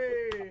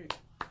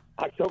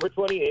October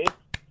 28th.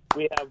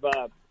 We have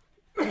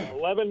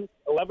 11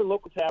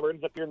 local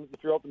taverns up here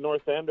throughout the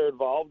North End are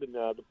involved in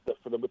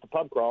with the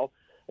pub crawl.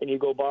 And you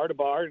go bar to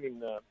bar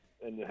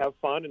and have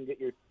fun and get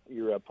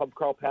your pub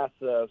crawl pass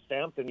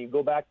stamped. And you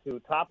go back to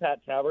Top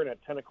Hat Tavern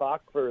at 10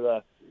 o'clock for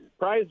the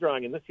prize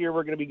drawing. And this year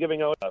we're going to be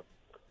giving out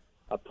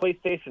a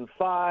PlayStation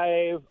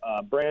 5,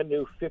 a brand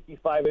new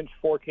 55-inch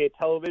 4K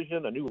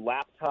television, a new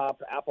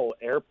laptop, Apple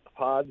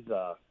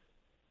AirPods,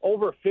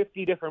 over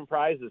 50 different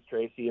prizes,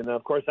 Tracy. And,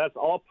 of course, that's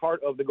all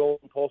part of the Going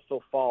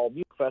Postal Fall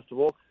Music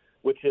Festival,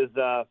 which is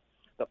the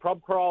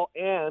pub crawl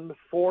and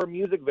 4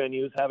 music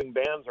venues having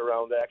bands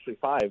around, actually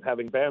 5,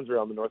 having bands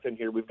around the North End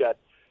here. We've got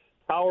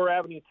Tower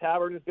Avenue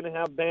Tavern is going to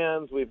have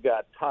bands. We've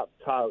got Top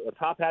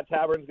Hat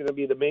Tavern is going to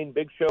be the main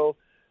big show.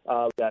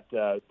 We've got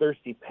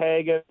Thirsty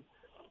Pagan.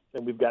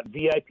 And we've got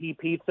VIP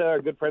Pizza,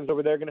 our good friends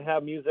over there, are going to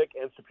have music.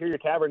 And Superior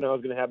Tavern now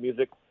is going to have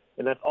music.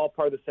 And that's all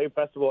part of the same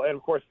festival. And,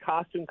 of course,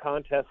 costume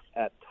contests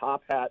at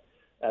Top Hat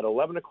at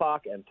 11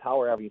 o'clock and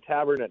Tower Avenue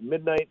Tavern at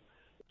midnight.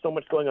 So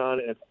much going on,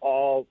 and it's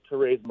all to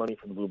raise money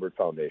for the Bluebird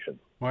Foundation.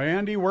 Well,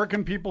 Andy, where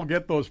can people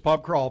get those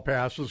pub crawl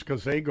passes?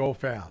 Because they go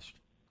fast.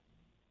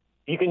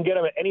 You can get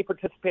them at any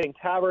participating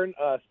tavern.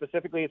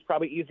 Specifically, it's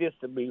probably easiest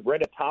to be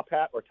right at Top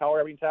Hat or Tower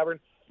Avenue Tavern.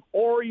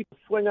 Or you can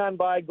swing on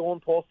by Going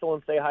Postal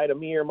and say hi to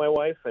me or my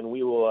wife, and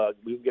we will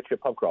get you a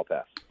pub crawl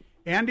pass.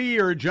 Andy,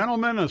 you're a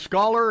gentleman, a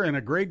scholar, and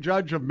a great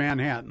judge of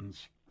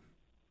Manhattans.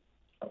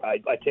 I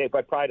take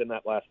my pride in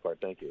that last part.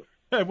 Thank you.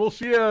 Hey, we'll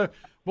see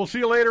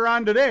you later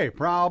on today.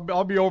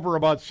 I'll be over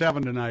about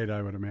 7 tonight,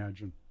 I would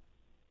imagine.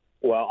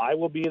 Well, I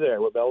will be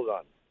there with bells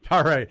on.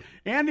 All right.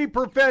 Andy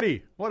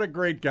Perfetti, what a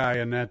great guy.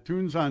 And that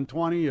Tunes on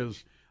 20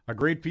 is a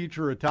great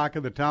feature at Talk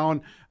of the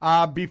Town.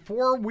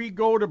 Before we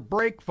go to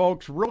break,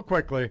 folks, real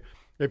quickly,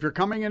 if you're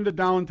coming into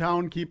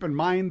downtown, keep in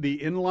mind the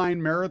inline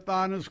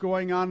marathon is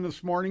going on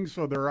this morning,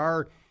 so there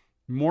are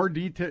more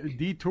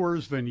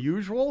detours than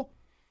usual.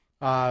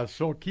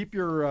 So keep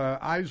your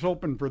eyes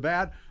open for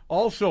that.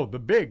 Also, the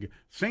big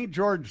St.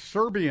 George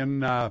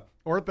Serbian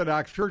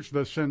Orthodox Church,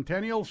 the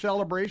Centennial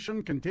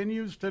Celebration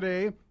continues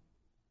today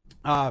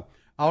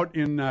out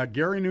in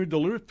Gary, New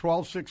Duluth,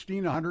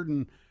 1216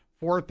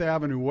 104th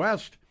Avenue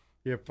West.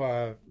 If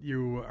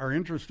you are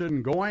interested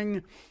in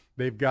going,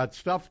 they've got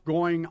stuff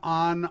going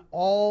on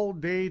all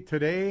day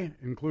today,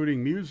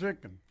 including music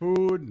and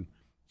food and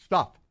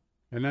stuff.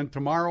 And then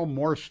tomorrow,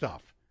 more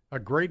stuff. A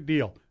great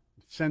deal.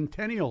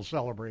 Centennial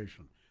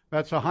Celebration.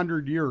 That's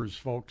 100 years,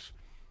 folks.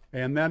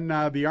 And then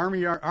the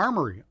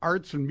Armory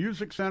Arts and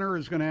Music Center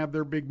is going to have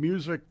their big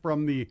music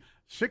from the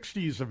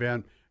 60s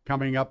event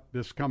coming up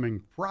this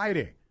coming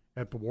Friday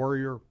at the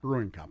Warrior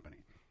Brewing Company.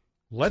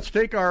 Let's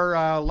take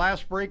our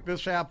last break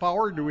this half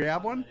hour. Do we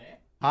have one?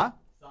 Huh?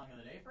 Song of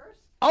the day first?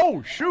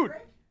 Oh, shoot.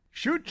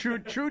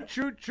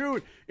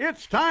 Shoot.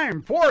 It's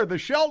time for the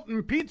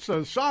Shelton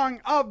Pizza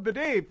Song of the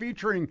Day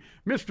featuring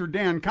Mr.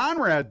 Dan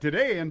Conrad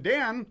today. And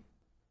Dan,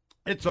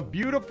 it's a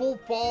beautiful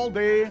fall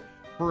day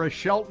for a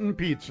Shelton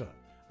Pizza.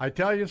 I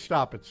tell you,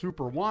 stop at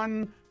Super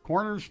One,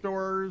 corner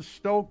stores,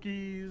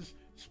 Stokey's,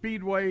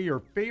 Speedway, your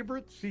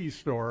favorite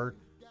C-store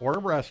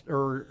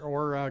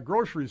or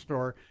grocery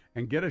store,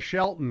 and get a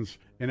Shelton's.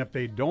 And if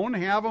they don't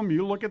have them,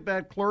 you look at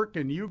that clerk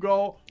and you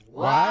go,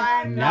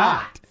 why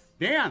not?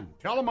 Dan,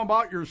 tell them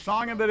about your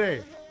Song of the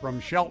Day from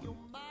Shelton.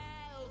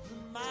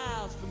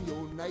 I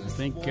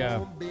think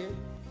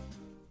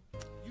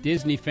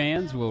Disney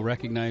fans will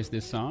recognize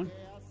this song.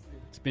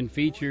 It's been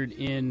featured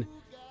in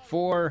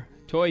 4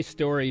 Toy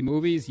Story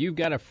movies. You've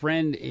Got a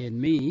Friend in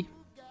Me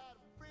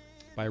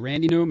by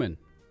Randy Newman.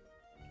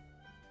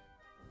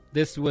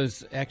 This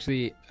was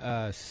actually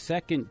a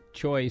second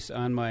choice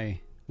on my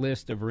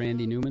list of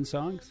Randy Newman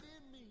songs.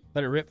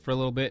 Let it rip for a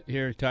little bit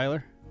here,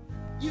 Tyler.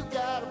 You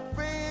got a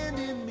friend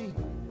in me.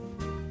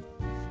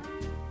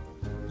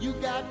 You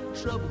got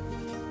trouble,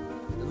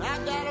 and I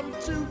got them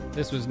too.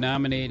 This was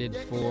nominated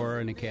for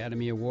an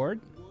Academy Award.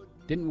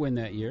 Didn't win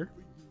that year,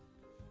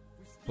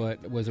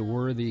 but was a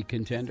worthy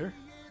contender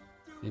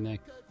in that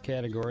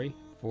category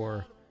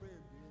for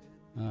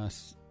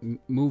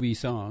movie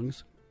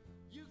songs.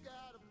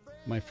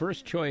 My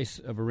first choice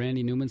of a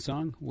Randy Newman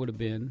song would have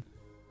been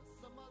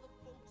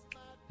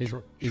his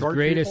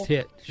greatest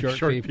hit, Short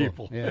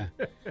People. Yeah.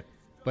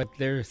 But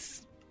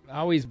there's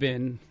always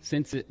been,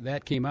 since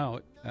that came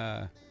out,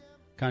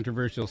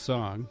 controversial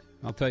song.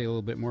 I'll tell you a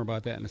little bit more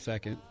about that in a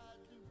second,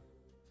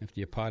 after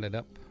you pot it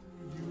up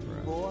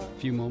for a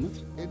few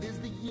moments. And as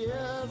the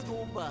years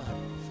go by,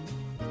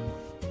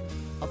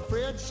 a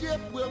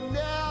friendship will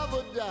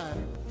never die.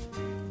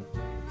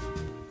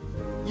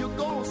 You're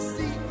gonna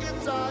see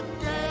it's our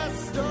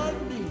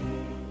destiny.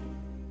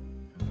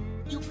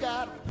 You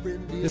got a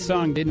friend in This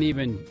song didn't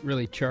even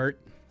really chart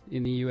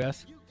in the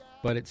U.S.,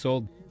 but it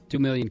sold 2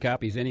 million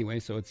copies anyway,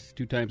 so it's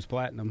 2 times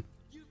platinum.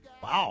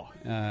 Wow.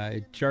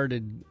 It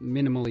charted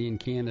minimally in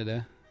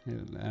Canada.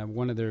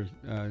 One of their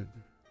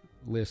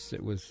lists,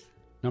 it was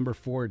number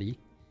 40.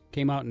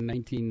 Came out in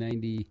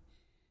 1990.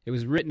 It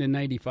was written in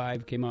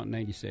 95, came out in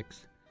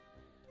 96.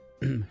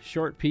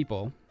 Short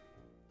People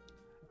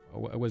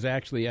was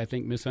actually, I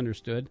think,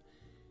 misunderstood.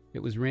 It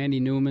was Randy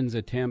Newman's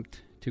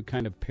attempt to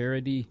kind of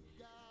parody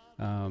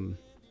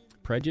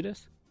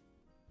Prejudice.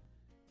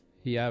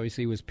 He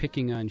obviously was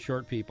picking on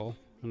short people,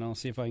 and I'll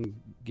see if I can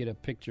get a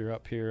picture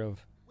up here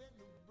of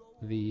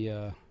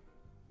the...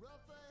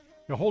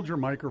 You hold your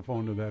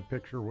microphone to that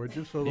picture, would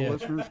you, so the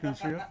listeners can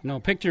see it? No,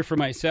 picture for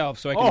myself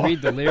so I can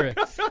read the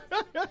lyrics.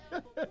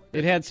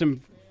 It had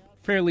some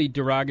fairly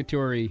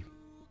derogatory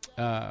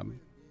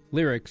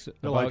lyrics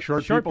about like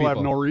short people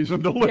have no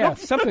reason to live. Yeah,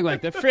 something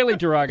like that. Fairly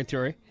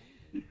derogatory.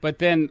 But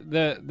then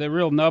the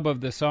real nub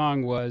of the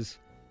song was,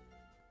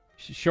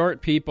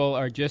 short people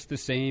are just the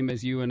same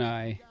as you and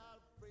I,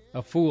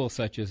 a fool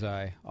such as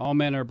I. All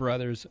men are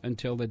brothers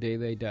until the day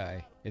they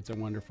die. It's a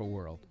wonderful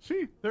world.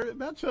 See,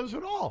 that says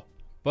it all.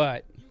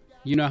 But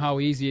you know how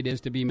easy it is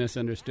to be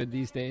misunderstood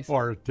these days?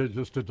 Or to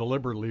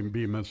deliberately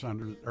be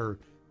misunderstood, or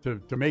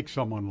to make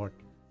someone look.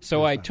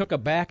 So I took a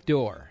back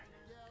door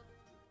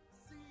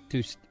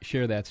to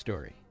share that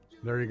story.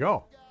 There you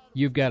go.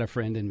 You've Got a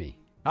Friend in Me.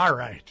 All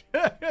right.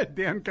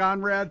 Dan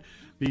Conrad,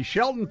 the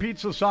Shelton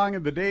Pizza Song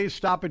of the Day.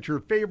 Stop at your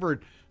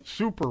favorite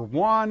Super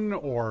One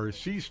or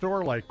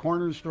C-store like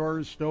corner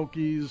stores,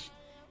 Stokey's,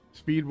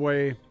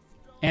 Speedway.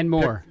 And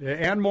more.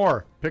 And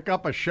more. Pick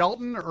up a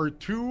Shelton or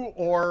 2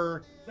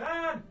 or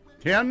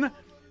 10.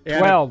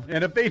 12.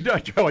 And if they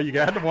don't, you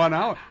got one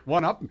up.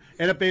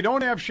 And if they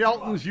don't have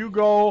Sheltons, you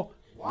go,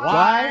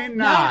 why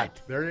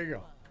not? There you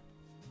go.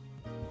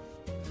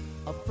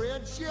 A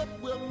friendship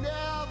will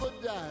never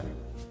die.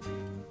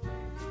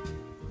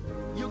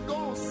 You're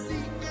gonna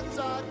see it's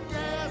our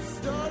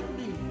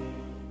destiny.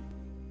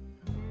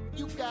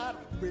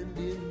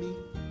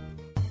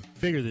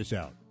 Figure this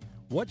out.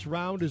 What's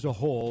round as a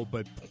whole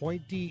but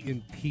pointy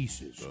in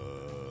pieces?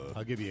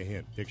 I'll give you a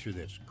hint. Picture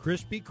this.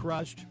 Crispy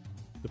crust,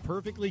 the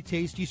perfectly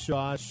tasty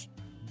sauce,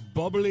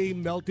 bubbly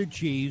melted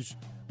cheese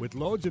with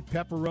loads of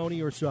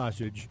pepperoni or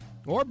sausage,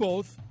 or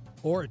both,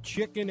 or a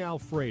chicken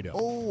Alfredo.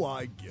 Oh,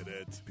 I get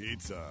it.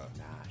 Pizza.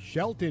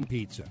 Shelton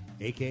Pizza,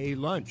 a.k.a.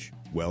 lunch.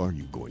 Well, are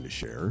you going to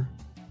share?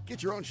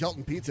 Get your own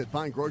Shelton Pizza at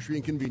fine grocery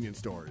and convenience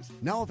stores.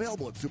 Now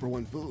available at Super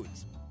One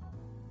Foods.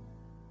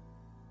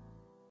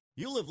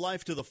 You live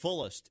life to the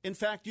fullest. In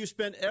fact, you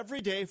spend every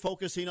day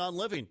focusing on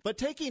living. But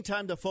taking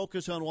time to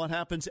focus on what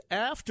happens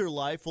after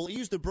life will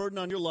ease the burden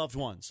on your loved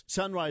ones.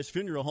 Sunrise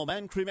Funeral Home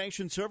and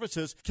Cremation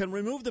Services can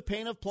remove the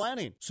pain of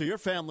planning so your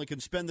family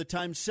can spend the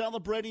time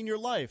celebrating your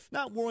life,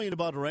 not worrying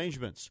about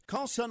arrangements.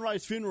 Call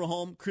Sunrise Funeral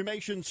Home,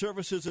 Cremation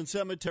Services, and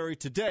Cemetery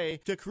today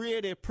to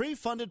create a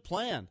pre-funded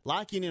plan,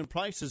 locking in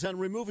prices and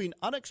removing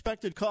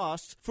unexpected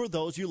costs for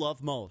those you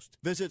love most.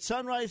 Visit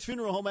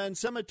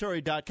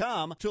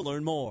sunrisefuneralhomeandcemetery.com to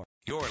learn more.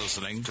 You're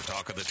listening to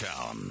Talk of the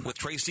Town with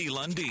Tracy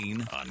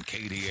Lundeen on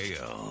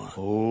KDAL.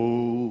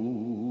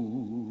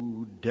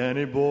 Oh,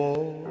 Danny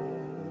boy,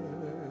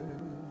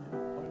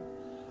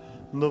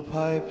 the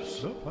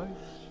pipes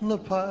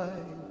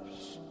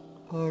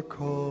are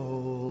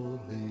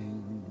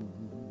calling.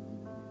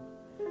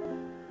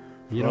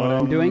 You know what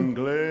I'm doing?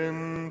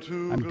 I'm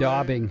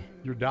daubing.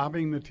 You're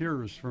daubing the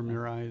tears from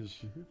your eyes.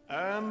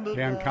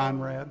 Dan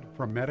Conrad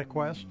from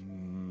MetaQuest.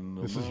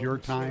 This is your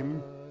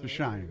time to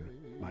shine,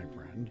 my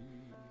friend.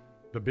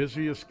 The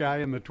busiest guy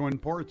in the Twin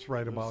Ports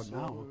right about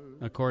now.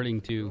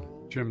 According to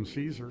Jim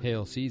Caesar.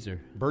 Hail Caesar.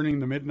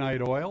 Burning the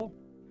midnight oil.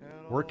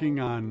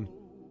 Working on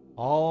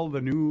all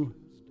the new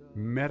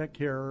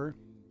Medicare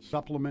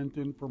supplement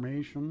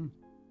information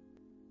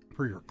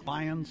for your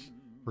clients,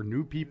 for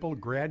new people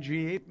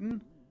graduating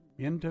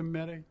into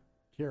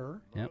Medicare.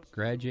 Yep,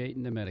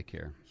 graduating to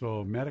Medicare.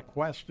 So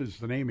MetaQuest is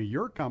the name of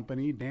your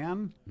company.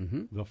 Dan,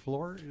 the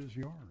floor is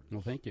yours.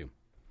 Well, thank you.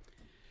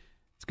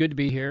 It's good to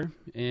be here.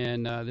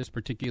 And this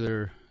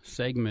particular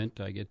segment,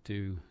 I get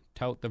to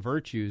tout the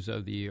virtues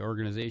of the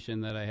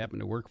organization that I happen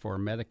to work for,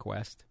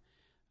 MetaQuest.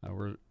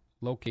 We're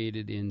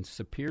located in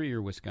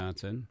Superior,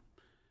 Wisconsin.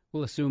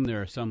 We'll assume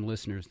there are some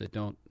listeners that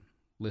don't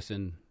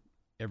listen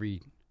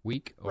every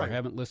week or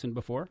haven't listened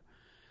before.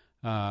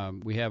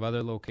 We have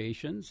other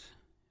locations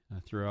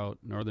throughout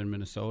northern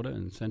Minnesota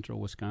and central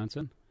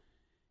Wisconsin,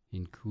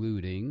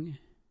 including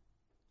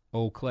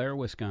Eau Claire,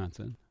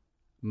 Wisconsin,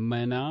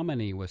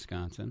 Menominee,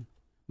 Wisconsin.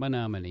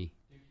 Menominee.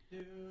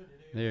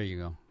 There you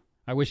go.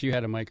 I wish you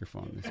had a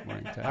microphone this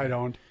morning, Ty. I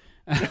don't.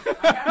 Every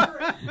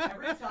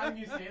time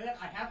you say that,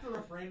 I have to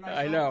refrain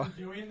myself from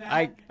doing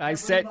that. I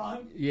said,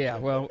 yeah,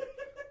 well,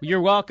 you're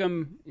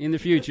welcome in the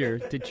future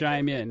to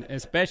chime in,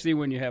 especially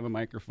when you have a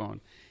microphone.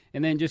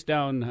 And then just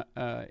down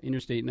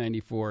Interstate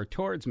 94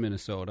 towards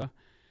Minnesota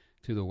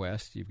to the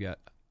west, you've got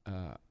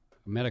a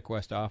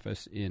MetaQuest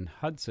office in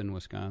Hudson,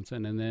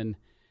 Wisconsin. And then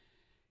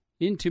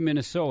into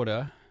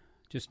Minnesota,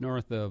 just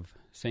north of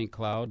St.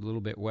 Cloud, a little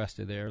bit west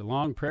of there,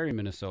 Long Prairie,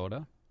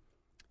 Minnesota.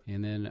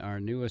 And then our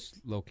newest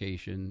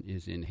location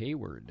is in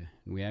Hayward.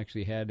 We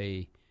actually had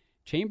a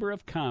Chamber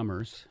of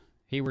Commerce,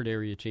 Hayward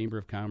Area Chamber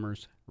of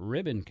Commerce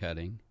ribbon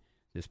cutting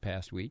this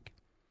past week.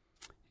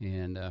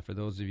 And for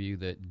those of you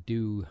that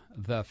do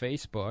the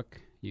Facebook,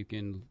 you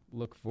can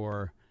look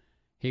for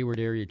Hayward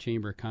Area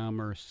Chamber of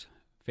Commerce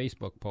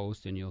Facebook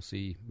post, and you'll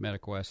see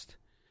MetaQuest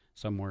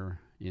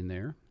somewhere in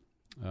there.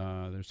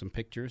 There's some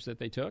pictures that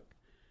they took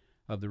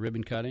of the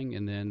ribbon cutting,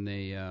 and then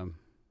they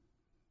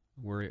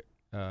were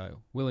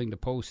willing to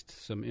post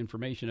some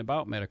information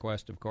about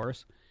MetaQuest, of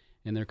course.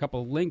 And there are a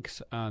couple of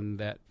links on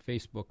that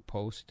Facebook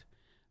post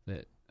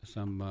that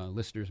some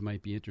listeners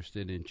might be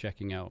interested in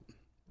checking out.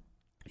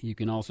 You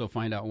can also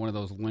find out one of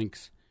those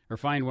links, or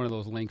find one of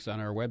those links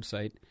on our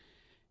website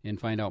and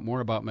find out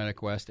more about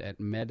MetaQuest at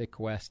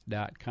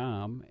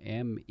MediQuest.com,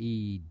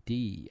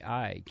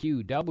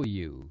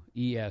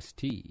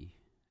 MEDIQWEST.com.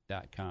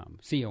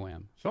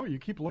 C-O-M. So you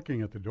keep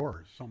looking at the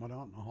doors. Someone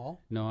out in the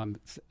hall? No,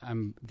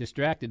 I'm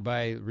distracted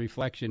by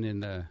reflection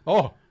in the.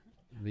 Oh,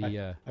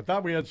 I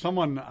thought we had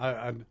someone,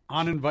 an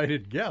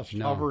uninvited guest,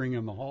 hovering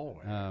in the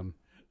hallway.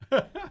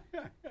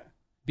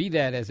 Be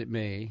that as it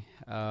may,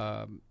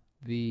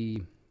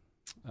 the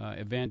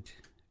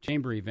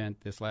chamber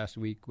event this last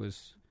week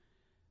was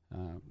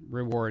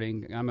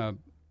rewarding. I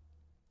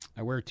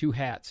wear two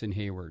hats in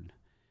Hayward.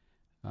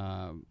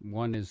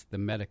 One is the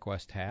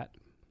MetaQuest hat.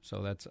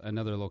 So that's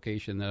another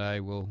location that I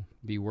will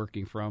be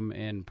working from.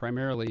 And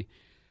primarily,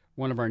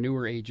 one of our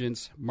newer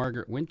agents,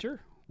 Margaret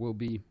Winter, will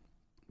be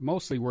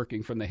mostly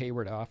working from the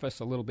Hayward office,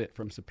 a little bit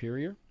from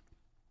Superior.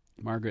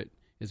 Margaret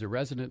is a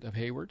resident of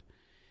Hayward,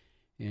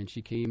 and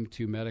she came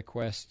to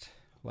MetaQuest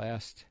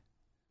last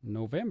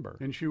November.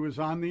 And she was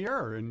on the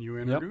air, and you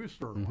introduced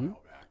her a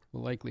while back.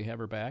 We'll likely have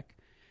her back.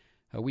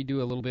 We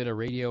do a little bit of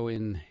radio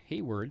in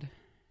Hayward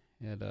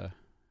at a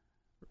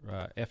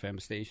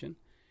FM station.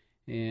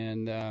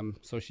 And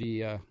so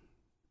she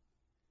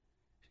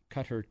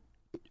cut her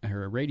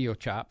radio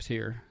chops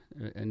here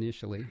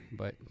initially,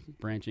 but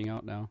branching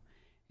out now.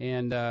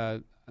 And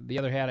the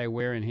other hat I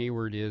wear in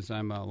Hayward is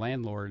I'm a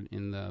landlord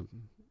in the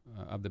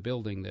of the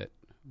building that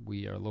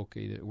we are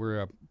located.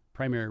 We're a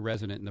primary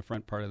resident in the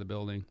front part of the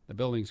building. The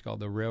building's called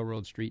the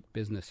Railroad Street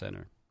Business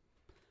Center.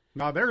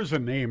 Now, there's a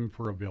name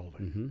for a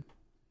building.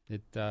 Mm-hmm. As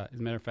a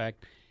matter of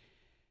fact,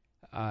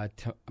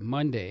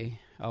 Monday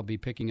I'll be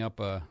picking up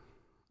a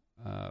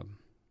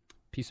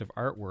piece of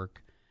artwork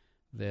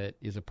that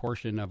is a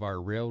portion of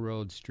our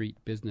Railroad Street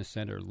Business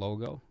Center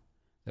logo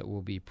that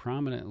will be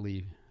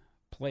prominently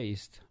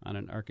placed on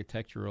an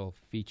architectural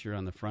feature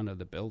on the front of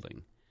the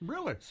building.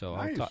 Really? So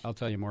nice. I'll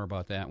tell you more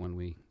about that when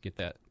we get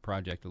that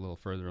project a little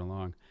further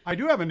along. I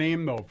do have a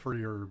name, though, for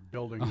your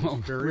building.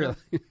 Really?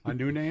 A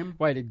new name?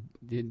 Why,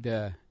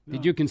 did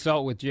you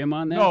consult with Jim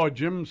on that? No,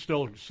 Jim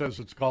still says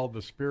it's called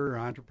the Superior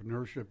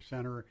Entrepreneurship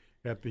Center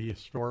at the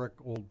historic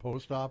old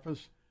post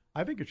office.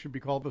 I think it should be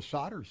called the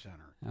Solder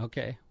Center.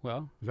 Okay,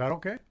 well. Is that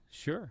okay?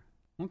 Sure.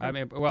 Okay. I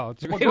mean, well,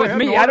 it's okay with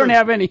me. I don't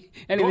have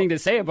anything to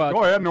say about.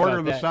 Go ahead and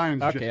order that. the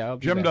signs. Okay, I'll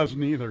do Jim that.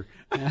 doesn't either.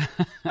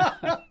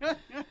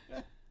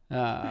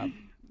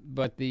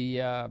 But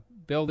the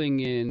building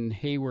in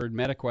Hayward,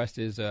 MetaQuest,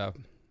 is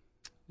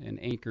an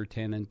anchor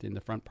tenant in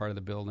the front part of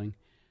the building.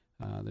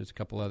 There's a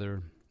couple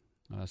other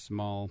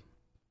small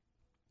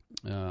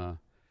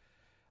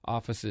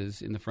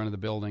offices in the front of the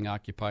building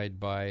occupied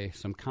by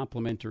some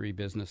complementary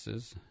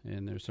businesses,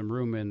 and there's some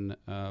room in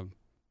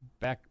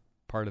back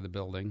part of the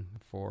building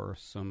for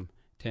some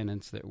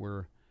tenants that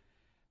we're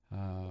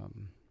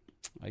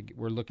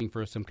looking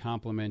for some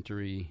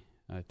complementary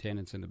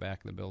tenants in the back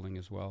of the building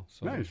as well.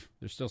 So nice.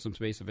 There's still some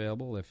space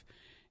available. If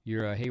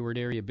you're a Hayward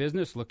area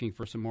business looking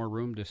for some more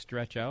room to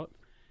stretch out,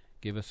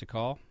 give us a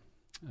call.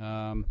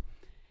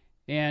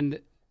 And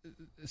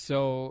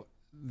so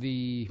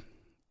the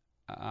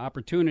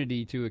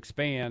opportunity to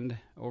expand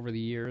over the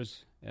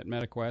years at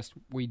MetaQuest,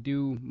 we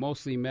do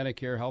mostly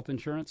Medicare health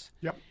insurance.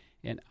 Yep.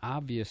 And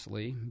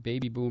obviously,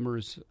 baby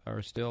boomers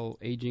are still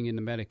aging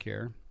into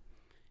Medicare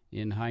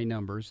in high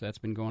numbers. That's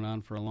been going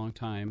on for a long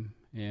time.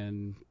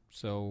 And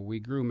so we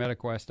grew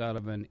MetaQuest out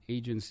of an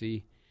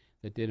agency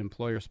that did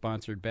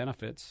employer-sponsored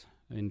benefits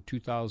in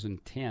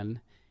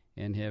 2010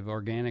 and have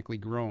organically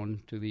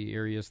grown to the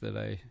areas that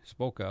I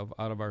spoke of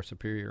out of our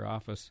Superior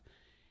office.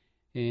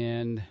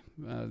 And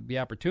the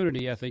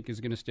opportunity, I think,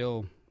 is going to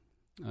still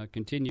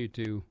continue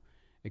to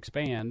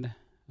expand,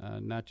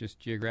 not just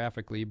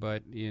geographically,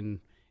 but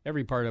in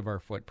every part of our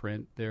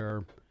footprint. There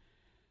are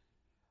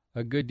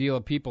a good deal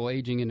of people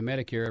aging into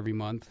Medicare every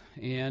month,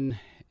 and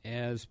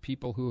as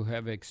people who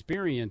have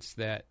experienced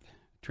that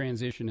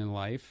transition in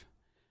life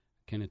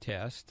can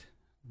attest,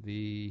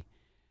 the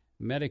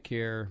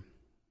Medicare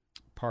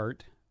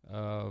part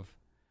of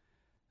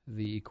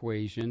the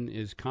equation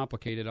is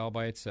complicated all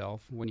by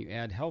itself. When you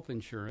add health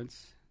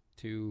insurance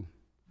to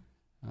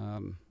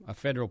a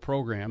federal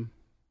program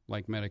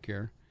like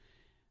Medicare,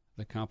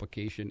 the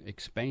complication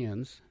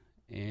expands,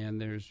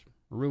 and there's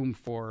room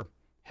for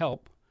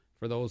help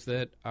for those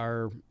that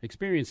are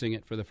experiencing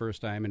it for the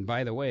first time. And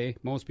by the way,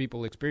 most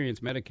people experience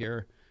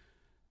Medicare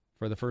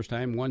for the first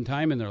time one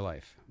time in their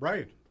life.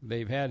 Right.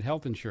 They've had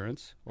health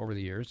insurance over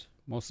the years,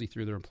 mostly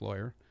through their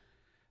employer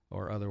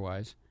or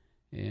otherwise.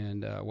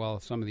 And while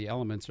some of the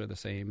elements are the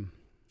same,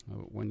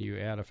 when you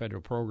add a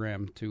federal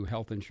program to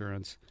health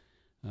insurance,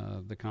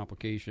 the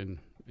complication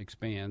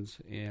expands.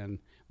 And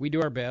we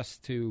do our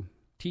best to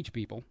teach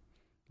people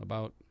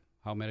about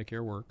how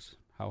Medicare works,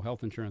 how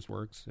health insurance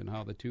works, and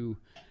how the two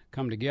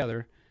come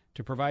together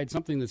to provide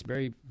something that's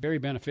very, very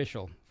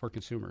beneficial for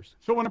consumers.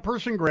 So when a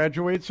person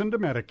graduates into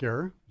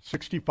Medicare,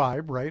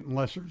 65, right,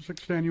 unless there's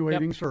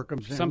extenuating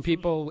circumstances. Some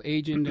people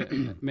age into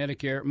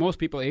Medicare. Most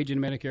people age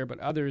into Medicare, but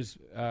others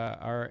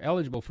are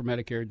eligible for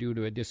Medicare due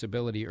to a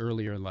disability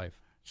earlier in life.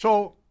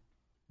 So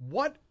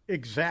what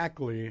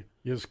exactly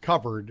is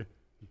covered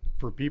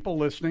for people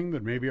listening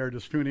that maybe are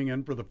just tuning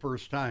in for the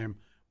first time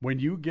when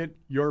you get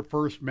your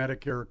first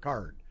Medicare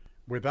card?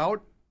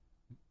 Without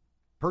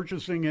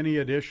purchasing any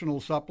additional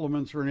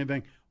supplements or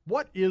anything,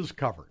 what is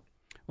covered?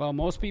 Well,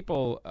 most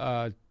people,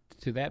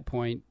 to that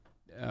point,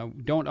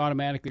 don't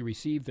automatically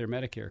receive their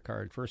Medicare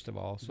card, first of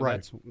all. So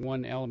that's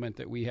one element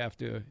that we have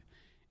to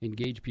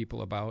engage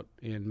people about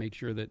and make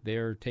sure that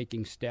they're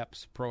taking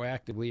steps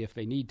proactively, if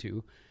they need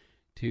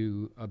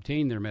to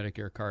obtain their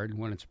Medicare card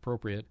when it's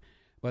appropriate.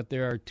 But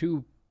there are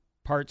two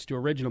parts to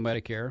original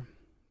Medicare,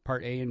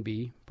 Part A and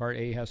B. Part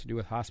A has to do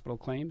with hospital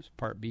claims,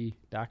 Part B,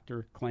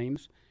 doctor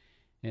claims.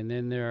 And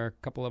then there are a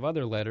couple of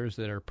other letters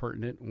that are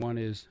pertinent. One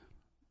is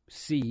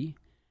C.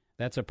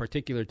 That's a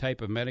particular type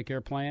of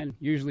Medicare plan.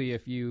 Usually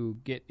if you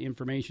get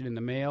information in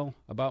the mail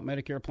about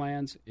Medicare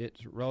plans,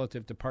 it's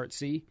relative to Part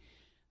C.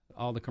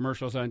 All the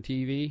commercials on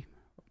TV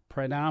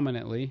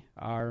predominantly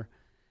are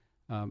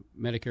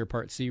Medicare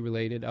Part C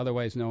related,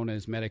 otherwise known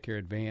as Medicare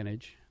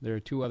Advantage. There are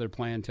two other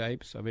plan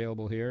types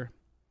available here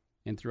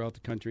and throughout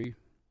the country,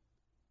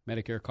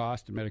 Medicare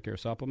Cost and Medicare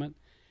Supplement.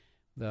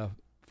 The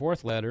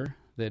fourth letter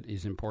that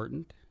is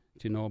important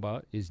to know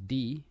about is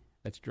D.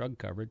 That's drug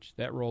coverage.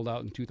 That rolled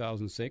out in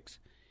 2006.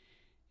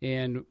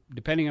 And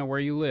depending on where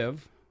you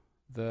live,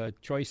 the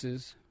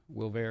choices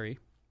will vary.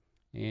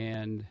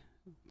 and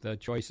the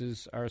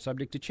choices are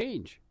subject to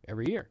change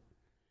every year.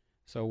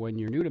 So when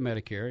you're new to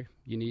Medicare,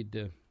 you need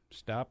to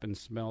stop and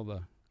smell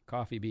the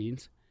coffee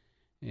beans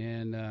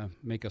and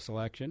make a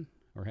selection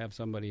or have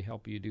somebody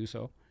help you do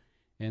so.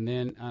 And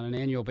then on an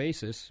annual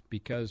basis,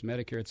 because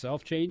Medicare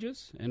itself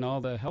changes and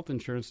all the health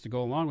insurance to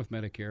go along with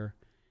Medicare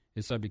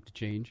is subject to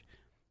change,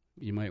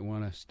 you might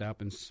want to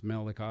stop and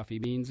smell the coffee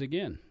beans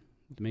again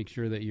to make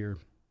sure that you're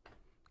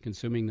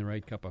consuming the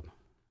right cup of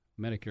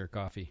Medicare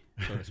coffee,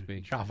 so to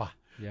speak. Java.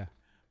 Yeah.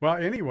 Well,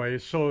 anyway,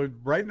 so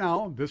right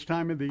now, this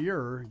time of the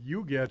year,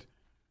 you get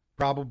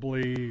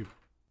probably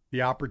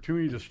the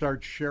opportunity to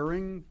start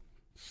sharing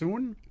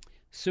soon?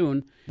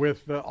 Soon.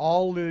 With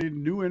all the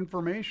new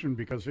information,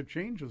 because it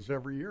changes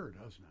every year,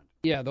 doesn't it?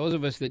 Yeah, those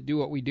of us that do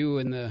what we do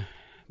in the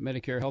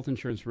Medicare health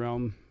insurance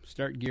realm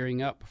start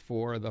gearing up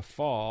for the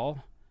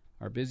fall,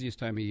 our busiest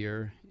time of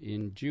year,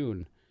 in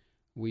June.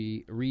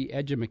 We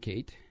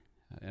re-edumacate,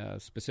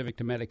 specific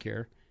to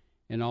Medicare,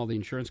 and all the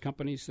insurance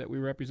companies that we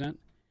represent.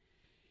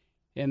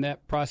 And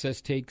that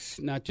process takes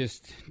not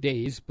just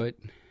days, but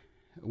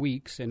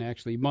weeks and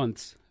actually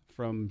months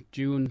from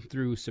June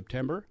through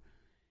September.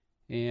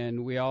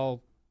 And we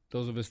all,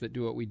 those of us that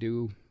do what we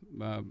do,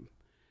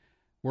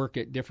 work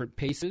at different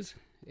paces.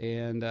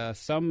 And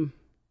some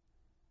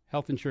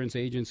health insurance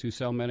agents who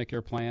sell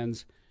Medicare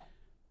plans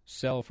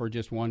sell for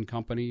just one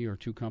company or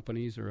two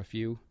companies or a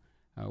few.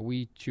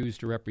 We choose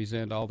to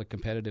represent all the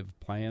competitive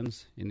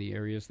plans in the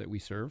areas that we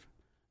serve,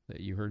 that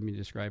you heard me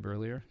describe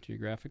earlier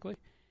geographically.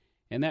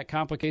 And that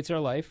complicates our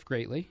life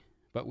greatly,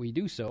 but we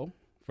do so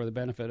for the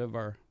benefit of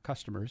our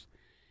customers.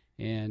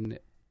 And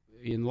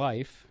in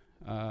life,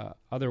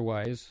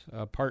 otherwise,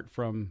 apart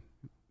from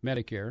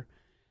Medicare,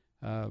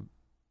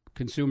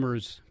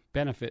 consumers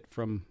benefit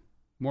from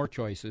more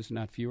choices,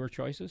 not fewer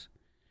choices.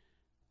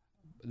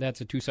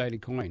 That's a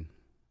two-sided coin.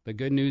 The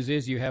good news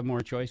is you have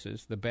more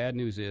choices. The bad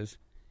news is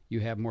you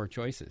have more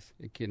choices.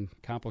 It can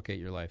complicate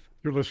your life.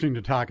 You're listening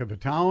to Talk of the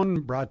Town,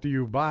 brought to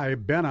you by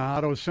Benna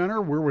Auto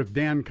Center. We're with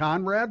Dan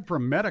Conrad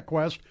from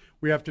MetaQuest.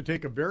 We have to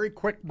take a very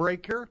quick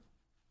break here.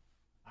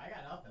 I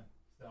got nothing.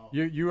 So.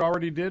 You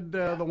already did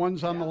the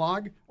ones on the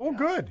log? Oh,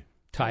 good.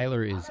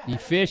 Tyler is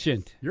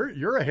efficient.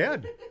 You're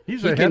ahead.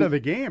 He's ahead of the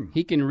game.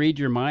 He can read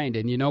your mind,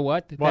 and you know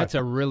what? That's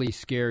a really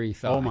scary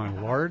thought. Oh, my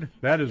Lord.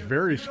 That is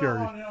very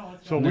scary.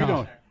 So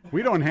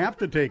we don't have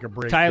to take a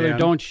break, Tyler, Dan.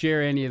 don't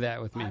share any of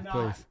that with me,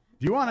 please.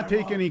 Do you want to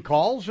take any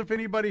calls if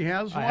anybody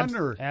has one?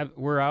 Or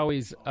we're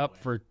always up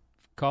for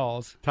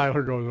calls.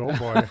 Tyler goes, oh,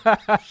 boy.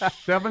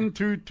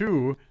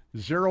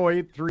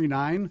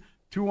 722-0839,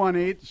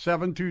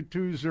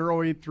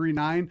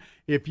 218-722-0839.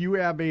 If you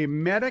have a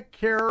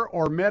Medicare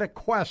or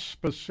MetaQuest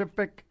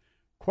specific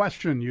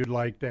question you'd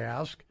like to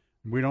ask,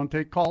 we don't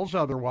take calls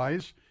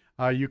otherwise.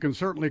 You can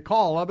certainly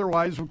call.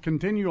 Otherwise, we'll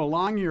continue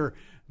along here.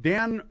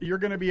 Dan, you're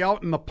going to be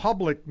out in the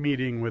public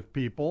meeting with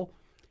people.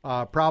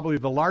 Probably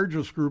the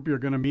largest group you're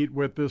going to meet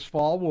with this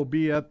fall will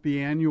be at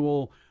the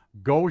annual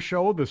Go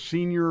Show, the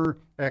Senior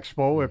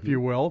Expo, if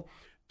you will,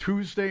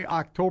 Tuesday,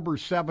 October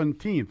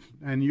 17th.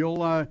 And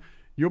you'll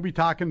be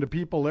talking to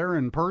people there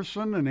in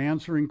person and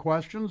answering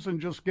questions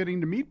and just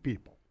getting to meet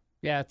people.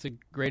 Yeah, it's a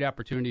great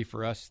opportunity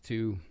for us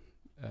to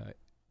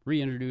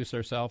reintroduce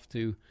ourselves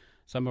to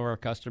some of our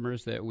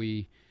customers that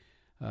we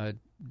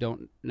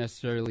don't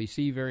necessarily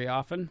see very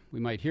often.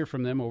 We might hear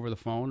from them over the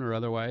phone or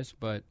otherwise,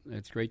 but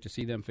it's great to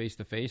see them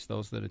face-to-face,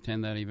 those that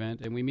attend that event.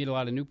 And we meet a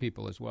lot of new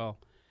people as well.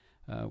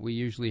 We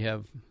usually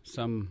have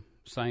some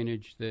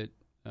signage that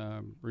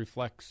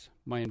reflects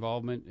my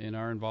involvement and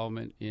our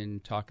involvement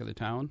in Talk of the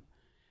Town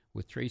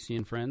with Tracy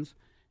and friends.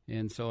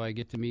 And so I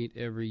get to meet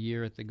every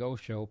year at the Go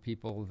Show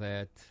people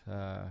that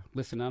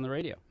listen on the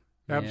radio.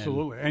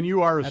 Absolutely. And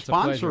you are a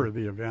sponsor of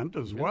the event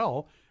as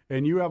well.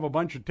 And you have a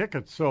bunch of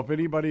tickets, so if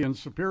anybody in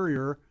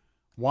Superior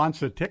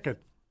wants a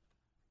ticket,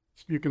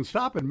 you can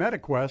stop at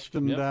MetaQuest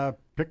and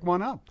pick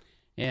one up.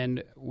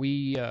 And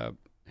we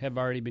have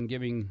already been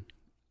giving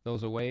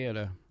those away at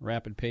a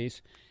rapid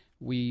pace.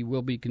 We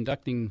will be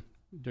conducting,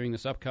 during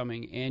this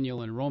upcoming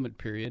annual enrollment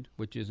period,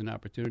 which is an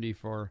opportunity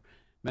for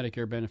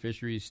Medicare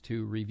beneficiaries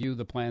to review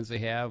the plans they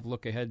have,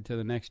 look ahead to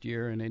the next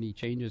year and any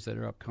changes that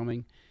are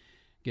upcoming,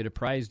 get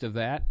apprised of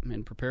that,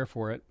 and prepare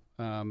for it.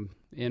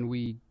 And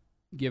we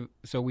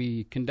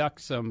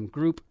conduct some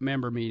group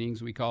member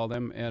meetings, we call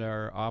them, at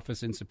our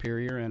office in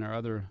Superior and our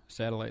other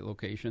satellite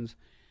locations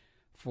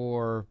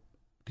for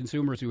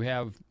consumers who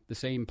have the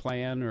same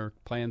plan or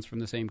plans from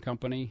the same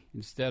company.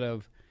 Instead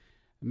of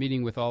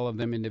meeting with all of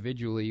them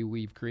individually,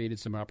 we've created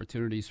some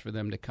opportunities for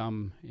them to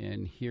come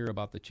and hear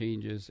about the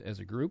changes as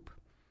a group.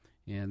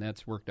 And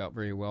that's worked out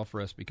very well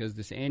for us because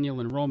this annual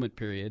enrollment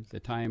period,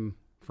 the time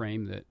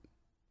frame that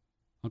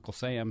Uncle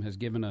Sam has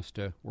given us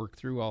to work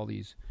through all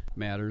these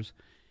matters,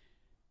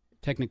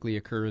 technically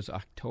occurs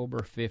October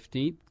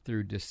 15th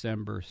through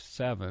December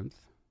 7th.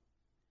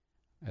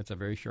 That's a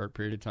very short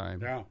period of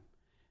time. Yeah.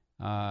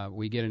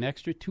 We get an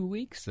extra 2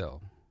 weeks,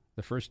 though,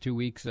 the first 2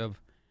 weeks of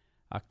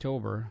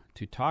October,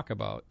 to talk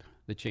about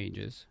the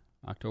changes,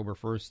 October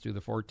 1st through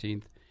the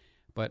 14th.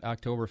 But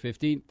October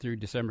 15th through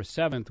December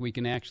 7th, we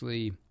can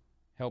actually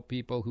help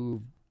people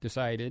who've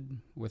decided,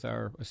 with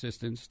our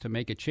assistance, to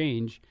make a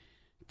change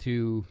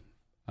to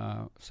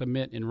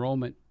submit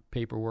enrollment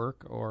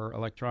paperwork or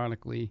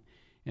electronically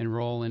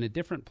enroll in a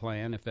different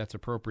plan if that's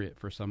appropriate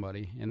for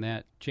somebody. And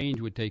that change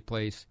would take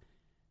place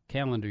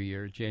calendar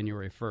year,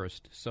 January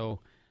 1st. So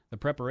the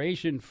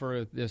preparation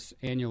for this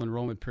annual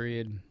enrollment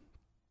period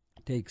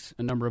takes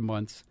a number of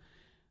months.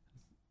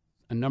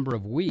 A number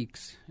of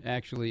weeks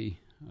actually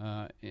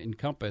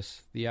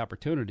encompass the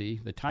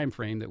opportunity, the time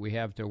frame that we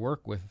have to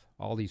work with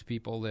all these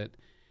people that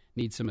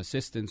need some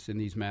assistance in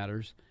these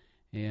matters.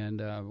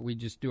 And we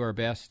just do our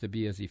best to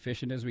be as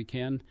efficient as we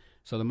can.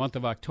 So the month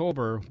of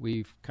October,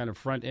 we've kind of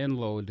front-end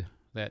load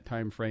that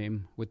time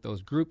frame with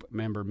those group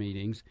member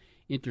meetings,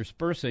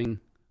 interspersing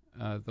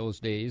those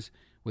days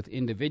with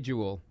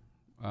individual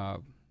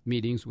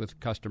meetings with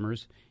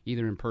customers,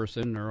 either in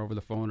person or over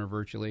the phone or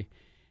virtually.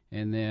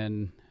 And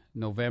then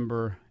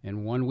November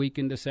and 1 week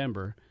in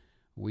December,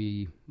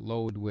 we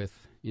load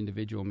with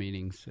individual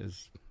meetings,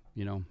 as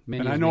you know,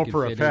 many. And I know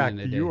for a fact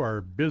you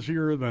are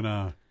busier than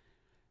a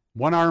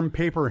one-arm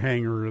paper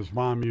hanger, as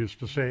Mom used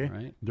to say.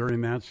 Right.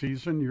 During that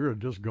season, you're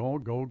just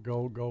going.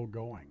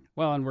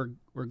 Well, and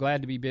we're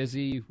glad to be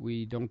busy.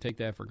 We don't take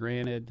that for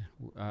granted,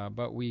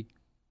 but we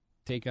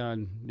take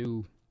on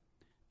new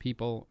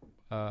people,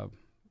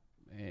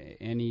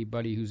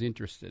 anybody who's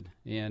interested,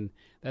 and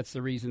that's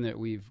the reason that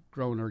we've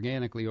grown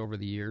organically over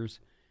the years.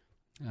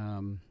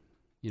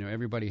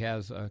 Everybody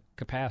has a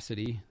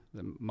capacity.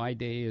 My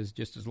day is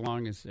just as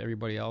long as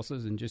everybody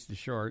else's and just as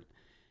short.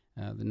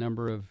 The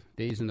number of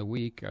days in the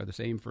week are the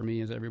same for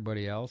me as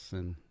everybody else,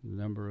 and the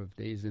number of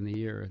days in the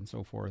year and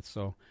so forth.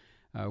 So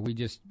we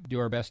just do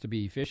our best to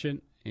be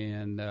efficient,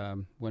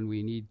 and when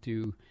we need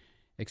to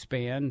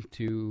expand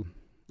to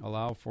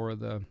allow for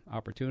the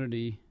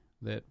opportunity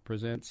that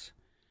presents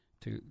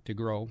to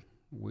grow,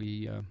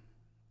 we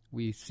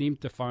seem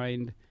to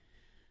find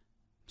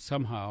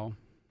somehow,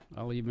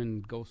 I'll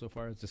even go so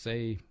far as to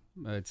say,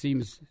 it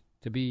seems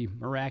to be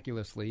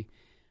miraculously,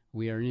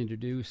 we are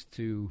introduced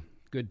to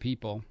good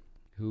people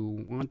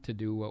who want to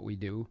do what we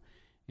do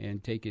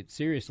and take it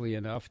seriously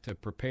enough to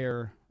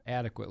prepare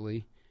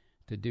adequately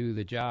to do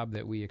the job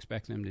that we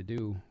expect them to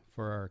do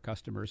for our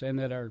customers and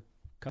that our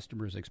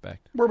customers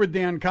expect. We're with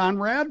Dan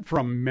Conrad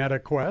from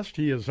MetaQuest.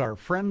 He is our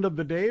friend of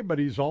the day, but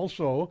he's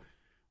also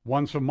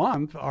once a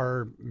month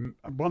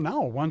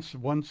once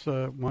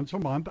a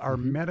month our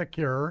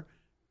Medicare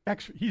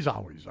he's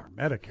always our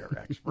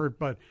Medicare expert,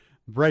 but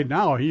right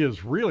now he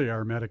is really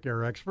our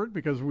Medicare expert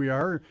because we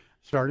are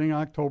starting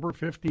October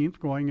 15th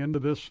going into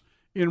this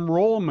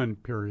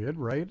enrollment period,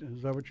 right?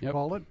 Is that what you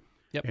call it?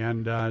 Yep.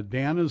 And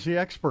Dan is the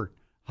expert.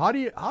 How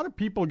do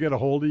people get a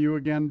hold of you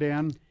again,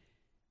 Dan?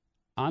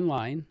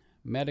 Online,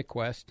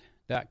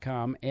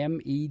 MetaQuest.com,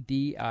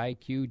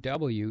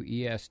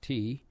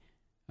 MEDIQWEST,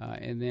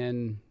 and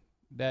then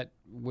that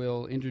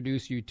will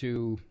introduce you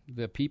to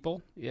the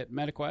people at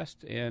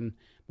MetaQuest and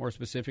more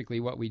specifically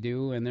what we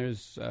do. And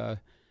there's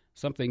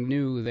something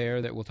new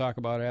there that we'll talk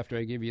about after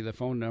I give you the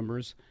phone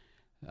numbers.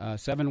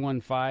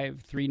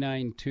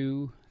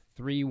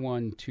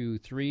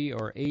 715-392-3123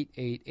 or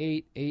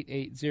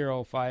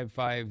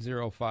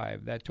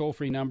 888-880-5505. That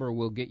toll-free number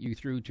will get you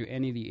through to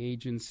any of the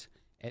agents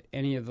at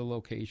any of the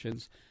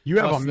locations. You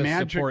have a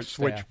magic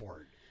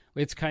switchboard.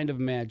 It's kind of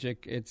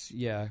magic.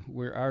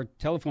 Our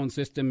telephone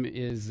system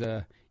is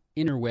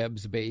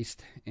interwebs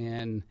based,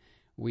 and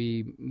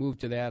we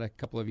moved to that a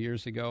couple of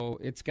years ago.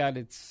 It's got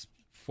its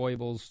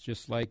foibles,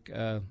 just like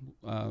a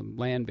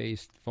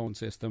land-based phone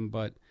system,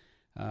 but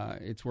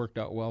it's worked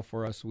out well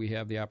for us. We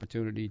have the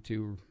opportunity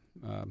to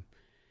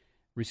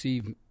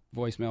receive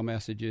voicemail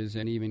messages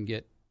and even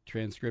get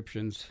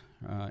transcriptions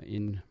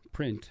in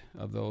print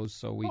of those,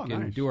 so we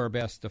can do our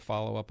best to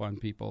follow up on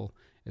people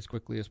as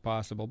quickly as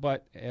possible.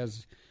 But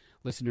as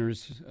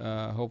listeners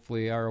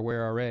hopefully are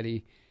aware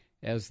already,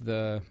 as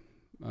the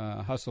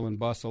hustle and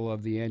bustle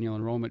of the annual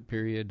enrollment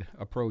period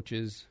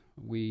approaches,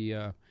 we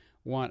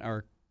want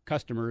our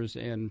customers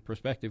and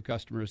prospective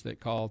customers that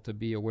call to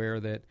be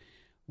aware that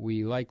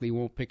we likely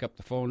won't pick up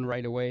the phone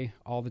right away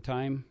all the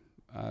time.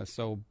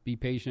 So be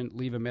patient,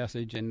 leave a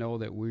message, and know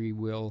that we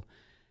will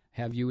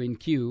have you in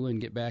queue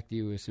and get back to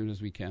you as soon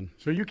as we can.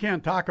 So you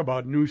can't talk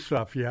about new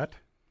stuff yet?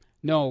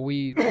 No,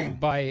 we,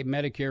 by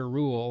Medicare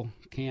rule,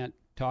 can't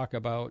talk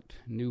about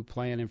new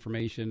plan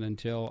information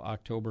until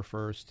October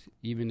 1st,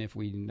 even if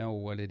we know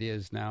what it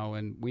is now.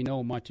 And we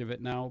know much of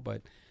it now,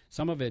 but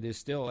some of it is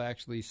still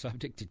actually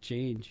subject to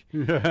change.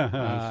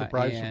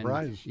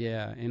 Surprise.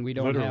 Yeah, and we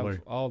don't have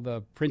all the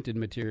printed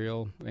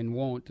material and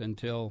won't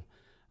until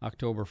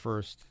October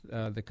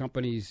 1st. The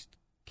companies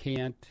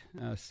can't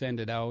send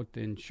it out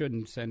and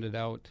shouldn't send it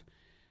out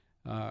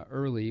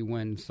early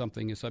when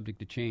something is subject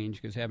to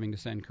change, because having to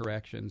send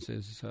corrections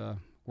is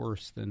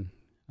worse than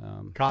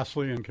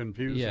costly and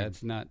confusing. Yeah,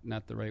 it's not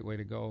the right way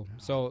to go.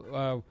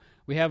 So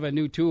we have a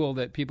new tool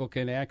that people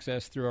can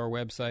access through our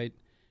website.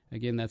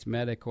 Again, that's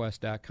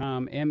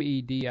MetaQuest.com,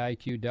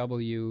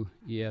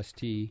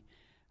 MEDIQWEST.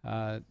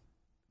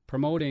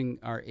 promoting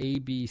our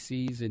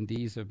ABCs and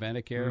Ds of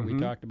Medicare. Mm-hmm. We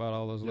talked about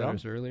all those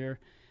letters earlier.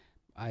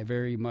 I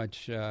very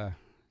much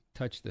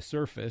touched the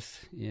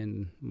surface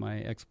in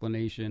my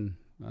explanation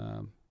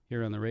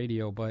here on the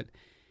radio, but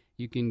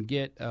you can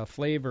get a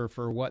flavor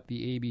for what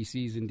the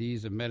ABCs and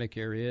Ds of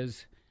Medicare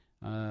is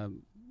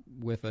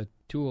with a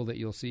tool that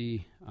you'll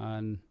see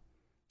on,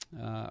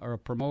 or a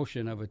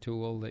promotion of a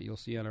tool that you'll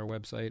see on our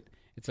website.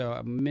 It's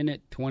a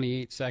minute,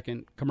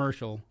 28-second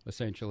commercial,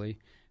 essentially,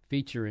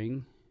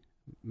 featuring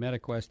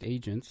MetaQuest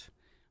agents.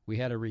 We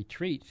had a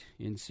retreat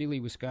in Sealy,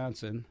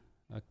 Wisconsin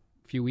a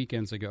few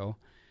weekends ago.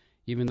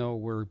 Even though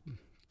we're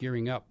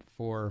gearing up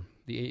for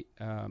the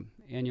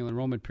annual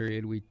enrollment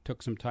period, we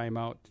took some time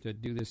out to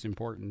do this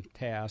important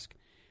task.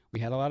 We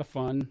had a lot of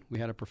fun. We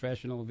had a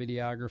professional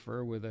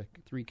videographer with a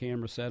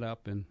 3-camera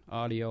setup and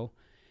audio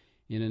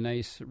in a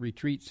nice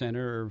retreat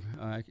center,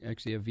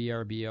 actually a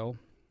VRBO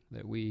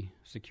that we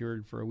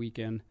secured for a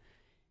weekend.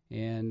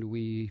 And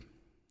we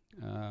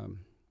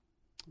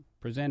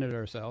presented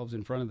ourselves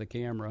in front of the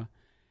camera,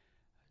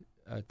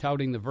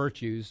 touting the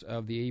virtues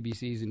of the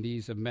ABCs and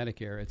Ds of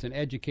Medicare. It's an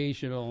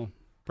educational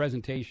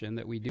presentation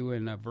that we do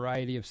in a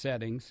variety of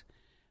settings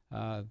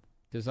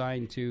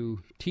designed to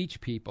teach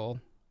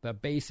people the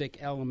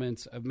basic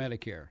elements of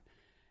Medicare.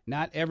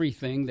 Not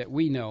everything that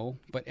we know,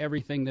 but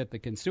everything that the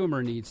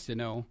consumer needs to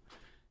know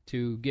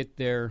to get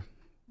their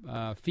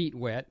feet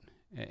wet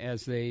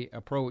as they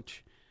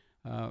approach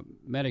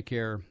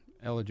Medicare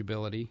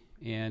eligibility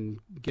and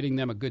getting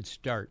them a good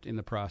start in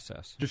the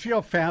process. Do you see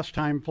how fast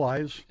time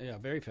flies? Yeah,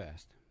 very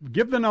fast.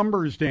 Give the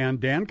numbers, Dan.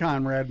 Dan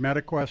Conrad,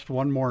 MetaQuest,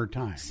 one more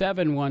time.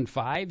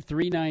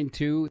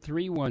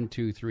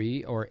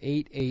 715-392-3123 or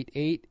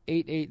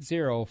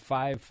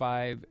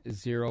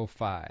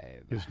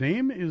 888-880-5505. His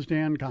name is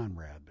Dan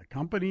Conrad. The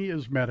company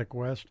is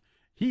MetaQuest.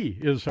 He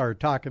is our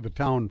Talk of the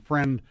Town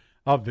friend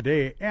of the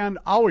day and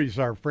always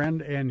our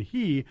friend, and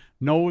he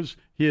knows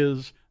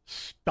his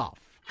stuff.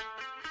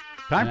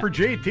 Time for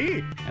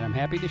JT. And I'm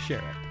happy to share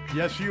it.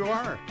 Yes, you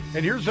are.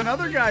 And here's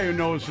another guy who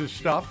knows his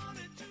stuff.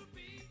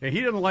 He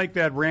didn't like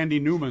that Randy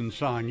Newman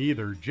song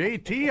either.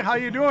 JT, how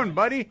you doing,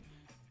 buddy?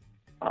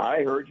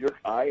 I heard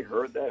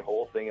that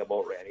whole thing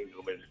about Randy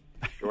Newman.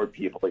 Short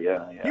people,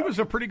 yeah. He was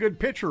a pretty good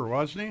pitcher,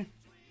 wasn't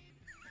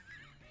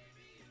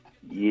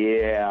he?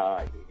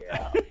 Yeah.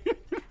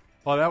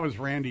 Oh, that was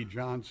Randy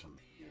Johnson.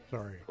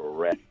 Sorry.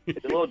 Correct.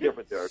 It's a little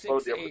different there.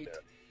 So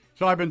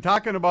I've been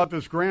talking about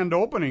this grand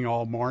opening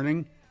all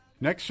morning.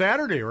 Next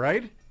Saturday,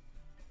 right?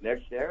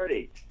 Next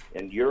Saturday.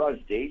 And you're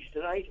on stage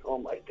tonight? Oh,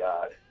 my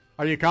God.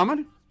 Are you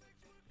coming?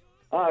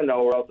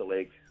 No, we're out the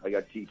lake. I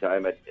got tea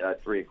time at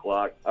 3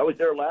 o'clock. I was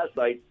there last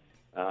night.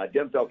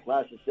 Demfeld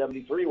Class of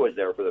 73 was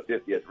there for the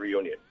 50th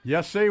reunion.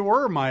 Yes, they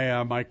were.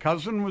 My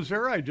cousin was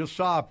there. I just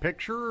saw a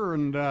picture,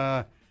 and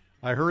I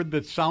heard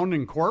that Sound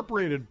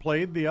Incorporated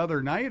played the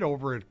other night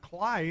over at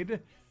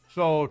Clyde.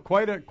 So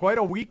quite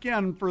a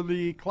weekend for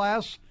the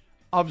Class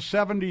of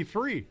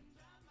 73.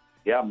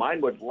 Yeah, mine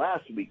was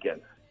last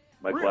weekend,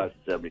 my really? Class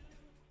of 70.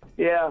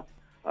 Yeah,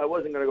 I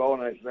wasn't going to go,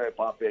 and I decided to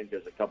pop in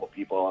because a couple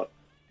people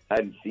I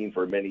hadn't seen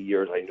for many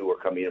years I knew were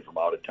coming in from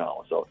out of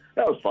town. So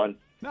that was fun.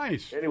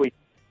 Nice. Anyway,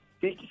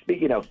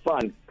 speaking of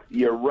fun,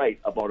 you're right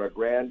about our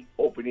grand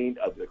opening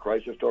of the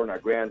Chrysler store and our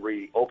grand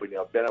reopening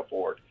of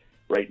Benafort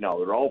right now.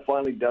 They're all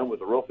finally done with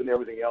the roof and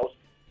everything else.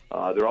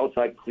 They're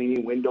outside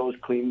cleaning windows,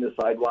 cleaning the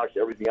sidewalks,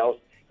 everything else,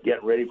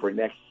 getting ready for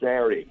next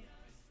Saturday.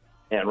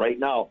 And right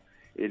now,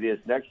 it is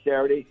next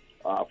Saturday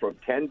from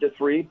 10 to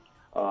 3.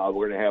 We're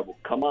going to have,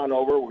 come on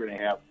over, we're going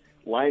to have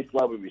Lions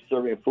Club will be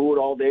serving food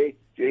all day.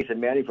 Jason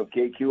Manning from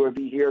KQ will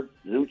be here.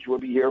 Zooch will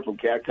be here from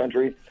Cat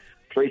Country.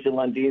 Tracy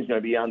Lundeen is going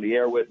to be on the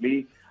air with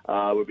me.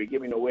 We'll be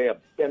giving away a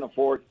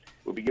Benafort.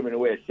 We'll be giving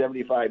away a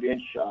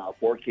 75-inch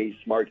 4K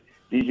smart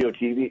VGO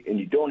TV, and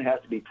you don't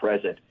have to be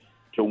present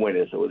to win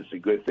it, so it's a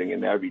good thing,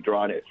 and that'll be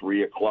drawn at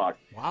 3 o'clock.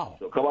 Wow.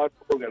 So come out.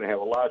 We're going to have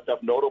a lot of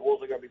stuff.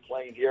 Notables are going to be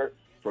playing here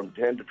from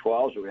 10 to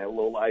 12, so we're going to have a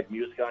little live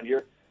music on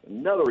here.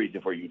 Another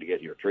reason for you to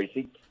get here,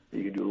 Tracy,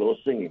 you can do a little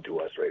singing to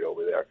us right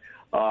over there.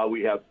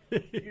 We have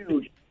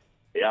huge,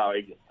 yeah,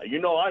 you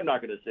know I'm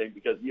not going to sing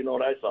because you know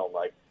what I sound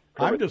like.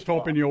 I'm just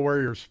hoping you'll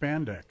wear your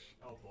spandex.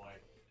 Oh, boy.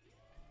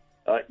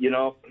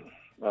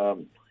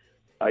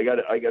 I got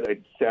a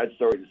sad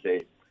story to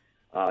say.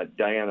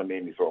 Diana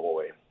made me throw them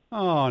away.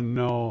 Oh,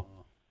 no.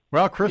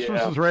 Well,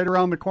 Christmas is right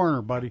around the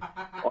corner, buddy.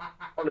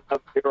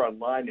 Up here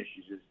online, and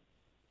she says,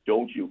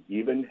 "Don't you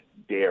even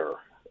dare."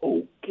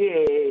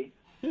 Okay.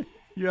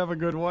 You have a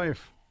good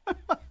wife.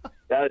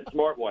 That's a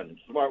smart one.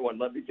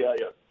 Let me tell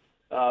you.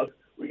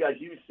 We got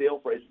huge sale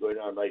prices going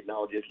on right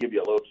now. I'll just give you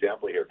a little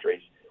example here,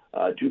 Trace.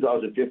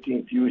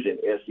 2015 Fusion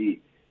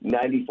SE,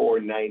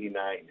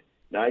 $94.99,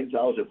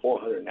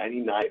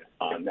 $9,499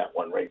 on that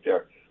one right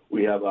there.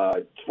 We have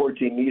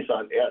 14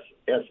 Nissan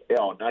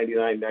SL,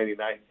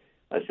 $99.99,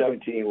 a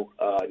 17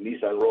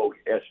 Nissan Rogue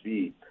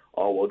SV,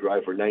 all-wheel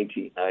drive for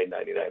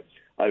 $19,999.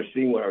 I've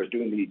seen when I was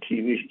doing the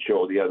TV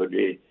show the other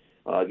day,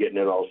 getting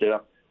it all set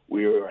up,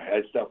 we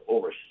had stuff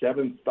over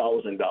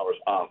 $7,000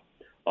 off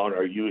on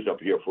our used up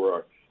here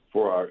for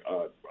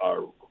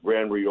our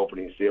grand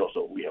reopening sale,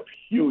 so we have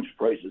huge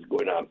prices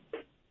going on,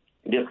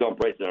 discount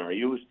prices on our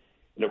used,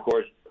 and of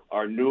course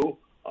our new.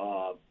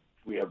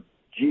 We have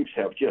Jeeps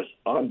have just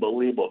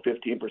unbelievable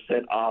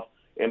 15% off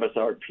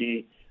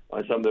MSRP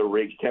on some of the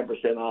rigs,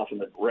 10% off in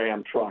the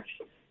Ram trucks.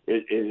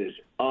 It is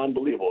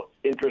unbelievable.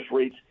 Interest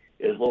rates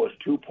as low as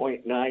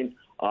 2.9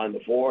 on the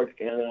Ford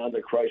and on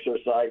the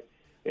Chrysler side,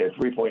 and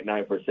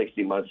 3.9 for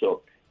 60 months.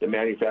 So the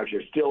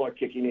manufacturers still are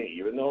kicking in,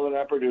 even though they're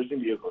not producing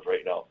vehicles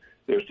right now.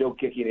 They're still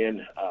kicking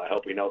in,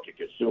 helping out the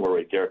consumer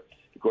right there.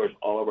 Of course,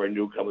 all of our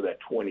new come with that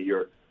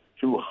 20-year,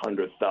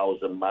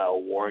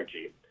 200,000-mile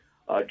warranty.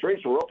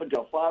 Drinks are open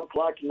till 5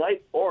 o'clock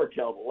tonight or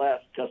till the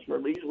last customer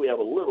leaves. We have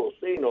a little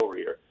saying over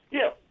here.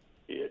 Yeah,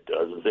 it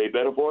doesn't say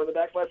Benefor in the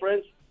back, my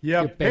friends.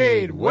 You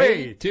paid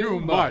way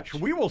too much.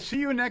 We will see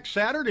you next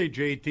Saturday,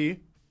 JT.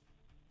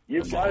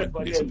 You got it,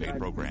 buddy. It's a paid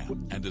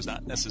program and does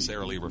not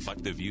necessarily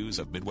reflect the views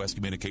of Midwest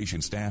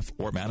Communication staff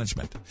or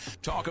management.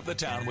 Talk of the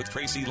Town with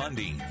Tracy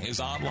Lundeen is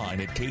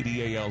online at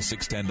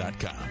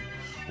KDAL610.com.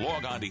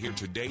 Log on to hear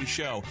today's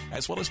show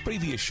as well as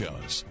previous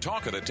shows.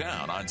 Talk of the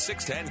Town on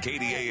 610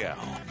 KDAL.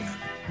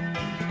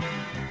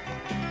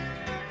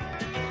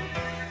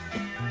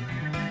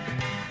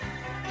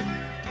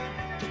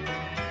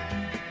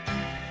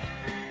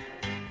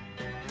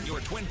 Your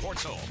Twin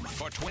Ports home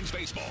for Twins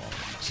baseball.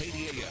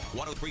 KDAL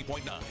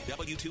 103.9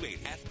 W28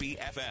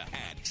 FBFM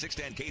and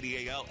 610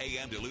 KDAL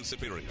AM Duluth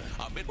Superior.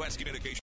 A Midwest Communication